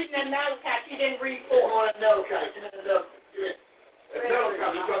was reading in Malachi. She didn't read 4. On Malachi. Malachi. We're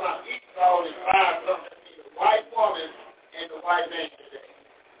talking about Esau and 5 something. The white woman and the white man today.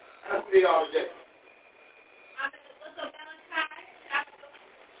 That's what they are today. I'm in the book of Malachi,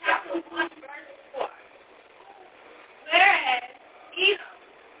 chapter 1, verse 4. Whereas Edom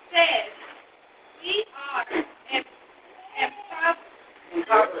says, we are in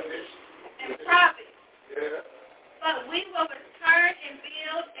providence. Yeah. But we will return and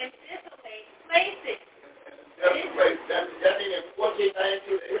build and desolate places. That means in 1492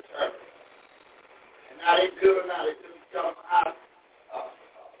 they returned. And now they build now. They just tell them how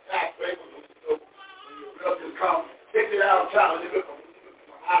tax rate when you relatives come, take it out of town and they look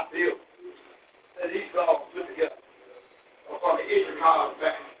for how build. And these all put together. From the Issachar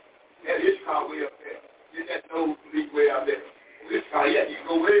back. Yeah, the Issachar way up there. You that nose leak way up there. Issachar, yeah, you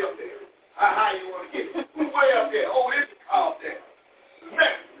go way up there. How you want to get it? Who's way up there? Oh, Issachar up there.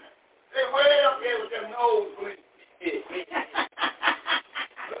 Next. They way up there with their nose bleeding.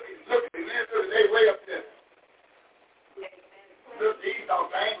 Look, they way up there. Look, these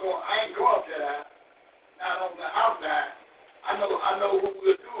dogs, I ain't going up there. Not on the outside. I know who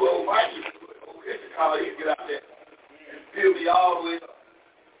will do. Oh, Mikey, oh, Issachar, he'll get out there and fill me all the way up.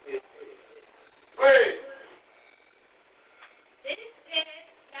 Wait. This is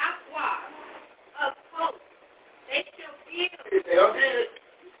Yahweh of hosts. They shall build. They don't get it.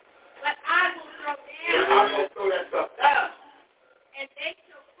 But I will throw down. I'm going to throw that stuff down. And they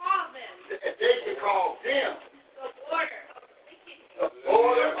shall call them. And they shall call them. The border of wickedness. The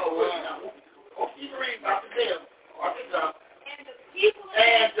border of wickedness. Don't keep reading about the them. And the people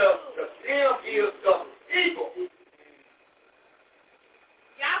and the them is the people.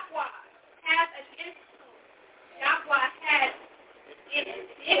 Yahweh has against whom Yahweh has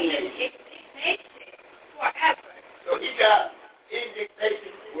indignation forever. So he got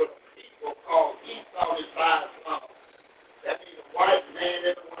indignation with people called Esau and 5 sons. That means the white man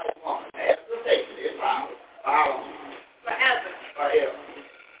and the white woman. That's the nation. It's ours. Forever. Forever.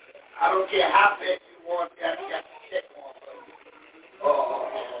 I don't care how bad you want, you got to check on them.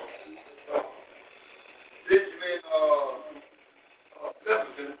 Benjamin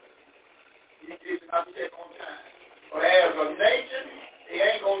Jefferson, he did not check on time. But as a nation, they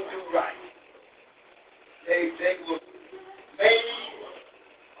ain't going to do right. They were made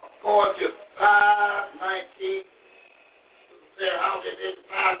according to 519. How they did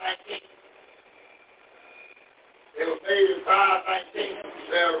 519? They were made in 519.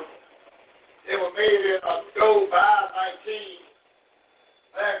 They were made in October 519.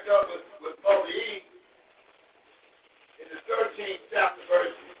 Backed up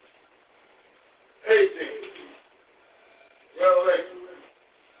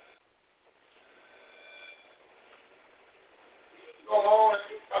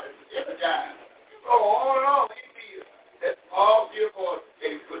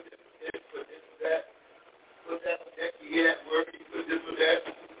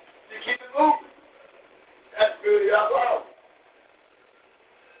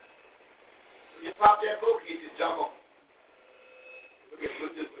pop that book, he just jump on. Look at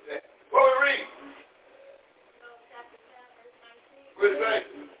this with that. What we read? What is that?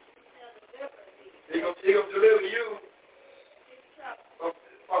 He gonna deliver you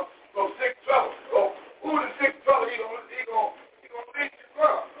from six trouble. So who the six trouble he gonna reach you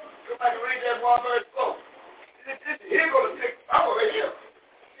from? Come back and read that one verse 4. Here go the six trouble right here.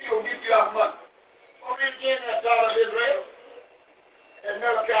 He gonna give you out money. Gonna read again that daughter of Israel. And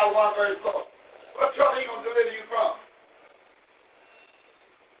Malachi 1 verse 4. What trouble he gonna deliver you from?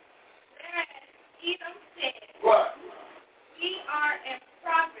 Edom said, what? We are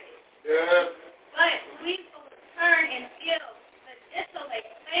impoverished. Yes. But we will return and build the desolate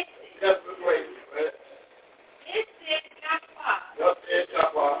places. That's the place, right? It said Yahweh. Yes, it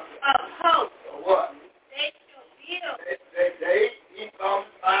Yahweh. Of hosts. What? They shall build. He comes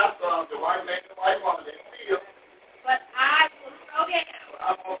 5 sons, the white man and the white woman. They build. But I will throw down.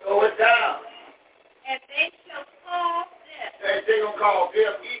 I'm going to throw it down. And they shall call them. They're going to call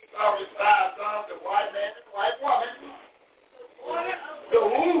them. He comes 5 sons, the white man and the white woman. The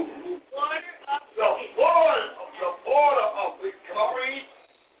who? The border of which? Come on, read.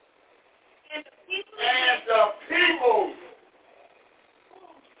 And the people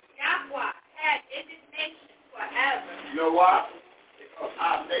whom Yahweh had indignation forever. You know why? Because I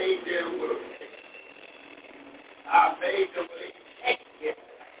made them with a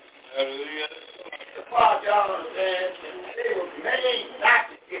Hallelujah. The part y'all understand, they were made not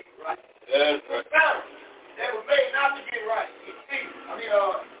to get right. That's right. They were made not to get right. You see,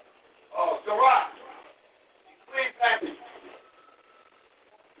 Sirach, Ecclesiastes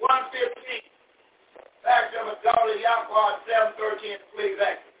 1:15, back of a daughter of Yahweh 7:13,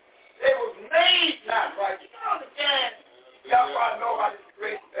 Ecclesiastes. They were made not right. You understand? Yahweh know how to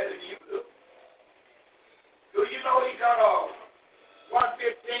create better than you do. Do you know he got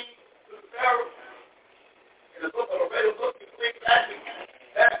 1:15 to the Pharaoh? In the book of the better book, Ecclesiastes,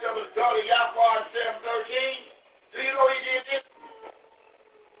 back of a daughter of Yahweh 7:13. Do you know he did this?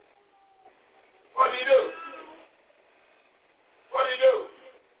 What did he do? What did he do?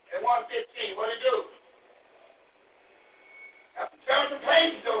 At 1:15, what did he do? Have to turn the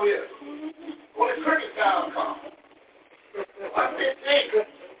pages over here. When the cricket sound comes. 1:15.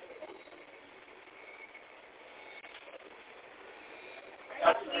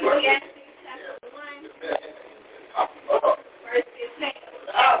 Ecclesiastes chapter 1, verse 15.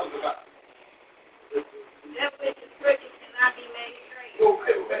 That which is crooked cannot be made straight. Wait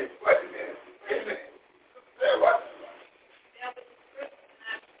a minute. Say what? That which is crooked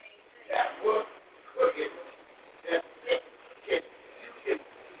cannot be made straight. That was crooked.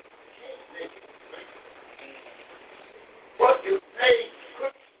 What you say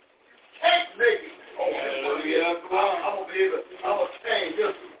crooked, you can't make it. I'm going to be able to, I'm going to change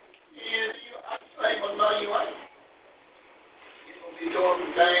this. I'm saying what money you want. You're going to be doing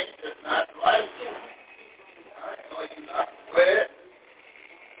some things that's not right. I know you're not aware.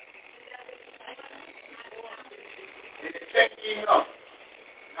 And it can't even up.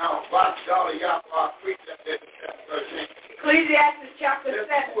 Now, watch daughter Yahweh preach that chapter 13. Ecclesiastes chapter 7.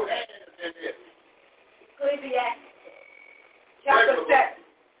 There's 2 hands in there. Ecclesiastes chapter 7.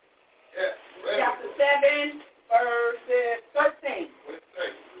 Yeah. Chapter 7, verses 13.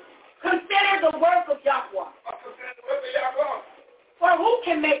 Consider the work of Yahweh. Consider the work of Yahweh. For who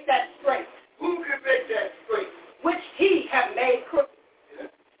can make that straight? Who can make that straight? Which he have made crooked. Yeah.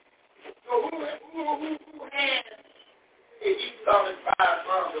 So who hands Esau and 5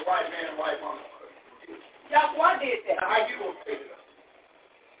 sons, the white man and white woman? Yahweh did that. Now, how you going to take it up?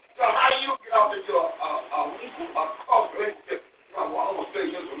 So how do you get off into a close relationship from what I'm going to say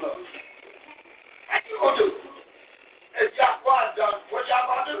this from love? How you going to do? As Yahweh done, what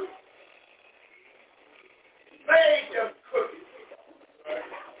Yahweh do? Made them crooked.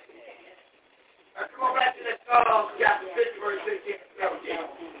 Now come on back to that Psalm chapter 50, verse 16 and 17.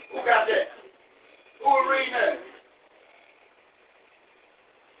 Who got that? Who will read that?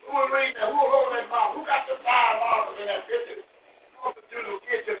 Who will read that? Who will hold that mouth? Who got the 5 markers in that 50? Who the two little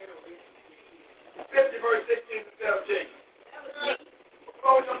kids in it? 50, verse 16 and 17.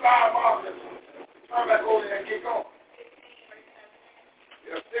 Close the 5 markers. Turn back over there and get going.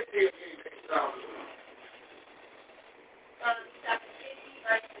 Yeah, 16 again, sound. Chapter 50,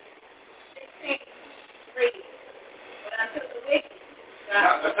 verse 16, read. But unto the wicked.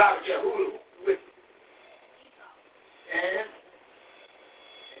 Now, who with and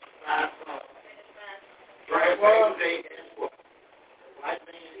 5 sons. Right, well, they white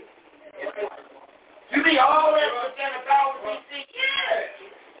man. You mean all that was in about BC? Yeah.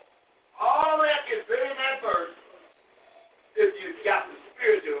 All that is very in that verse. If you got the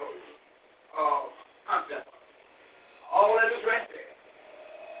spiritual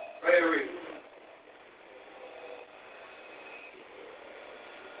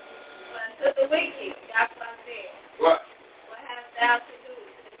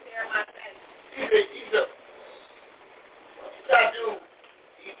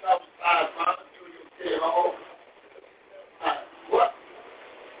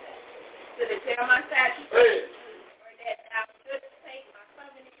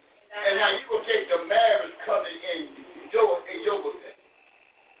And now you will take the marriage covenant in your possession.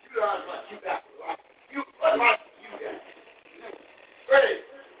 You know how much you got to like. You got. Ready?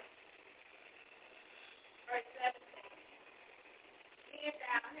 Verse 17. If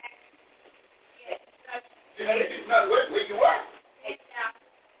thou hast, yes, where you are? if thou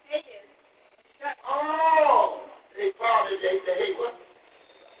hatest, oh, they probably they hate what?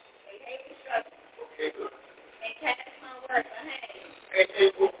 they hate instruction. Okay, good. And cast my word behind. And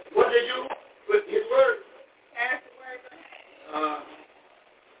what they do with his word? Cast the word behind.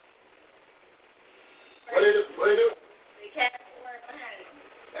 What they do? They cast the word behind.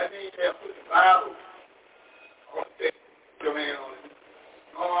 That means they'll put the Bible on your man on it.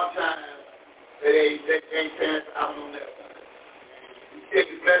 All time they can't pass out on that. You take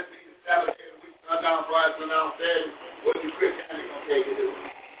his blessing, Sabbath every week, sundown, Friday, sundown, Saturday. What you Christianity gonna take you to do?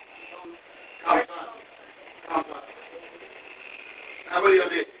 Come on. Now what are you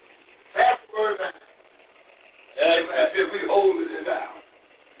gonna do? Pass the word back. If we hold it down.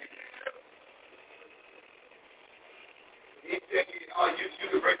 He said, you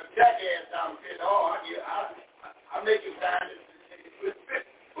can bring a jackass down and say, I'll make you sign this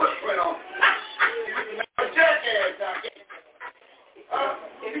footprint on it. You can make a jackass down.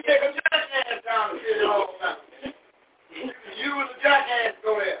 If you take a jackass down and say it all down. You and the jackass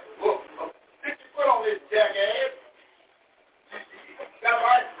go there. Well, stick your foot on this jackass. Got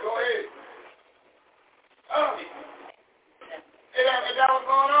right? Go ahead. Is that what's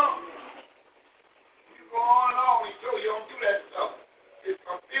going on? You go on, he told you don't do that stuff. It's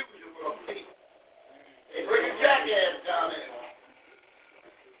confusion with them people. They bring a jackass down there.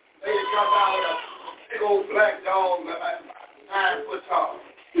 Lady comes out with a big old black dog, 9 foot tall.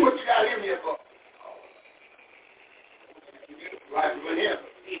 What you got him here for? Right with him.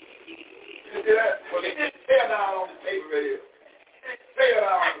 You see that? Well, they just tear down on the paper right here. Tear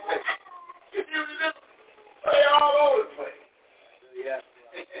down on the paper. You see what they do? They all over the place. Yeah.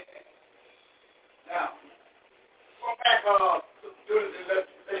 Now, go back to the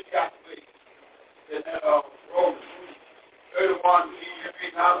let's got to be. In Romans 31, you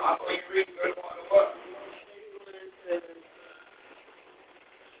read now, I believe you read 31 to what?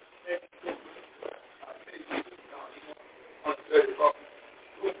 34.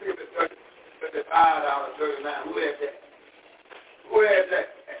 Who's 35 out of 39? Who has that? Who has that?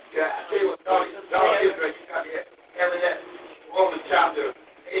 Yeah, I tell you what, God Israel, you got to have that. Romans chapter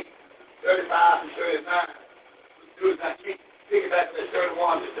 8, 35 to 39. Do it now. Pick it back to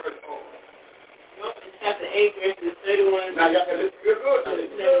 31 to 34. Romans chapter 8, verses 31 now, y'all can listen real good. to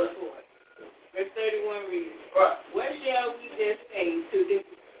 34. Verse 31 reads, what shall we then say to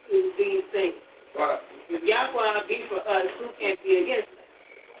these things? What? If Yahweh be for us, who can be against us?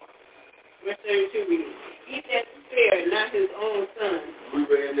 Verse 32 reads, he that spared not his own son. We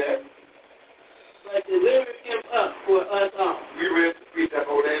read that. But delivered him up for us all. We read the precept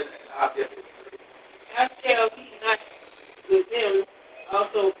over there. How shall he not with them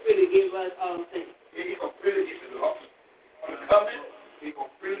also freely give us all things? He's going to freely give you all. On the covenant, he's going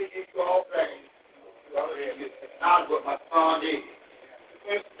to freely give you all things. Not what my son did.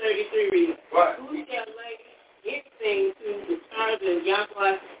 Verse 33 reads, what? Who shall lay anything to the charge of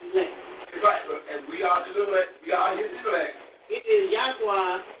Yahweh's elect? Right, and we are the elect. We are his elect. It is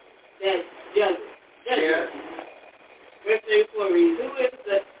Yahweh that judges. Yes. Verse 34 reads,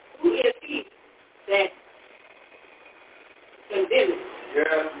 Who is he that condemns?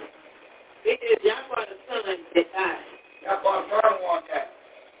 Yes. It is Yahweh the Son that died. Yahweh the Son won that.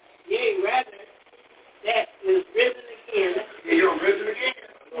 Yea, rather, that is risen again. Yeah, you're risen again.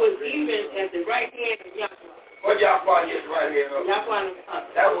 Who is even at the right hand of Yahweh. What Yahweh is right here? Yahweh the Father.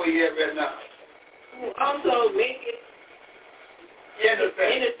 That's what he is right now. Who also maketh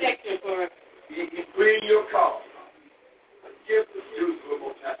intersection for us. He can bring your cause. Give the juice a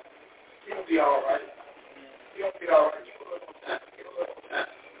little more time. He'll be all right. He'll be all right. Give a little more time. Give a little more time.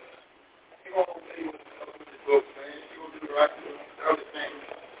 He won't obey with this book, man. He will do the right thing.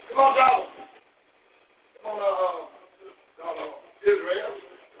 Come on, dog. Come on, Israel.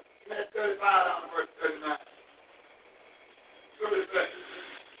 That's 35 down to verse 39.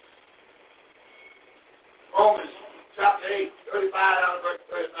 Romans chapter 8, 35 down to verse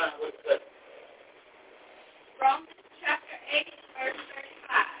 39. What's that? Romans chapter 8, verse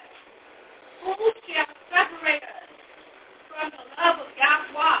 35. Who shall separate us from the love of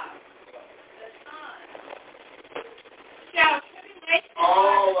Yahweh, the Son? Shall tribulation...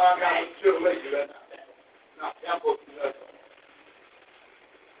 Oh, I got a tribulation right now. Now, I'm supposed to do that.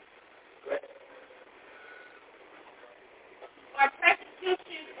 Or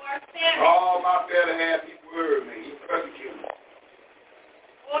persecution or famine. Oh, my better half, he worried me. He persecuted me.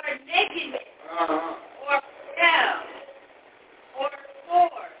 Or nakedness, or hell, or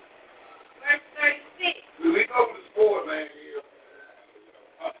sword. Verse 36. We go to the sport, man.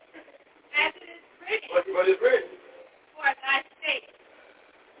 As it is written. What is written? For thy sake,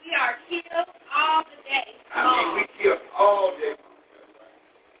 we are killed all the day long. I mean, we killed all day.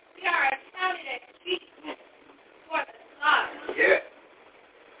 We are accounted as sheep for the slaughter. Yes.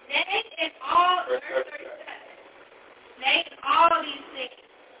 Nay, in all, verse 37. Nay, in all these things,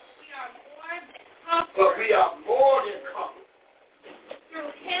 we are more than conquerors. But we are more than conquerors.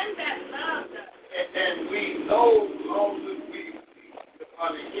 Through him that loves us. And we know also we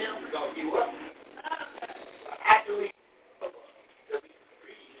under him because he was. After we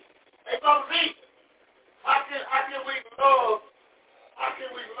hey, Mother Z, how can we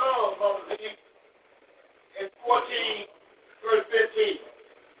love Mother Z in 14 verse 15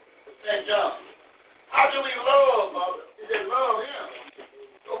 St. John? How do we love Mother? Is it love him?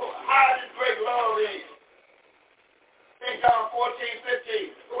 So how is this great love in you? St. John 14,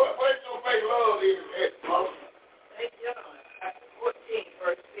 15. What is your great love in you, Mother? St. John 14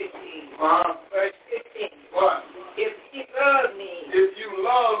 verse 15. Verse 15. What? If you love me,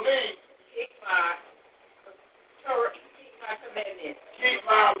 keep my commandments. Keep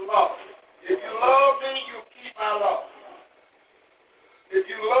my law. If you love me, you keep my law. If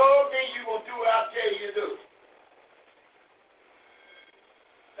you love me, you will do what I tell you to do.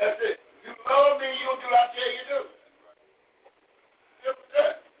 That's it. If you love me, you'll do what I tell you to do. Simple as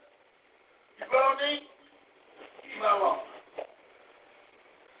that. You love me, keep my law.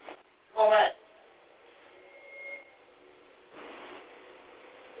 All right.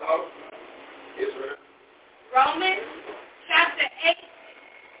 Israel. Romans chapter 8,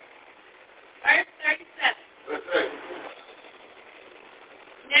 verse 37. Let's say.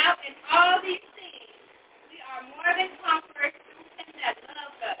 Now in all these things, we are more than conquerors through him that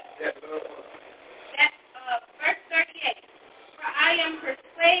loves us. Verse 38. For I am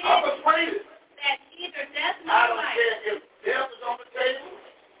persuaded that neither death nor life, if death is on the table,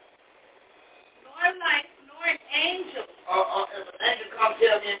 nor life, nor an angel. If an angel comes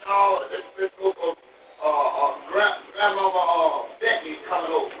tell me, let's go for Grandmama Becky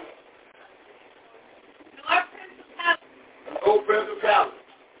coming over. Nor principality. No principality.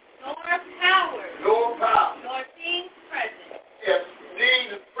 Nor power. No power. Nor things present. If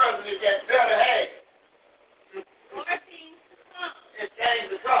things present is that better had. Nor things to come. It's things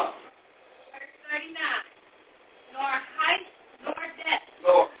to come. Verse 39. Nor height, nor depth.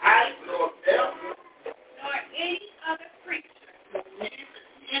 Nor height, nor depth. Nor any other creature.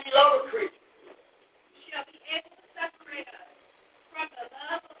 Any other creature. Shall be able to separate us from the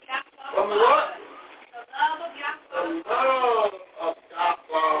love of Yahweh. From what? The love of Yahweh. The love of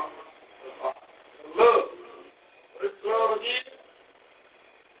Yahweh. The love. What is love again?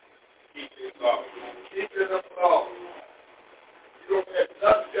 Keeping law. Keeping the law. You don't let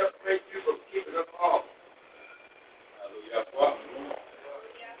nothing separate you from keeping the law. Hallelujah.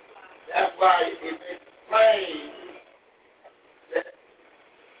 That's why it makes plain that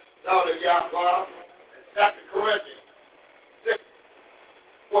Lord of Yahweh and 2 Corinthians 6,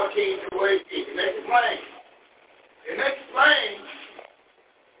 14 through 18. It makes it plain. It makes it plain.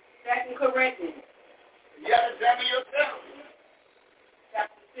 2 Corinthians. You have to examine yourself.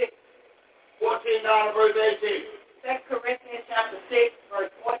 Chapter 6. 14 down to verse 18. 2 Corinthians chapter 6,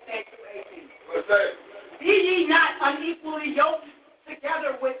 verse 14 through 18. What's that? Be ye not unequally yoked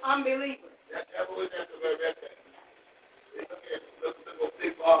together with unbelievers. That's what that's the very best thing. Look at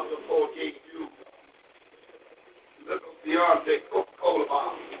big bottles of 14 juice. Look at Beyonce Coca-Cola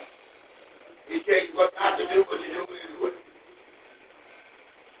bottle. He tells you what not to do, but you do anyway.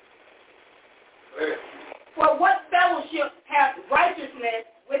 For what fellowship hath righteousness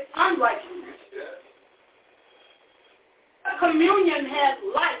with unrighteousness? Yes. What communion has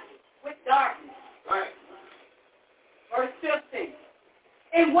light with darkness? Right. Verse 15.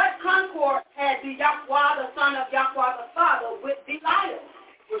 In what concord had the Yahweh, the Son of Yahweh, the Father, with Belial?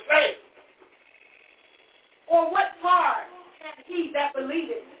 What's that? Or what part had he that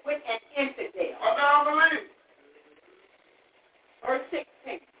believeth with an infidel? A non-believer. Verse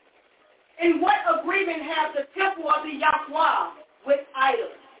 16. In what agreement have the temple of the Yahweh with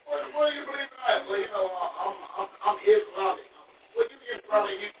idols? What do you believe in that? Well, you know, I'm Islamic. What do you get from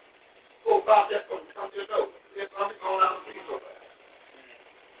it? You go about that from come to know. Islamic going out and see so bad.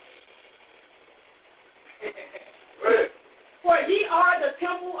 For ye are the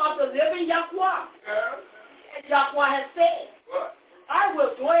temple of the living Yahweh. Yeah. And Yahweh has said, What? I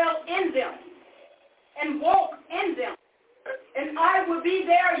will dwell in them and walk in them. And I will be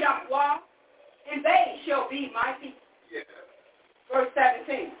their Yahweh, and they shall be my people. Yeah. verse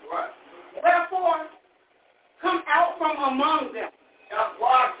 17. What? Wherefore, come out from among them.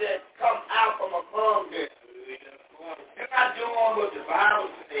 Yahweh said, come out from among them. You're not doing what the Bible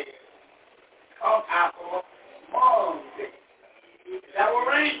says. Come out from among them. Is that what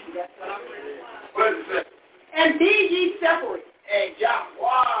we're reading? That's what I'm reading. What does it say? And be ye separate. And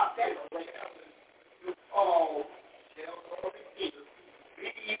Yahweh said, you all shall go to Jesus. Be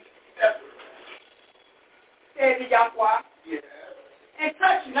ye separate. Said Yahweh. Yes. And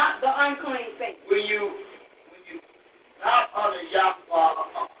touch not the unclean thing. When you not honor Yahweh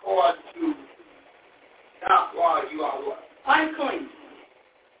according to Yahweh, you are what? Unclean.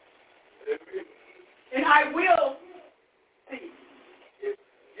 And I will see.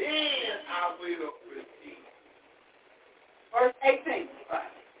 Then I will receive. Verse 18.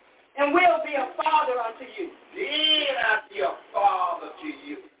 Right. And will be a father unto you. Then I be a father to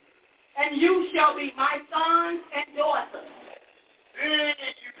you. And you shall be my sons and daughters. Then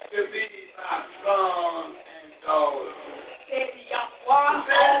you shall be my son and daughter. Said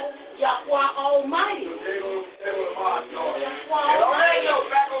Yahweh Almighty. They were my daughter. Yahweh.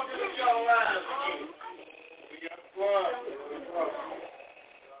 Back on to the young lines again.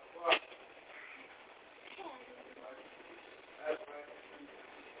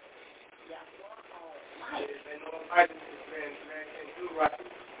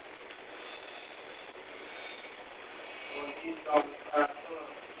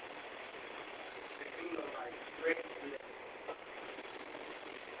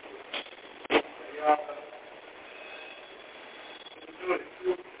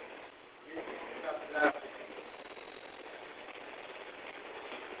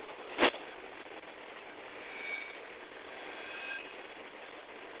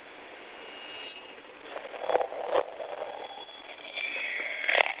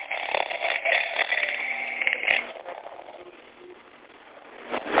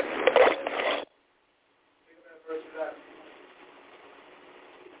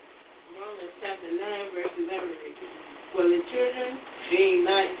 For the children being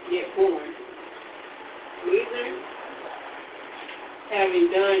not yet born, neither having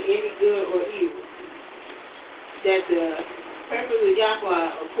done any good or evil, that the purpose of Yahweh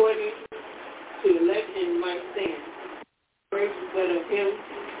according to election might stand, first but of him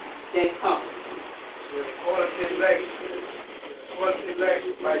that called. According to election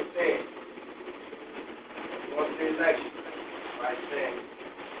might stand. According to election might stand.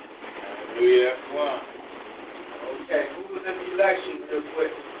 Hallelujah. One. Okay, who was in the election real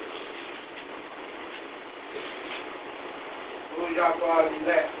quick? Who y'all brought in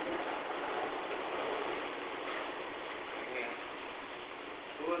that?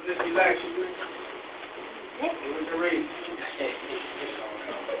 Who was in the election? Who was the reason?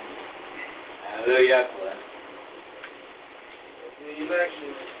 Hallelujah. The election.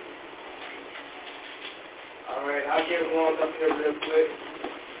 All right, I'll get one up here real quick.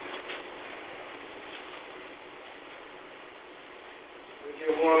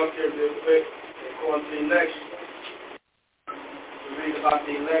 Get one up here real quick. According to the election. We'll read about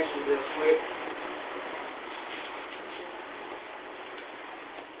the election real quick.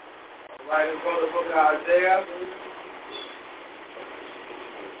 All right, let's go to the book of Isaiah.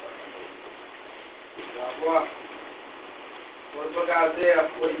 Go to the book of Isaiah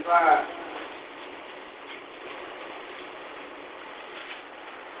 45.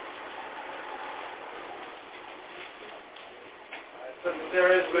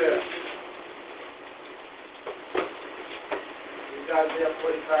 There is where we got Isaiah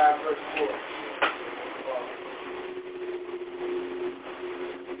 45 verse 4.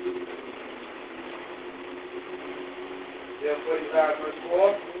 Isaiah 45 verse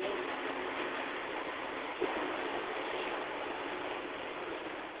 4.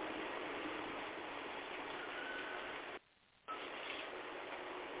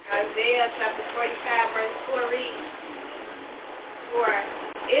 Isaiah chapter 45 verse 4 reads, For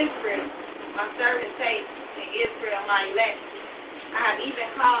Israel, my servant says, and Israel, my elect, I have even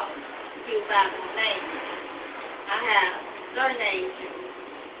called you by name. I have surnamed you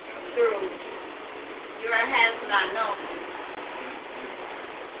through your hands not known.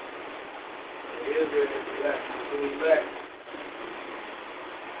 Israel is elect. Who is elect?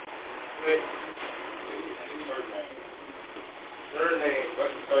 Wait. Third name.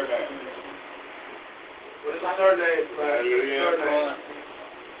 What's the third name? What is the third name?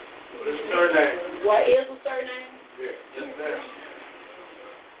 What is the third name? What is the third name? Yeah, just there.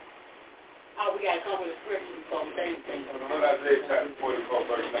 Oh, we got to come with a scripture for the same thing. What Isaiah chapter 44,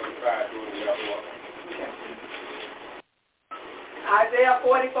 verse number 5, doing the other one. Isaiah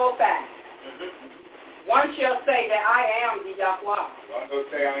 44:5. One shall say that I am the Yahweh. One will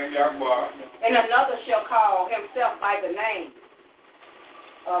say I am Yahweh. And another shall call himself by the name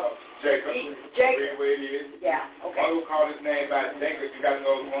of Jacob. Jacob. Where it is. Yeah, okay. One will call his name by Jacob. You got to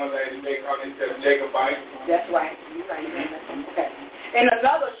know one lady, they call himself Jacobite. That's right. You're right. Okay. And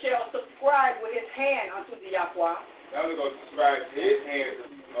another shall subscribe with his hand unto the Yahweh. Another will subscribe to his hand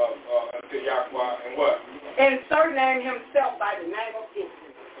unto Yahweh and what? And surname himself by the name of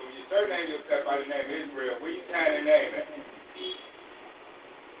Israel. So when you surname yourself by the name of Israel, where you tying the name at?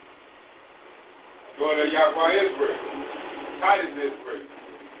 Go to Yahweh Israel. Titus Israel.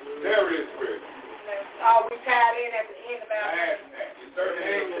 Sarah Israel. Oh, we tied in at the end of our last name. You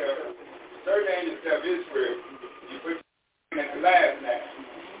surname yourself Israel. You put your name at the last name.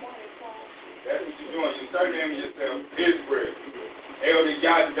 That's what you're doing. You're surnames yourself Israel. Elder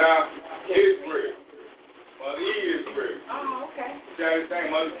Yada Israel. Mother E Israel. Oh, okay. Shall we say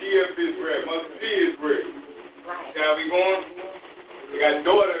Mother D of Israel? Mother C Israel. Right. Shall we go on? We got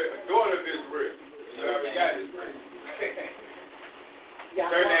daughter of Israel. You already got Israel.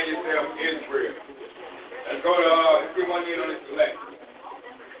 Surname yourself Israel. Let's go to, let's get one in on this selection.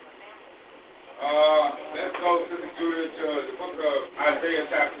 Let's go to the book of Isaiah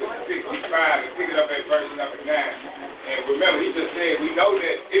chapter 65 and pick it up at verse number 9. And remember, he just said, we know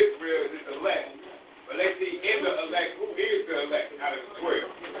that Israel is elect. But let's see, in the elect, who is the elect out of the 12?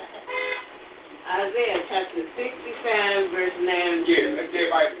 Isaiah chapter 65, verse 9. Yeah, let's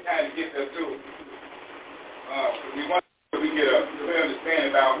get everybody time to get there too. We want to get a clear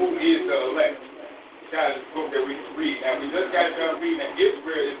understanding about who is the elect. Out of this book that we can read. Now, we just got done reading that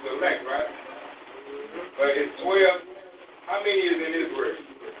Israel is the elect, right? But it's 12. How many is in Israel?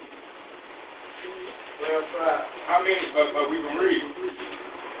 12. How many? But we can read.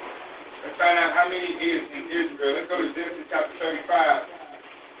 Let's find out how many is in Israel. Let's go to Genesis chapter 35.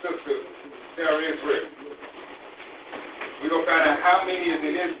 Sister Sarah Israel. We're going to find out how many is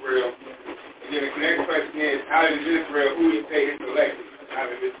in Israel. And then the next question is, out of Israel, who you say is elected? Out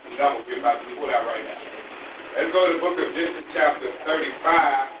of this number we're about to pull out right now. Let's go to the book of Genesis chapter 35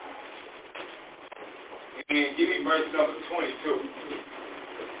 and give me verse number 22.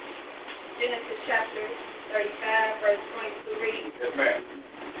 Genesis chapter 35, verse 22 reads. Yes, ma'am.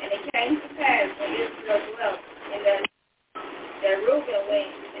 And it came to pass when Israel dwelt in that Reuben went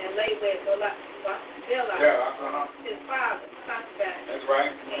and lay with Bilhah, his father, concubine. That's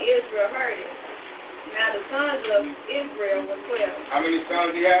right. And Israel heard it. Now the sons of Israel were 12. How many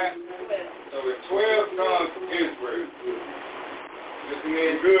sons he had? 12. So with 12 sons of Israel. This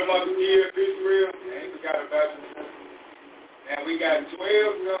man good mother of Israel. And he forgot about it. And we got 12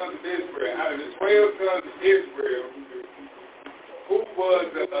 sons of Israel. Out of the 12 sons of Israel, who was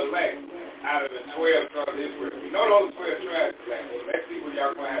the elect out of the 12 sons of Israel? You know those 12 tribes elect. So let's see what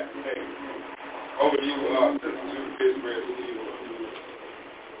y'all going to have to say. Over to you, Sister Israel.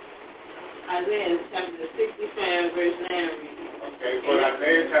 Isaiah chapter 65, verse 9. Okay, for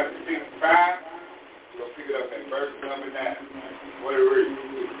Isaiah chapter 65, we'll pick it up in verse number 9. What it reads?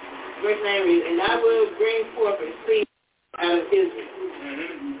 Verse 9 reads, and I will bring forth a seed out of Israel,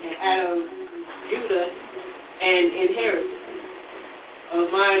 and out of Judah an inheritance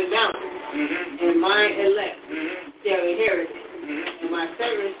of my mountain, and my elect shall inherit it, and my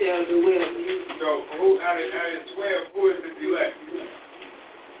servants shall dwell in it. So, who out of 12, who is the elect?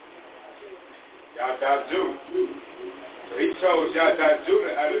 Yada Judah. So he chose Yada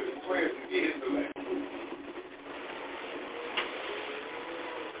Judah out of the 12 to be his elect.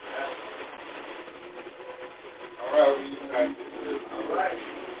 All right, we just got this. All right.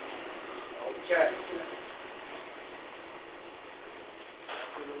 Okay.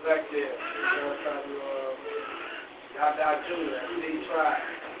 Elect there. Yada Judah, they tried.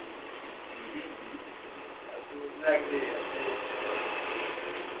 Elect there.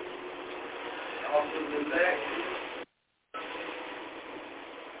 Also the elect,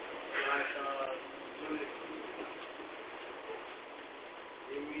 like Judah.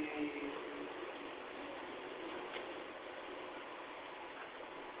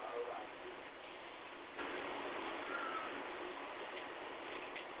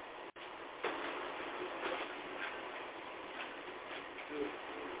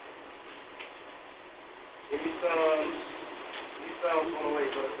 Give me some on the way,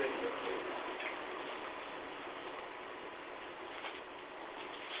 brother.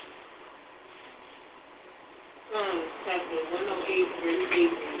 Psalms chapter 108, verse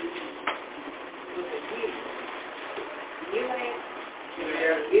 8.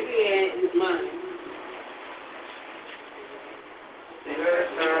 Gilead is mine.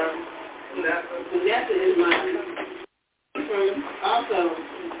 Manasseh is mine. Also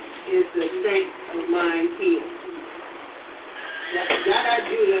is the strength of mine healed. Yada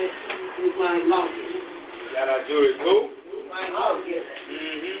Judah is my lawgiver. Yada Judah is who? My lawgiver.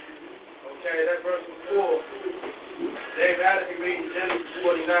 Okay, that verse was 4. David Addison reading Genesis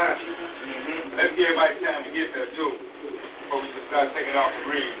 49. Let's give everybody time to get there too, before we just start taking off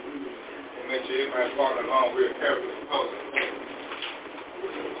the read. And make sure everybody's walking along real carefully and close.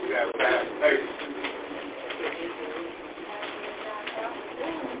 We have fast pace.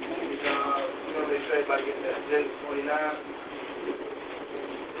 They say about getting that Genesis 49.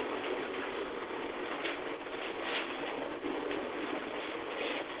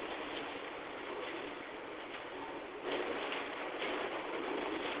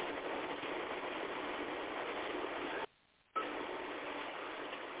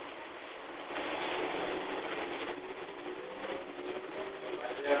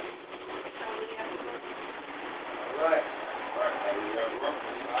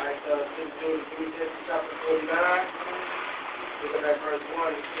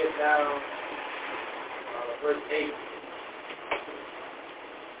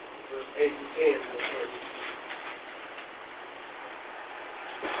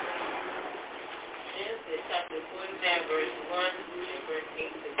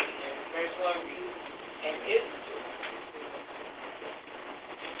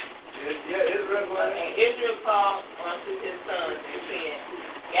 Israel called unto his sons and said,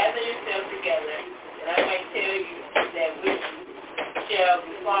 gather yourselves together, that I may tell you that which shall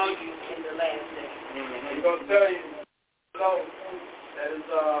befall you in the last day. He's going to tell you, that is,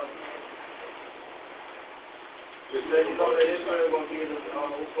 you know that Israel is going to be what's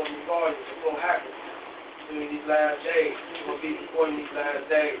going to befall you, what's going to happen during these last days. It's going to be before you these last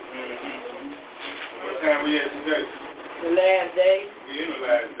days. What time we at today? The last day. We in the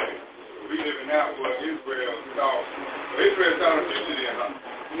last day. We living out what Israel saw. So Israel saw the future then, huh?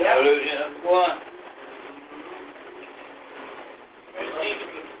 Yeah. Hallelujah. One.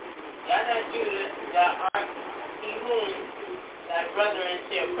 Yada Judah, thou art he whom thy brethren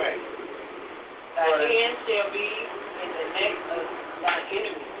shall pray. Thy hand shall be in the neck of thy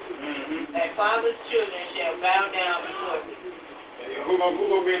enemies. Thy father's children shall bow down before thee. Who gonna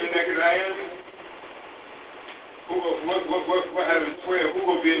be in the neck of thy enemies? What happened 12? Who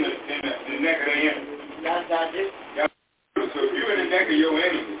gonna be in the neck of the enemy? So if you're in the neck of your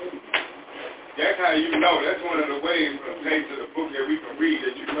enemy, that's how you know. That's one of the ways from the page of the book that we can read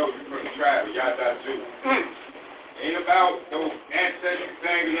that you know you're from the tribe of Yada Judah. Ain't about those ancestral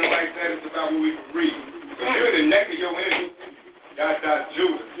things and nothing like that. It's about what we can read. So if you're in the neck of your enemy, Yada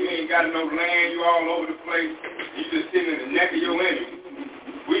Judah, you ain't got no land. You all over the place. You just sitting in the neck of your enemy.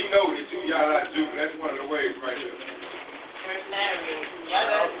 We know that you Yada Judah. That's one of the ways right there.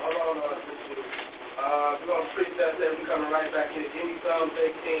 We're going to preach that we're coming right back in. Give me Psalm 18,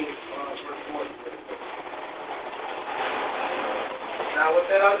 verse 40. Now, with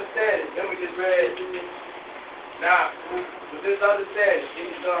that understanding, then we just read. Now, with this understanding, give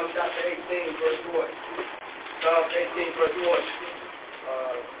me Psalm chapter 18, verse 40. Psalm 18, verse 40.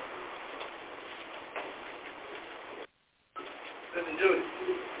 Listen, Judy.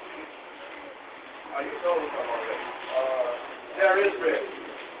 You told me something already. There is Israel.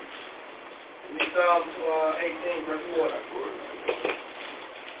 Psalm 18, verse 40.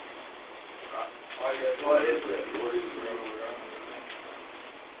 Lord Israel.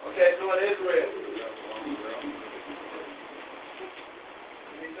 Okay, Lord Israel.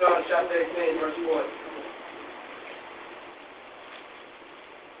 Psalm chapter 18, verse 40.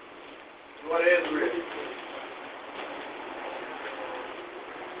 Lord Israel.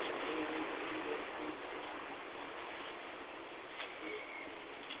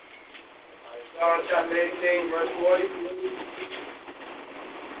 Psalm chapter 18, verse 40.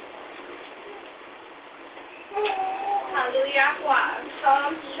 Hallelujah.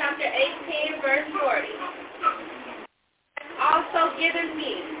 Psalm chapter 18, verse 40. Also given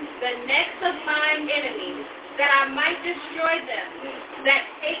me the necks of mine enemies, that I might destroy them that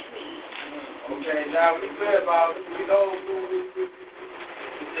hate me. Okay, now we said about, we know,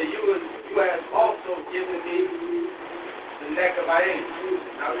 that you have also given me the neck of my enemies.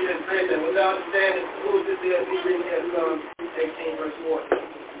 Now we just read that without understanding who this is, we read that Psalm 18, verse 40.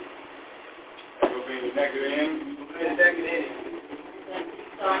 Will be in the neck of the enemy? Will be in the neck of the enemy.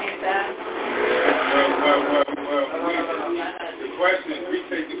 The question,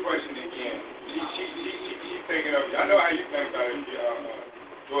 retake the question again. She's thinking of, I know how you think about it,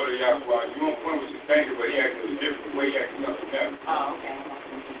 daughter Yahweh. You won't point what you're thinking, but he acted a different way, he acted something else. Oh, okay.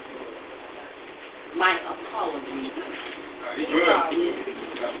 My apologies. He good. I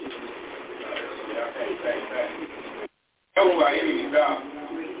can't say that. Know who our enemies are.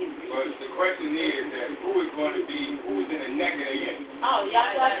 But the question is that who is going to be, who's in the neck of the enemy? Oh,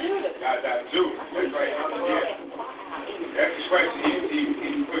 Yahweh Judah. Yahweh Judah. That's right. Yeah. That's the question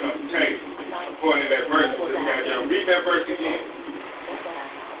he put on the table. According to that verse. So you got to read that verse again.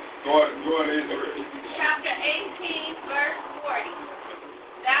 Go to Israel. Chapter 18, verse 40.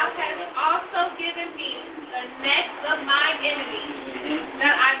 Thou hast also given me the necks of my enemies,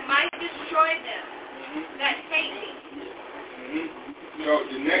 that I might destroy them that hate me. So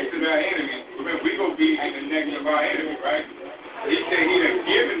the necks of our enemies, remember, we going to be in the necks of our enemy, right? He said he done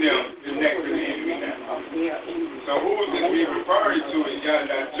given them the necks of the enemy now. So who is this be referring to is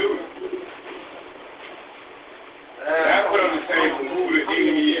Yahweh Judah? And I put on the table who the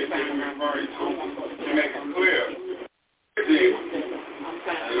enemy is that he's referring to make it clear.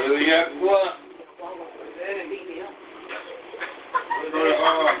 Hallelujah.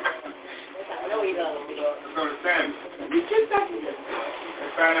 Go to Samuel.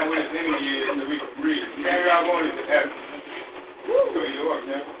 Let's find out what his enemy is so we can read. Maybe I wanted to have it. Go to York,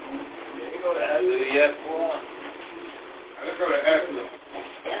 man. Let's go to Esther.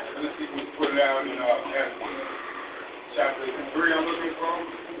 Let's see if we can put it out in Esther. Chapter 3 I'm looking for.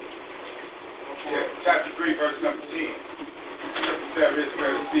 Yeah, chapter 3, verse number 10. Chapter 7 is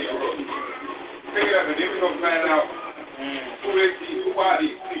where the sea arose. Pick it up and then we're going to find out who are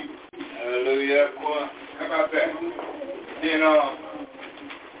these people. Hallelujah, boy. How about that? Then,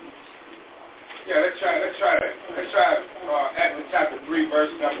 let's try that. Let's try Acts chapter 3,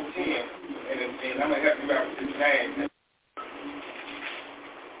 verse number 10. And I'm going to help you out with this name.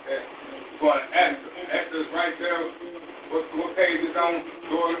 Okay. Going to Acts. Acts is right there. What page is on?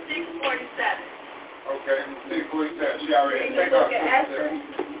 647. Okay, 647. She already take off. Look at Esther,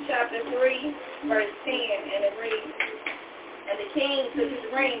 chapter 3, verse 10, and it reads, and the king took his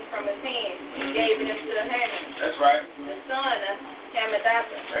ring from his hand and gave it into the Haman. That's right. The son of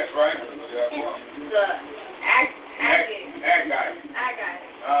Hammedatha. That's right. The Agag.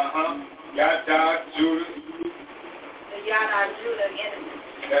 Yahweh Judah. The Yahweh Judah enemy.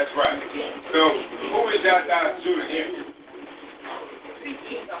 That's right. So, who is Yahweh Judah enemy?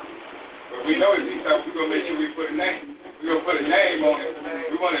 But we know it's Esau. We're going to make sure we put a name. We're going to put a name on it.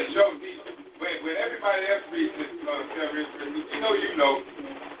 We want to show these. When everybody else reads this, you know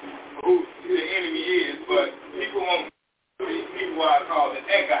who the enemy is, but people won't these people what I call the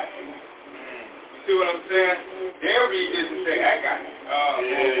Agag. You see what I'm saying? They'll read this and say Agag. Or,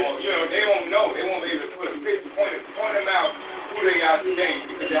 they won't know. They won't be able to put a picture, point them out who they are today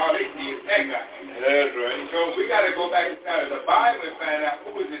because all they see is Agag. That's right. So we got to go back inside of the Bible and find out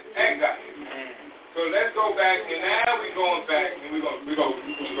who is this Agag. So let's go back, and now we're going back, and we're going to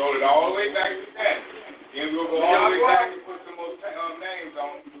roll it all the way back to Samuel. Then we'll go all the way back and put some more names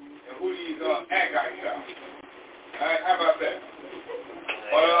on and who these Agagites are. All right, how about that?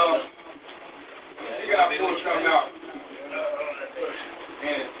 Well, you got to pull something out.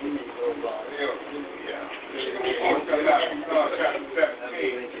 And, pull something out chapter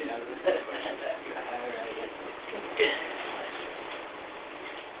 17.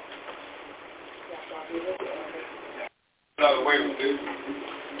 Another way with this.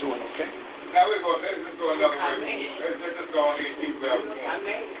 Doing okay. Now let's go another way. Let's just go ahead and keep it up.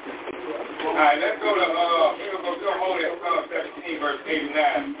 All right, let's go to we'll hold at Psalm 17, verse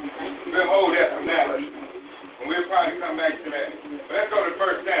 89. We'll hold that for now. And we'll probably come back to that. But let's go to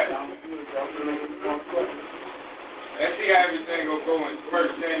 1 Samuel. Let's see how everything will go in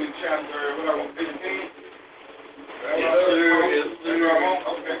 1 Samuel chapter 15.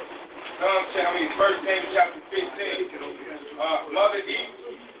 Okay. 1 Samuel chapter 15. Mother E.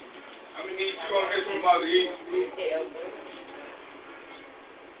 I'm going to need you on this one, Mother E.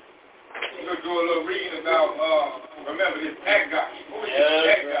 We're going to do a little reading about, remember this Agag. Who is this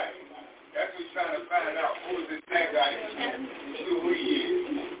Agag? That's what we're trying to find out. Who is this Agag? Who he is.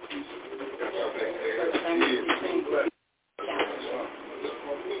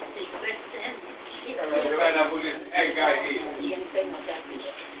 Let's find out who this Agag is.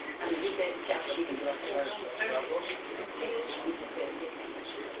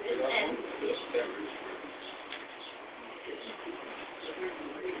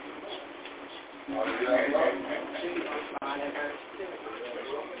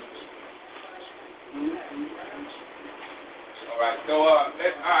 Alright,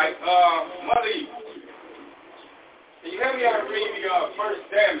 so Mother E, can you help me out read 1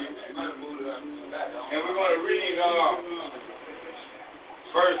 Samuel? And we're going to read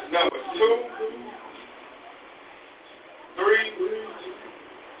verse number 2, 3,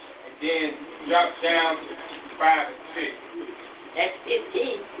 and then drop down to 5 and 6. That's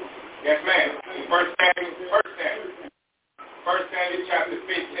 15. Yes, ma'am. 1 Samuel. 1 Samuel chapter 15.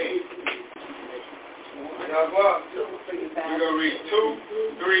 We're going to read 2,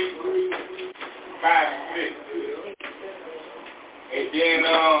 3, 5, 6. And then,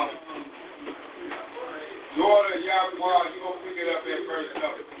 the order of Yahweh, you're going to pick it up at verse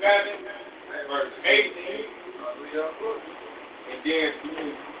number 7, verse 8, and then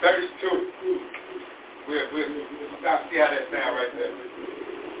 32. We'll stop, see how that sound right there.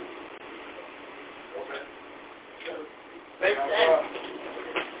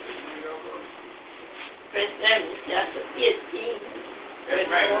 First Samuel chapter 15, verse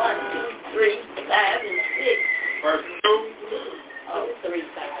 1, 2, 3, 5, and 6. Verse 2. Oh, 3, 5,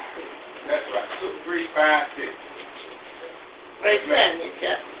 6. That's right, 2, 3, 5, 6. First Samuel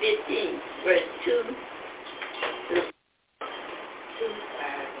chapter 15, verse 2 to 5.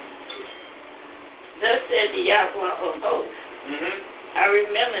 Thus said the Yahweh of hosts, I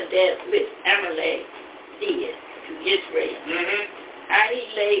remember that which Amalek did to Israel, how he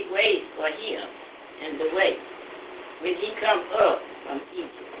laid waste for him in the way when he come up from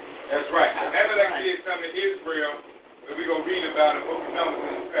Egypt. That's right. Amalek did something to Israel, and we're going to read about it, book of Numbers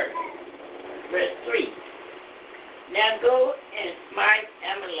in a second. Verse 3. Now go and smite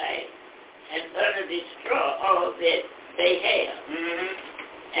Amalek and utterly destroy all that they have,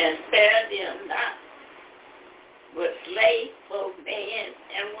 and spare them not, but slay both man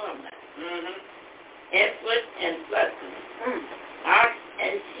and woman, infant and suckling, ox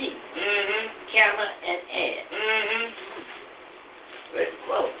and sheep, camel and ass. Verse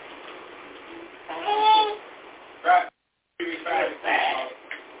 4. Right. Verse 5.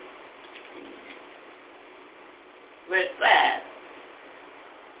 Verse 5.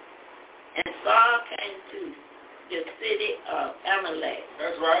 And Saul came to the city of Amalek.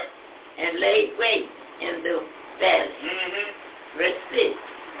 That's right. And laid waste in the valley. Verse 6.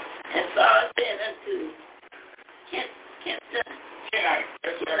 And Saul said unto Kenite,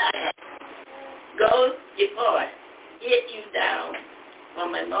 go depart, get you down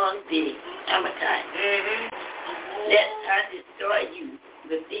from among the Amalekites. Let I destroy you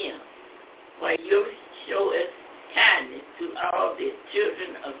with them, for you show us kindness to all the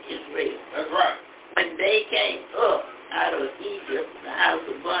children of Israel. That's right. When they came up out of Egypt, the house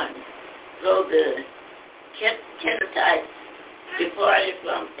of bondage, so the Kenite departed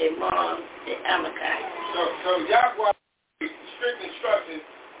from among the Amalekites. So Yahweh strict instructions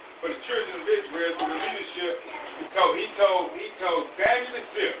for the children of Israel through the leadership. He told Samuel the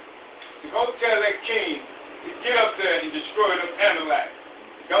fifth to go tell that king to get up there and destroy them Amalekites.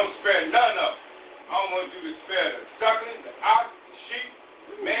 Don't spare none of them. I don't want you to spare the suckling, the ox, the sheep,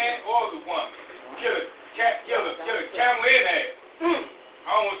 the man, or the woman. Kill a camel in there. I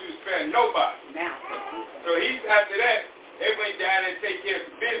don't want you to spare nobody. So after that, they went down and take care of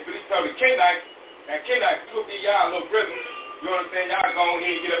the business, but he told the Kenites, that Kenites took in y'all little prison. You know what I'm saying? Y'all go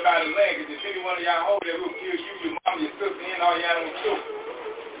ahead and get up out of the land, because if any one of y'all hold there, we'll kill you, your mama, your sister, and all y'all don't kill.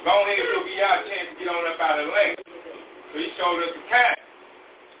 Go ahead and we'll give y'all a chance to get on up out of the land. So he showed us the kindness.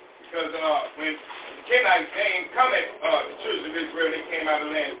 Because when the Kenites, they ain't come at the children of Israel, they came out of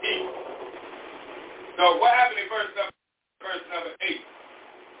the land of Egypt. So what happened in verse number 8?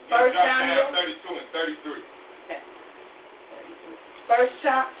 First Samuel 32 and 33. Okay. First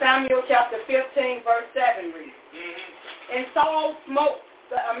Samuel chapter 15, verse 7 reads. And Saul smote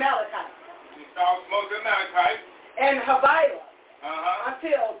the Amalekites. And Havilah.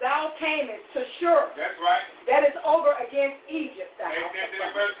 Until thou camest to Shur. That's right. That is over against Egypt.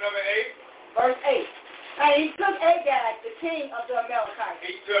 Verse number 8. Verse 8. And he took Agag, the king of the Amalekites.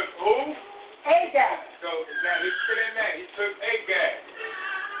 He took who? Agag. So now let's put in that. He took Agag,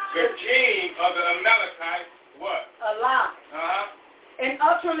 the king of the Amalekites, what? Alive. And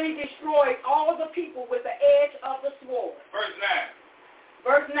utterly destroyed all the people with the edge of the sword. Verse 9.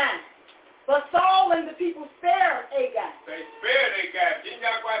 Verse 9. But Saul and the people spared Agag. They spared Agag. Didn't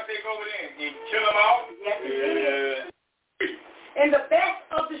y'all go out there over there and kill them all? Yes, he did. And the best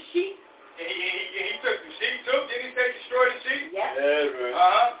of the sheep. He took the sheep too. Didn't he say destroy the sheep? Yes.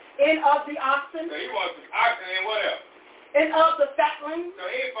 Yeah, And of the oxen. So he wants some oxen and what else? And of the fatlings. So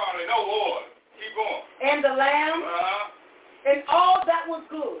he ain't following no order. Keep going. And the lamb. And all that was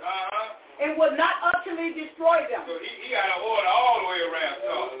good. And would not utterly destroy them. So he got an order all the way around.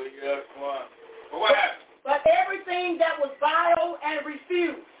 So. But what happened? But everything that was vile and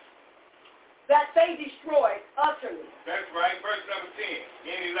refused, that they destroyed utterly. That's right. Verse number 10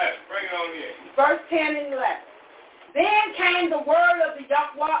 and 11. Bring it on in. Verse 10 and 11. Then came the word of the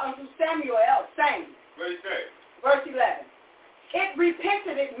Yahweh unto Samuel, saying. What did he say? Verse 11. It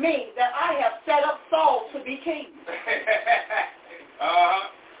repented in me that I have set up Saul to be king.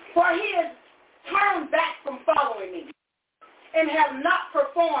 For he is turned back from following me, and have not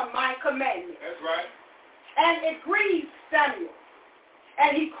performed my commandments. That's right. And it grieved Samuel,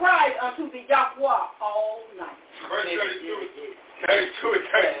 and he cried unto the Yahweh all night. Verse 32. 32.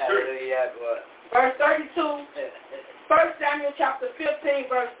 Verse 32. 1 Samuel chapter 15,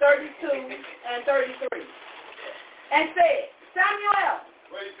 verse 32 and 33. And said, Samuel,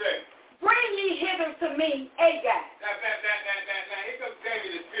 what did he say? Bring ye hither to me Agag. Now, here comes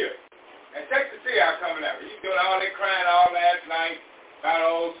Samuel the seer. And check the seer out coming out. He's doing all that crying all last night about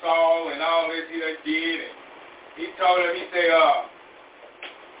old Saul and all this he done did. And he told him, he said,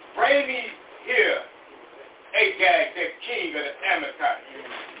 bring me here Agag, the king of the Amalekites.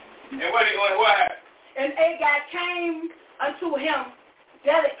 And what happened? And Agag came unto him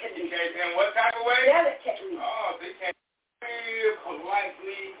delicately. He came to him what type of way? Delicately. Oh, they came real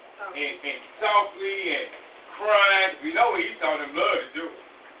politely and softly and crying. We know what he told them love to do.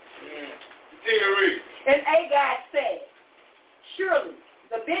 Take a read. And Agag said, surely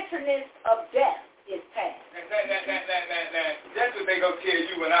the bitterness of death is past. That's what they gonna tell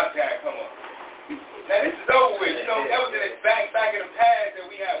you when our time come up. Now this is over with. You know, that was in the back in the past that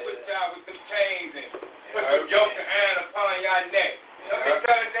we had whipped out with some chains and put some yoke of iron upon your neck. Don't be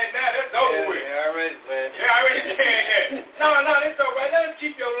telling that now, that's over with. Yeah, I already said. Yeah, I already said that. No, that's all right. Let us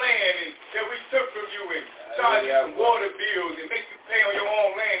keep your land that we took from you and charge you some water bills and make you pay on your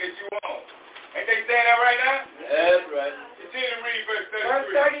own land that you own. Ain't they saying that right now? That's right. Continue to read verse 33. Verse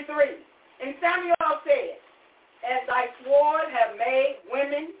 33. And Samuel said, as thy sword have made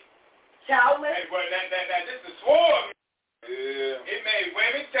women childless. Hey, well, now, this is sword. Yeah. It made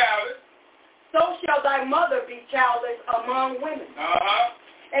women childless. So shall thy mother be childless among women.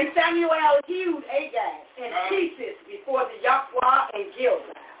 And Samuel hewed Agag in pieces before the Yahweh and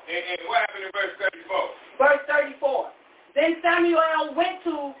Gilgal. And what happened in verse 34? Verse 34. Then Samuel went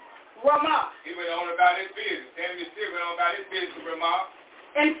to Ramah. He went on about his business. Samuel still went on about his business to Ramah.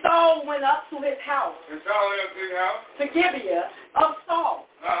 And Saul went up to his house. And Saul went up to his house? To Gibeah of Saul.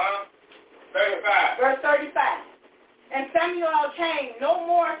 35. Verse 35. And Samuel came no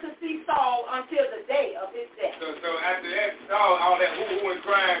more to see Saul until the day of his death. So after that, Saul, all that who and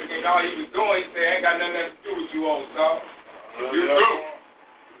crying and all he was doing, he said, ain't got nothing to do with you, old Saul. You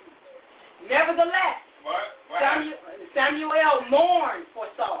through. Nevertheless, Samuel mourned for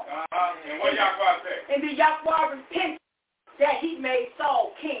Saul. And what Yahweh said? And the Yahweh repented that he made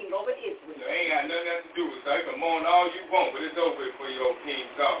Saul king over Israel. So ain't got nothing to do with it. So you can mourn all you want, but it's over for your old king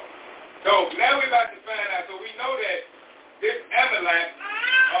Saul. So now we're about to find out. So we know that this Amalek,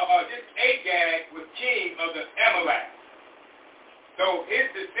 this Agag was king of the Amalek. So his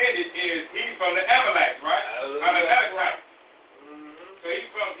descendant he's from the Amalekites, right? Amalekites. So he's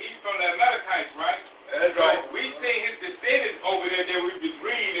from the Amalekites, right? That's right. We see his descendants over there that we was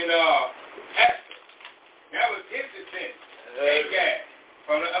reading in Esther. That was his descendant, Agag,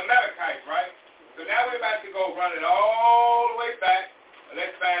 from the Amalekites, right? So now we're about to go run it all the way back, and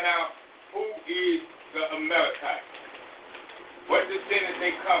let's find out who is the Amalekites. What descendants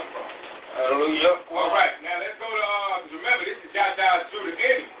they come from? Hallelujah. All right, now let's go to, remember, this is Yahweh's Judah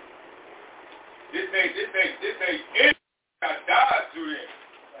enemy. This ain't enemy. Yahweh's Judah enemy.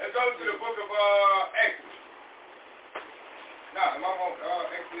 Let's go to the book of Exodus. No, am I wrong?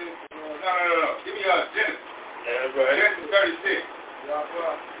 Exodus? No. Give me Genesis. That's right. Genesis 36.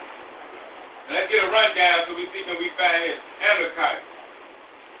 And let's get a rundown so we see when we find this Amalekite.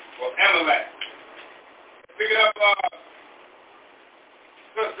 Or Amalek. Pick it up,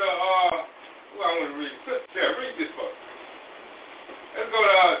 Sister, who I want to read? Sister Sarah, read this book. Let's go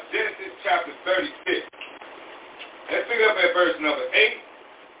to Genesis chapter 36. Let's pick up at verse number 8,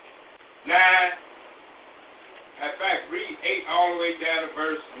 9. In fact, read 8 all the way down to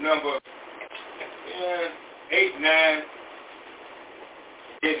verse number 8, 9.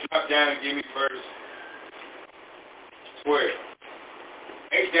 Then drop down and give me verse 12.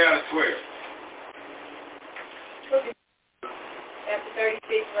 8 down to 12. Chapter 36,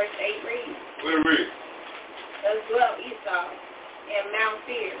 verse 8 reads. What it read? Thus dwelt Esau in Mount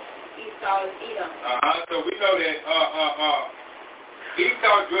Seir. Esau is Edom. So we know that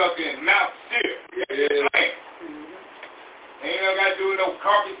Esau dwelt in Mount Seir. That's his land. Ain't no got to do with no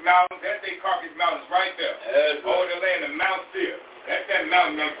Carcass Mountains. That's their Carcass Mountains right there. Over the land of Mount Seir. That's that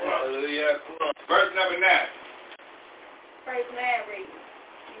mountain they're from. Verse number 9. Verse 9 reads.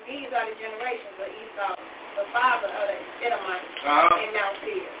 These are the generations of Esau, the father of the Edomites in Mount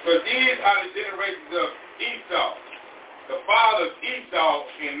Seir. So these are the generations of Esau, the father of Esau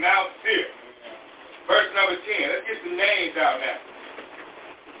in Mount Seir. Verse number 10. Let's get some names out now.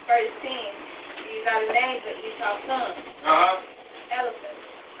 Verse 10. These are the names of Esau's sons. Eliphaz.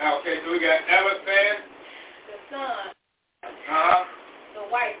 Okay, so we got Eliphaz. The son of the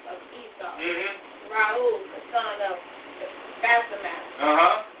wife of Esau. Raul, the son of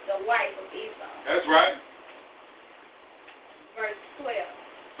Basemath, the wife of Esau. That's right. Verse 12.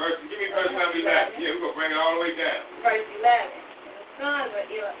 Give me verse number 11. Yeah, we're going to bring it all the way down. Verse 11. And the sons of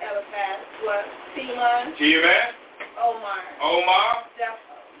Eliphaz were Teman, Omar,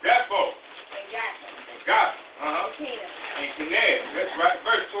 Zepho, and Gatham. Kenan. And Kenan. That's right.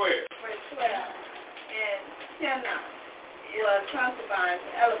 Verse 12. Verse 12. And Timnah was concubine to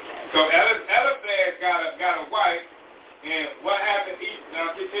Eliphaz. So Eliphaz got a wife, and what happened?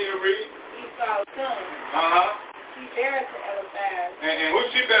 Now continue to read. Esau's son. She bare to Eliphaz. And who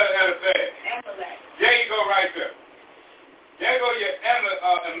she bare to Eliphaz? Amalek. There you go right there. There go your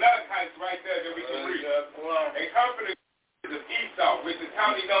Amalekites right there that we can read. They come from the of Esau, which is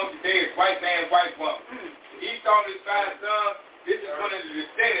commonly known today as white man, white woman. Esau and his 5 sons, this is one of the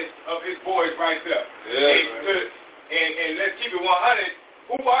descendants of his boys right there. And let's keep it 100.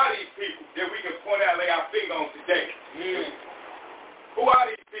 Who are these people that we can point out, lay our finger on today? Who are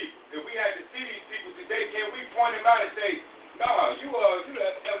these people? If we had to see these people today, can we point them out and say, no, you the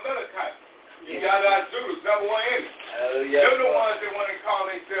Amalekite. You got Jews, number one enemy. They're the ones that want to call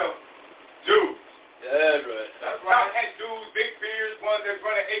themselves Jews. That's right. That's right. Had Jews, big beards, ones that's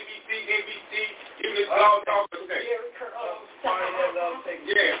running ABC, NBC, even this dog say.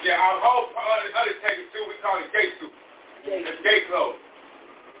 Yeah, our whole Undertaker too, we call it gay suit. It's gay clothes.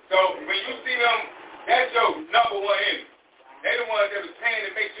 So when you see them, that's your number one enemy. They're the ones that was paying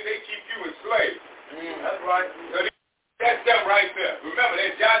to make sure they keep you enslaved. That's right. So that's them right there. Remember,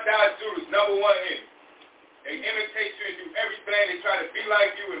 that Judas, number one enemy. They imitate you and do everything. They try to be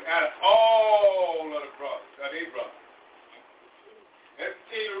like you and out of all of the brothers. They brothers. Let's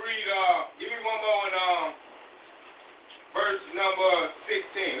continue to read. Give me one more in verse number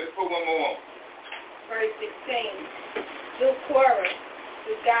 16. Let's put one more on. Verse 16. Duke Korah,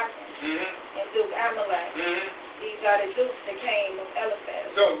 Duke Gatham, and Duke Amalek. These are the dukes that came of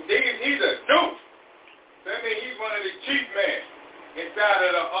Eliphaz. So he's a duke. That means he's one of the chief men inside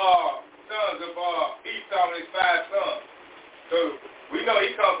of the sons of Esau and his 5 sons. So we know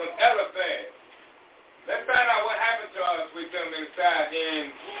he comes from Eliphaz. Let's find out what happened to us with them inside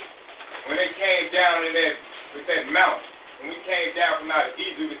when they came down with that mountain. When we came down from out of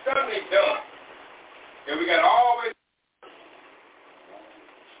Egypt, it's something they done. And we got always.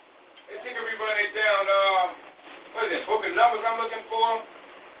 Let's see if we run it down. What is it? Book of Numbers I'm looking for?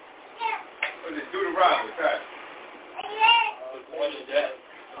 What is it? Deuteronomy. What is that?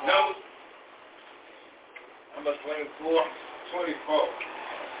 Numbers. Number 24. 24.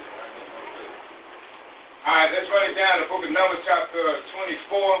 All right, let's run it down. The book of Numbers, chapter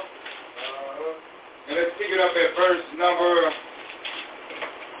 24. And let's pick it up at verse number.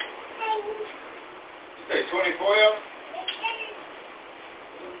 You say 24?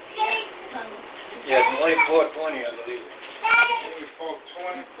 Yeah, 24:20, I believe.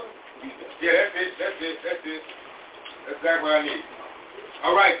 24:20. Yeah, that's it. That's exactly what I need.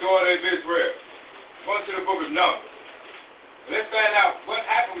 All right, daughter of Israel. Going to the book of Numbers. Let's find out what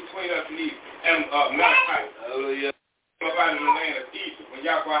happened between us and these Amalekites. Hallelujah. About in the land of Egypt when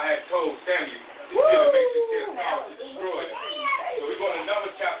Yahweh had told Samuel to make this house destroyed. So we're going to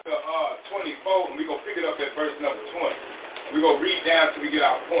Numbers chapter 24, and we're going to pick it up at verse number 20. We're going to read down till we get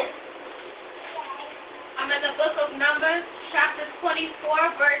our point. I'm in the book of Numbers, chapter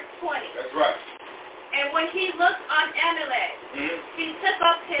 24, verse 20. That's right. And when he looked on Amalek, he took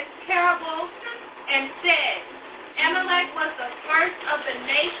up his parable and said, Amalek was the first of the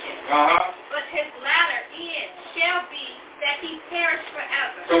nations, but his latter end shall be that he perish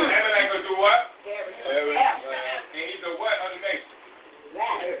forever. So Amalek will do what? Perish forever. And he's a what of the nation?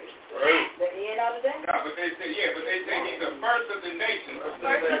 Latter. The end of the day? No, but they say he's the first of the nations.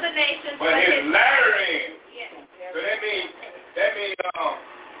 First of the nations, but his latter end. Yes. So that means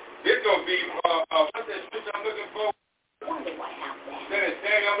this gonna be what's that scripture I'm looking for? Wonder what happened. Then it's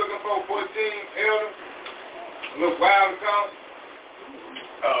Daniel I'm looking for 14 elders. Look wild comes.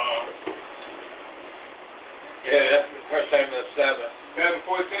 Yeah, that's the first time that's 7.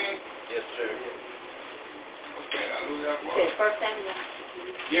 7:14? Yes, sir. Okay, I lose that one. First time.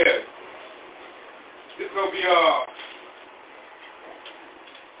 Yeah. This is gonna be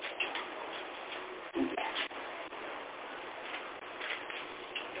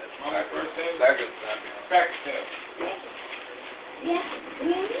Pakistan. Yeah.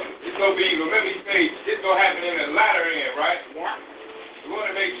 It's gonna be. Remember, he said it's gonna happen in the latter end, right? Yeah. We want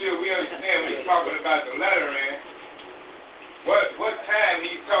to make sure we understand when he's talking about the latter end. What time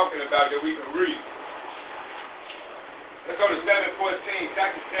he's talking about that we can read? Let's go to 7:14.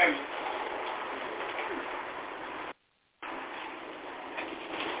 2 Samuel.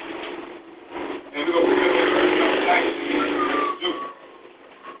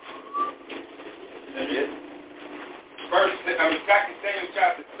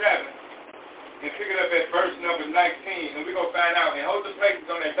 up at verse number 19, and we're going to find out. And hold the places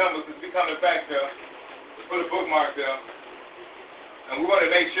on that number because we're coming back there. Let's put a bookmark there. And we want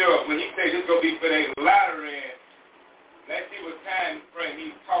to make sure when he says this is going to be for the latter end, let's see what time frame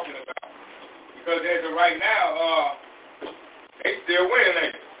he's talking about. Because as of right now, they still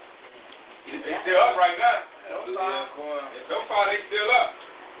winning, ain't they? They still up right now. So far, they still up.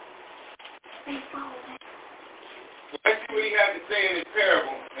 So let's see what he has to say in his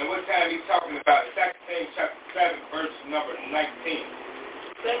parable and what time he's talking about. It's Second chapter 7, verse number 19.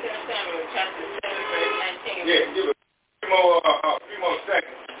 2 Samuel chapter 7, verse 19. Yeah, give us a few more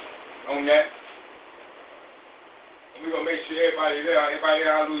seconds on that. And we're going to make sure everybody there,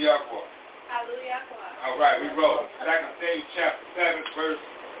 hallelujah. Hallelujah. All right, we roll. Second Samuel chapter 7, verse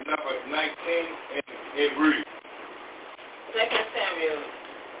number 19, and it reads. 2 Samuel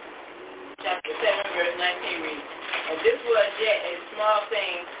chapter 7, verse 19 reads, and this was yet a small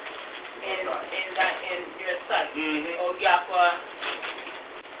thing in your sight, O Yahweh.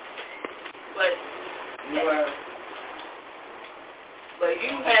 But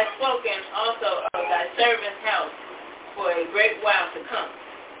you have spoken also of thy servant's house for a great while to come.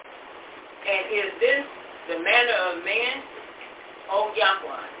 And is this the manner of man, O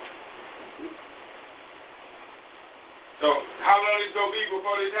Yahweh? So how long is it going to be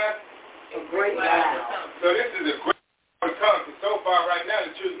before this happens? A great while to come. So this is a great while to come. Because so far right now,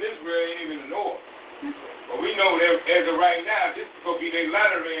 the children of Israel ain't even in the north. But we know that as of right now, this is going to be their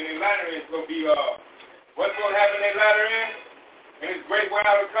latter end. Their latter end is going to be, what's going to happen in their latter end? And this great while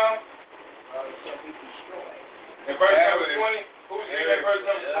to come? In verse number 20? Who's in that verse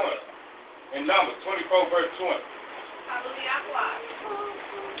number 20? In Numbers 24, verse 20. Hallelujah.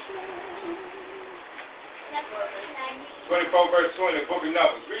 24, verse 20, the book of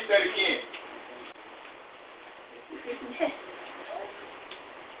Numbers. Read that again.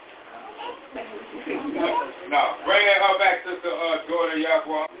 Now, bring that her back, sister daughter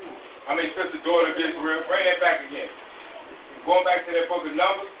Yahweh. Sister daughter of Israel. Bring that back again. Going back to that book of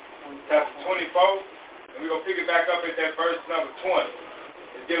Numbers, chapter 24, and we're going to pick it back up at that verse number 20.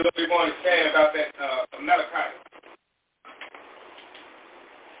 Let's get a little bit more understanding about that Malachi.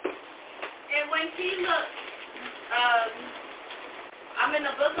 And when he looked, I'm in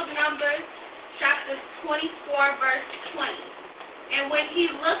the book of Numbers, chapter 24, verse 20. And when he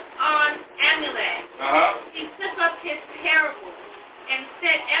looked on Amalek, he took up his parable and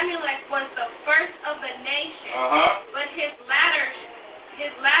said Amalek was the first of the nation, but his latter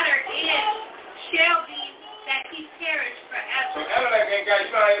end shall be that he perish forever. So Amalek ain't got,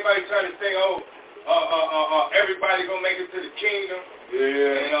 you know how everybody try to say, everybody gonna make it to the kingdom,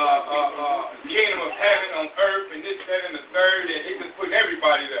 and kingdom of heaven on earth, and this, that, and the third, and he just put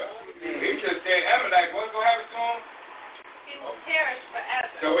everybody there. He just said Amalek, what's gonna happen to him? He will perish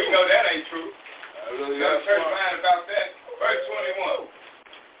forever. So we know that ain't true. There's a church line about that. Verse 21.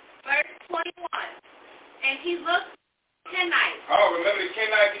 Verse 21. And he looked at Kenites. Oh, remember the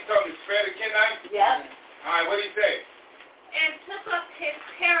Kenites? He told me to spare the Kenites? Yep. All right, what did he say? And took up his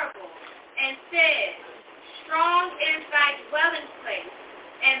parable and said, strong is thy dwelling place,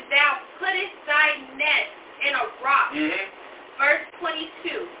 and thou puttest thy nest in a rock. Verse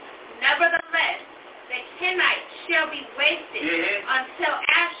 22. Nevertheless, the Kenites shall be wasted until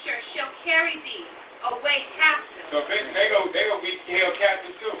Asher shall carry thee away captive. So they go be held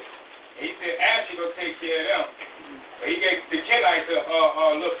captive too. And he said Asher gonna take care of them. But he gave the Kenites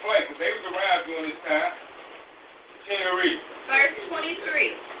a little play because they was around during this time. Continue to read. Verse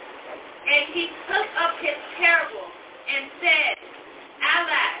 23. And he took up his parable and said,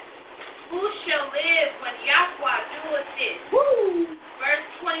 Alas, who shall live when Yahweh doeth this? Verse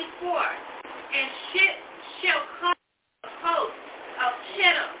 24. And shall come a host of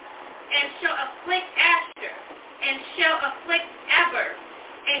Chittim, and shall afflict Asher, and shall afflict Eber,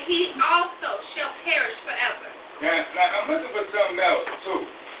 and he also shall perish forever. Now I'm looking for something else too.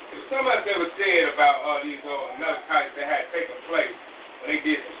 There's something else that was said about all these Amalekites that had taken place when they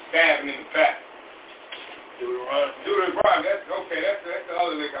did some stabbing in the back. Deuteronomy. That's okay. That's the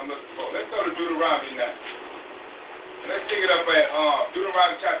other thing I'm looking for. Let's go to Deuteronomy now. Let's pick it up at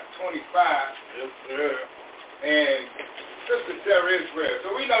Deuteronomy chapter 25. Yes, sir. And Sister Sarah Israel.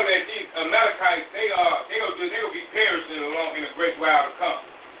 So we know that these Amalekites, they gonna be perishing along in a great while to come.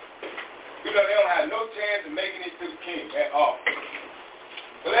 We know they don't have no chance of making it to the king at all.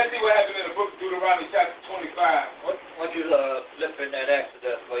 So let's see what happened in the book of Deuteronomy chapter 25. Why don't you flip in that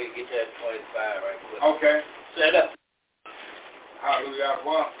Exodus where you get that 25 right quick. Okay. Set up. Hallelujah.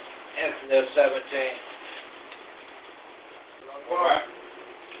 Well, Exodus 17. All right.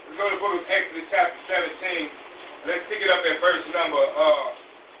 Let's go to the book of Exodus chapter 17. Let's pick it up at verse number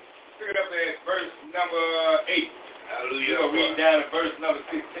 13. pick it up at verse number 8. Hallelujah. We're going to read down to verse number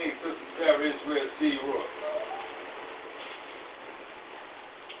 16. Sister Sarah Israel, see you.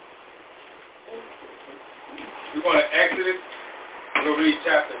 We're going to Exodus. We're going to read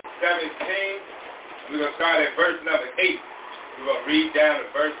chapter 17. We're going to start at verse number 8. We're going to read down to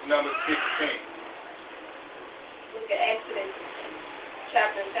verse number 16. Look at Exodus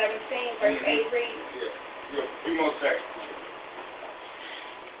chapter 17, verse 8 reads. Yeah, a few more seconds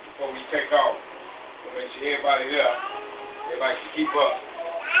before we take off. We'll make sure everybody there, everybody can keep up.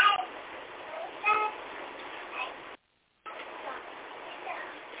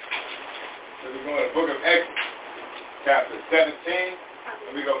 So we're going to the book of Exodus, chapter 17,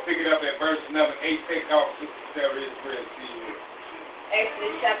 and we're going to pick it up at verse number 8. Take off, Sister Sarah Israel, see you.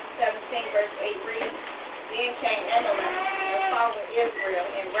 Exodus chapter 17, verse 8 reads, Then came Amalek and followed Israel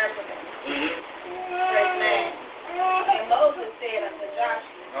in Rephidim. Verse 9. And Moses said unto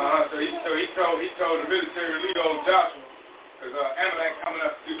Joshua. So he told the military leader old Joshua, because Amalek coming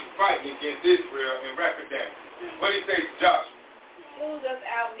up to do some fighting against Israel in Rephidim. What did he say to Joshua? Choose us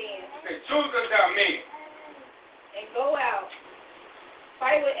out men. He said, choose us out men. And go out.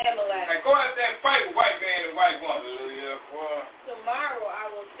 Fight with Amalek. And go out there and fight with white man and white woman. Tomorrow I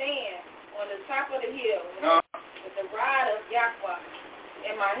will stand on the top of the hill with the rod of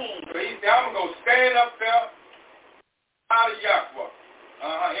Yahweh in my hand. So he said, I'm going to stand up there out of Yahweh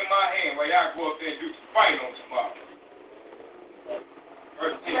in my hand while y'all go up there and do some fight on tomorrow.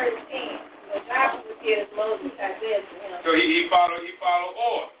 Verse 10. So Joshua did as Moses had said to him. So he followed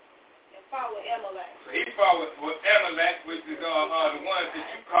order. And followed Amalek. So he followed with Amalek, which is the ones that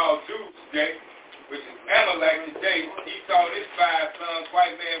you call Jews today, which is Amalek today. He saw his 5 sons,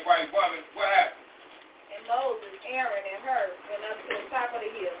 white man, white woman. What happened? And Moses, Aaron, and Hur went up to the top of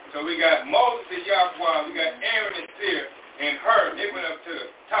the hill. So we got Moses and Yahweh, we got Aaron and Seir and Hur. They went up to the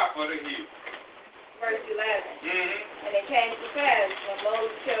top of the hill. Verse 11. And it came to pass when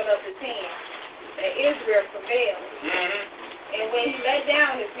Moses held up his hand that Israel prevailed. And when he let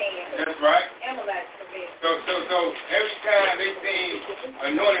down his hand, that's right, Amalek prevailed. So every time they seen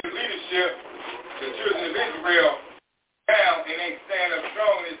anointed leadership, the children of Israel down and they stand up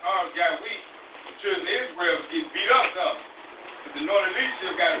strong and his arms got weak, the children of Israel get beat up some. But the anointed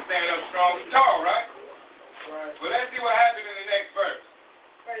leadership got to stand up strong and tall, right? Well, let's see what happened in the next verse.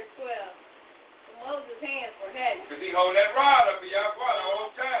 Verse 12. Moses' hands were heavy. Because he holding that rod up to Yahweh the whole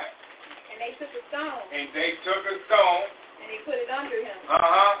time. And they took a stone. And they took a stone. And they put it under him.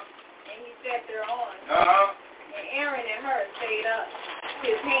 And he sat thereon. And Aaron and Hur stayed up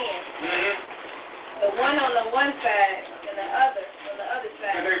his hands. The one on the one side and the other on the other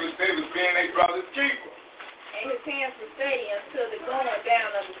side. And they was being their brother's keeper. And his hands were steady until the going down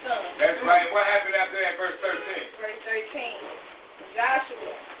of the sun. That's right. What happened after that, verse 13? Verse 13.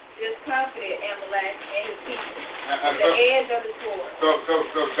 Joshua discomfited Amalek and his people at the edge of the sword.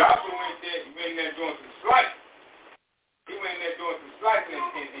 So Joshua went there doing some slicing. He went in there doing some slicing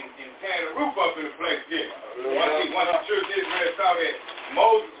and tearing the roof up in the place there. Once the church of Israel saw that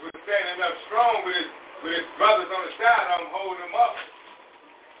Moses was standing up strong with his brothers on the side of him, holding him up.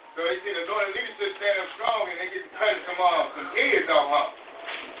 So they see the anointed leadership stand up strong and they get cutting some heads off.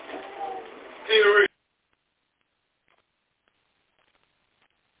 See the reason.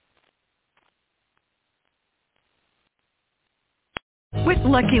 With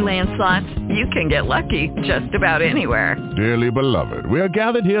Lucky Land Slots, you can get lucky just about anywhere. Dearly beloved, we are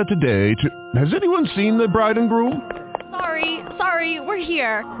gathered here today to... Has anyone seen the bride and groom? Sorry, we're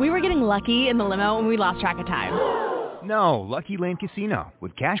here. We were getting lucky in the limo and we lost track of time. No, Lucky Land Casino,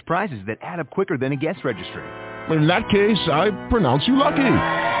 with cash prizes that add up quicker than a guest registry. In that case, I pronounce you lucky.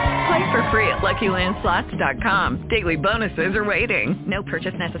 Play for free at LuckyLandSlots.com. Daily bonuses are waiting. No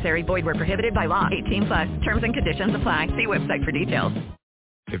purchase necessary. Void where prohibited by law. 18+. Terms and conditions apply. See website for details.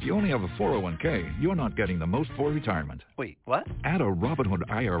 If you only have a 401k, you're not getting the most for retirement. Wait, what? Add a Robinhood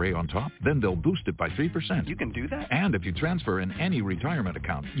IRA on top, then they'll boost it by 3%. You can do that? And if you transfer in any retirement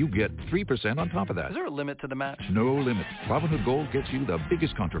account, you get 3% on top of that. Is there a limit to the match? No limit. Robinhood Gold gets you the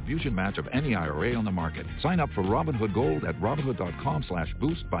biggest contribution match of any IRA on the market. Sign up for Robinhood Gold at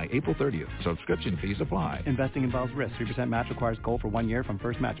Robinhood.com/boost by April 30th. Subscription fees apply. Investing involves risk. 3% match requires gold for 1 year from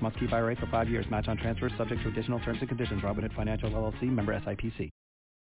first match. Must keep IRA for 5 years. Match on transfers subject to additional terms and conditions. Robinhood Financial LLC, member SIPC.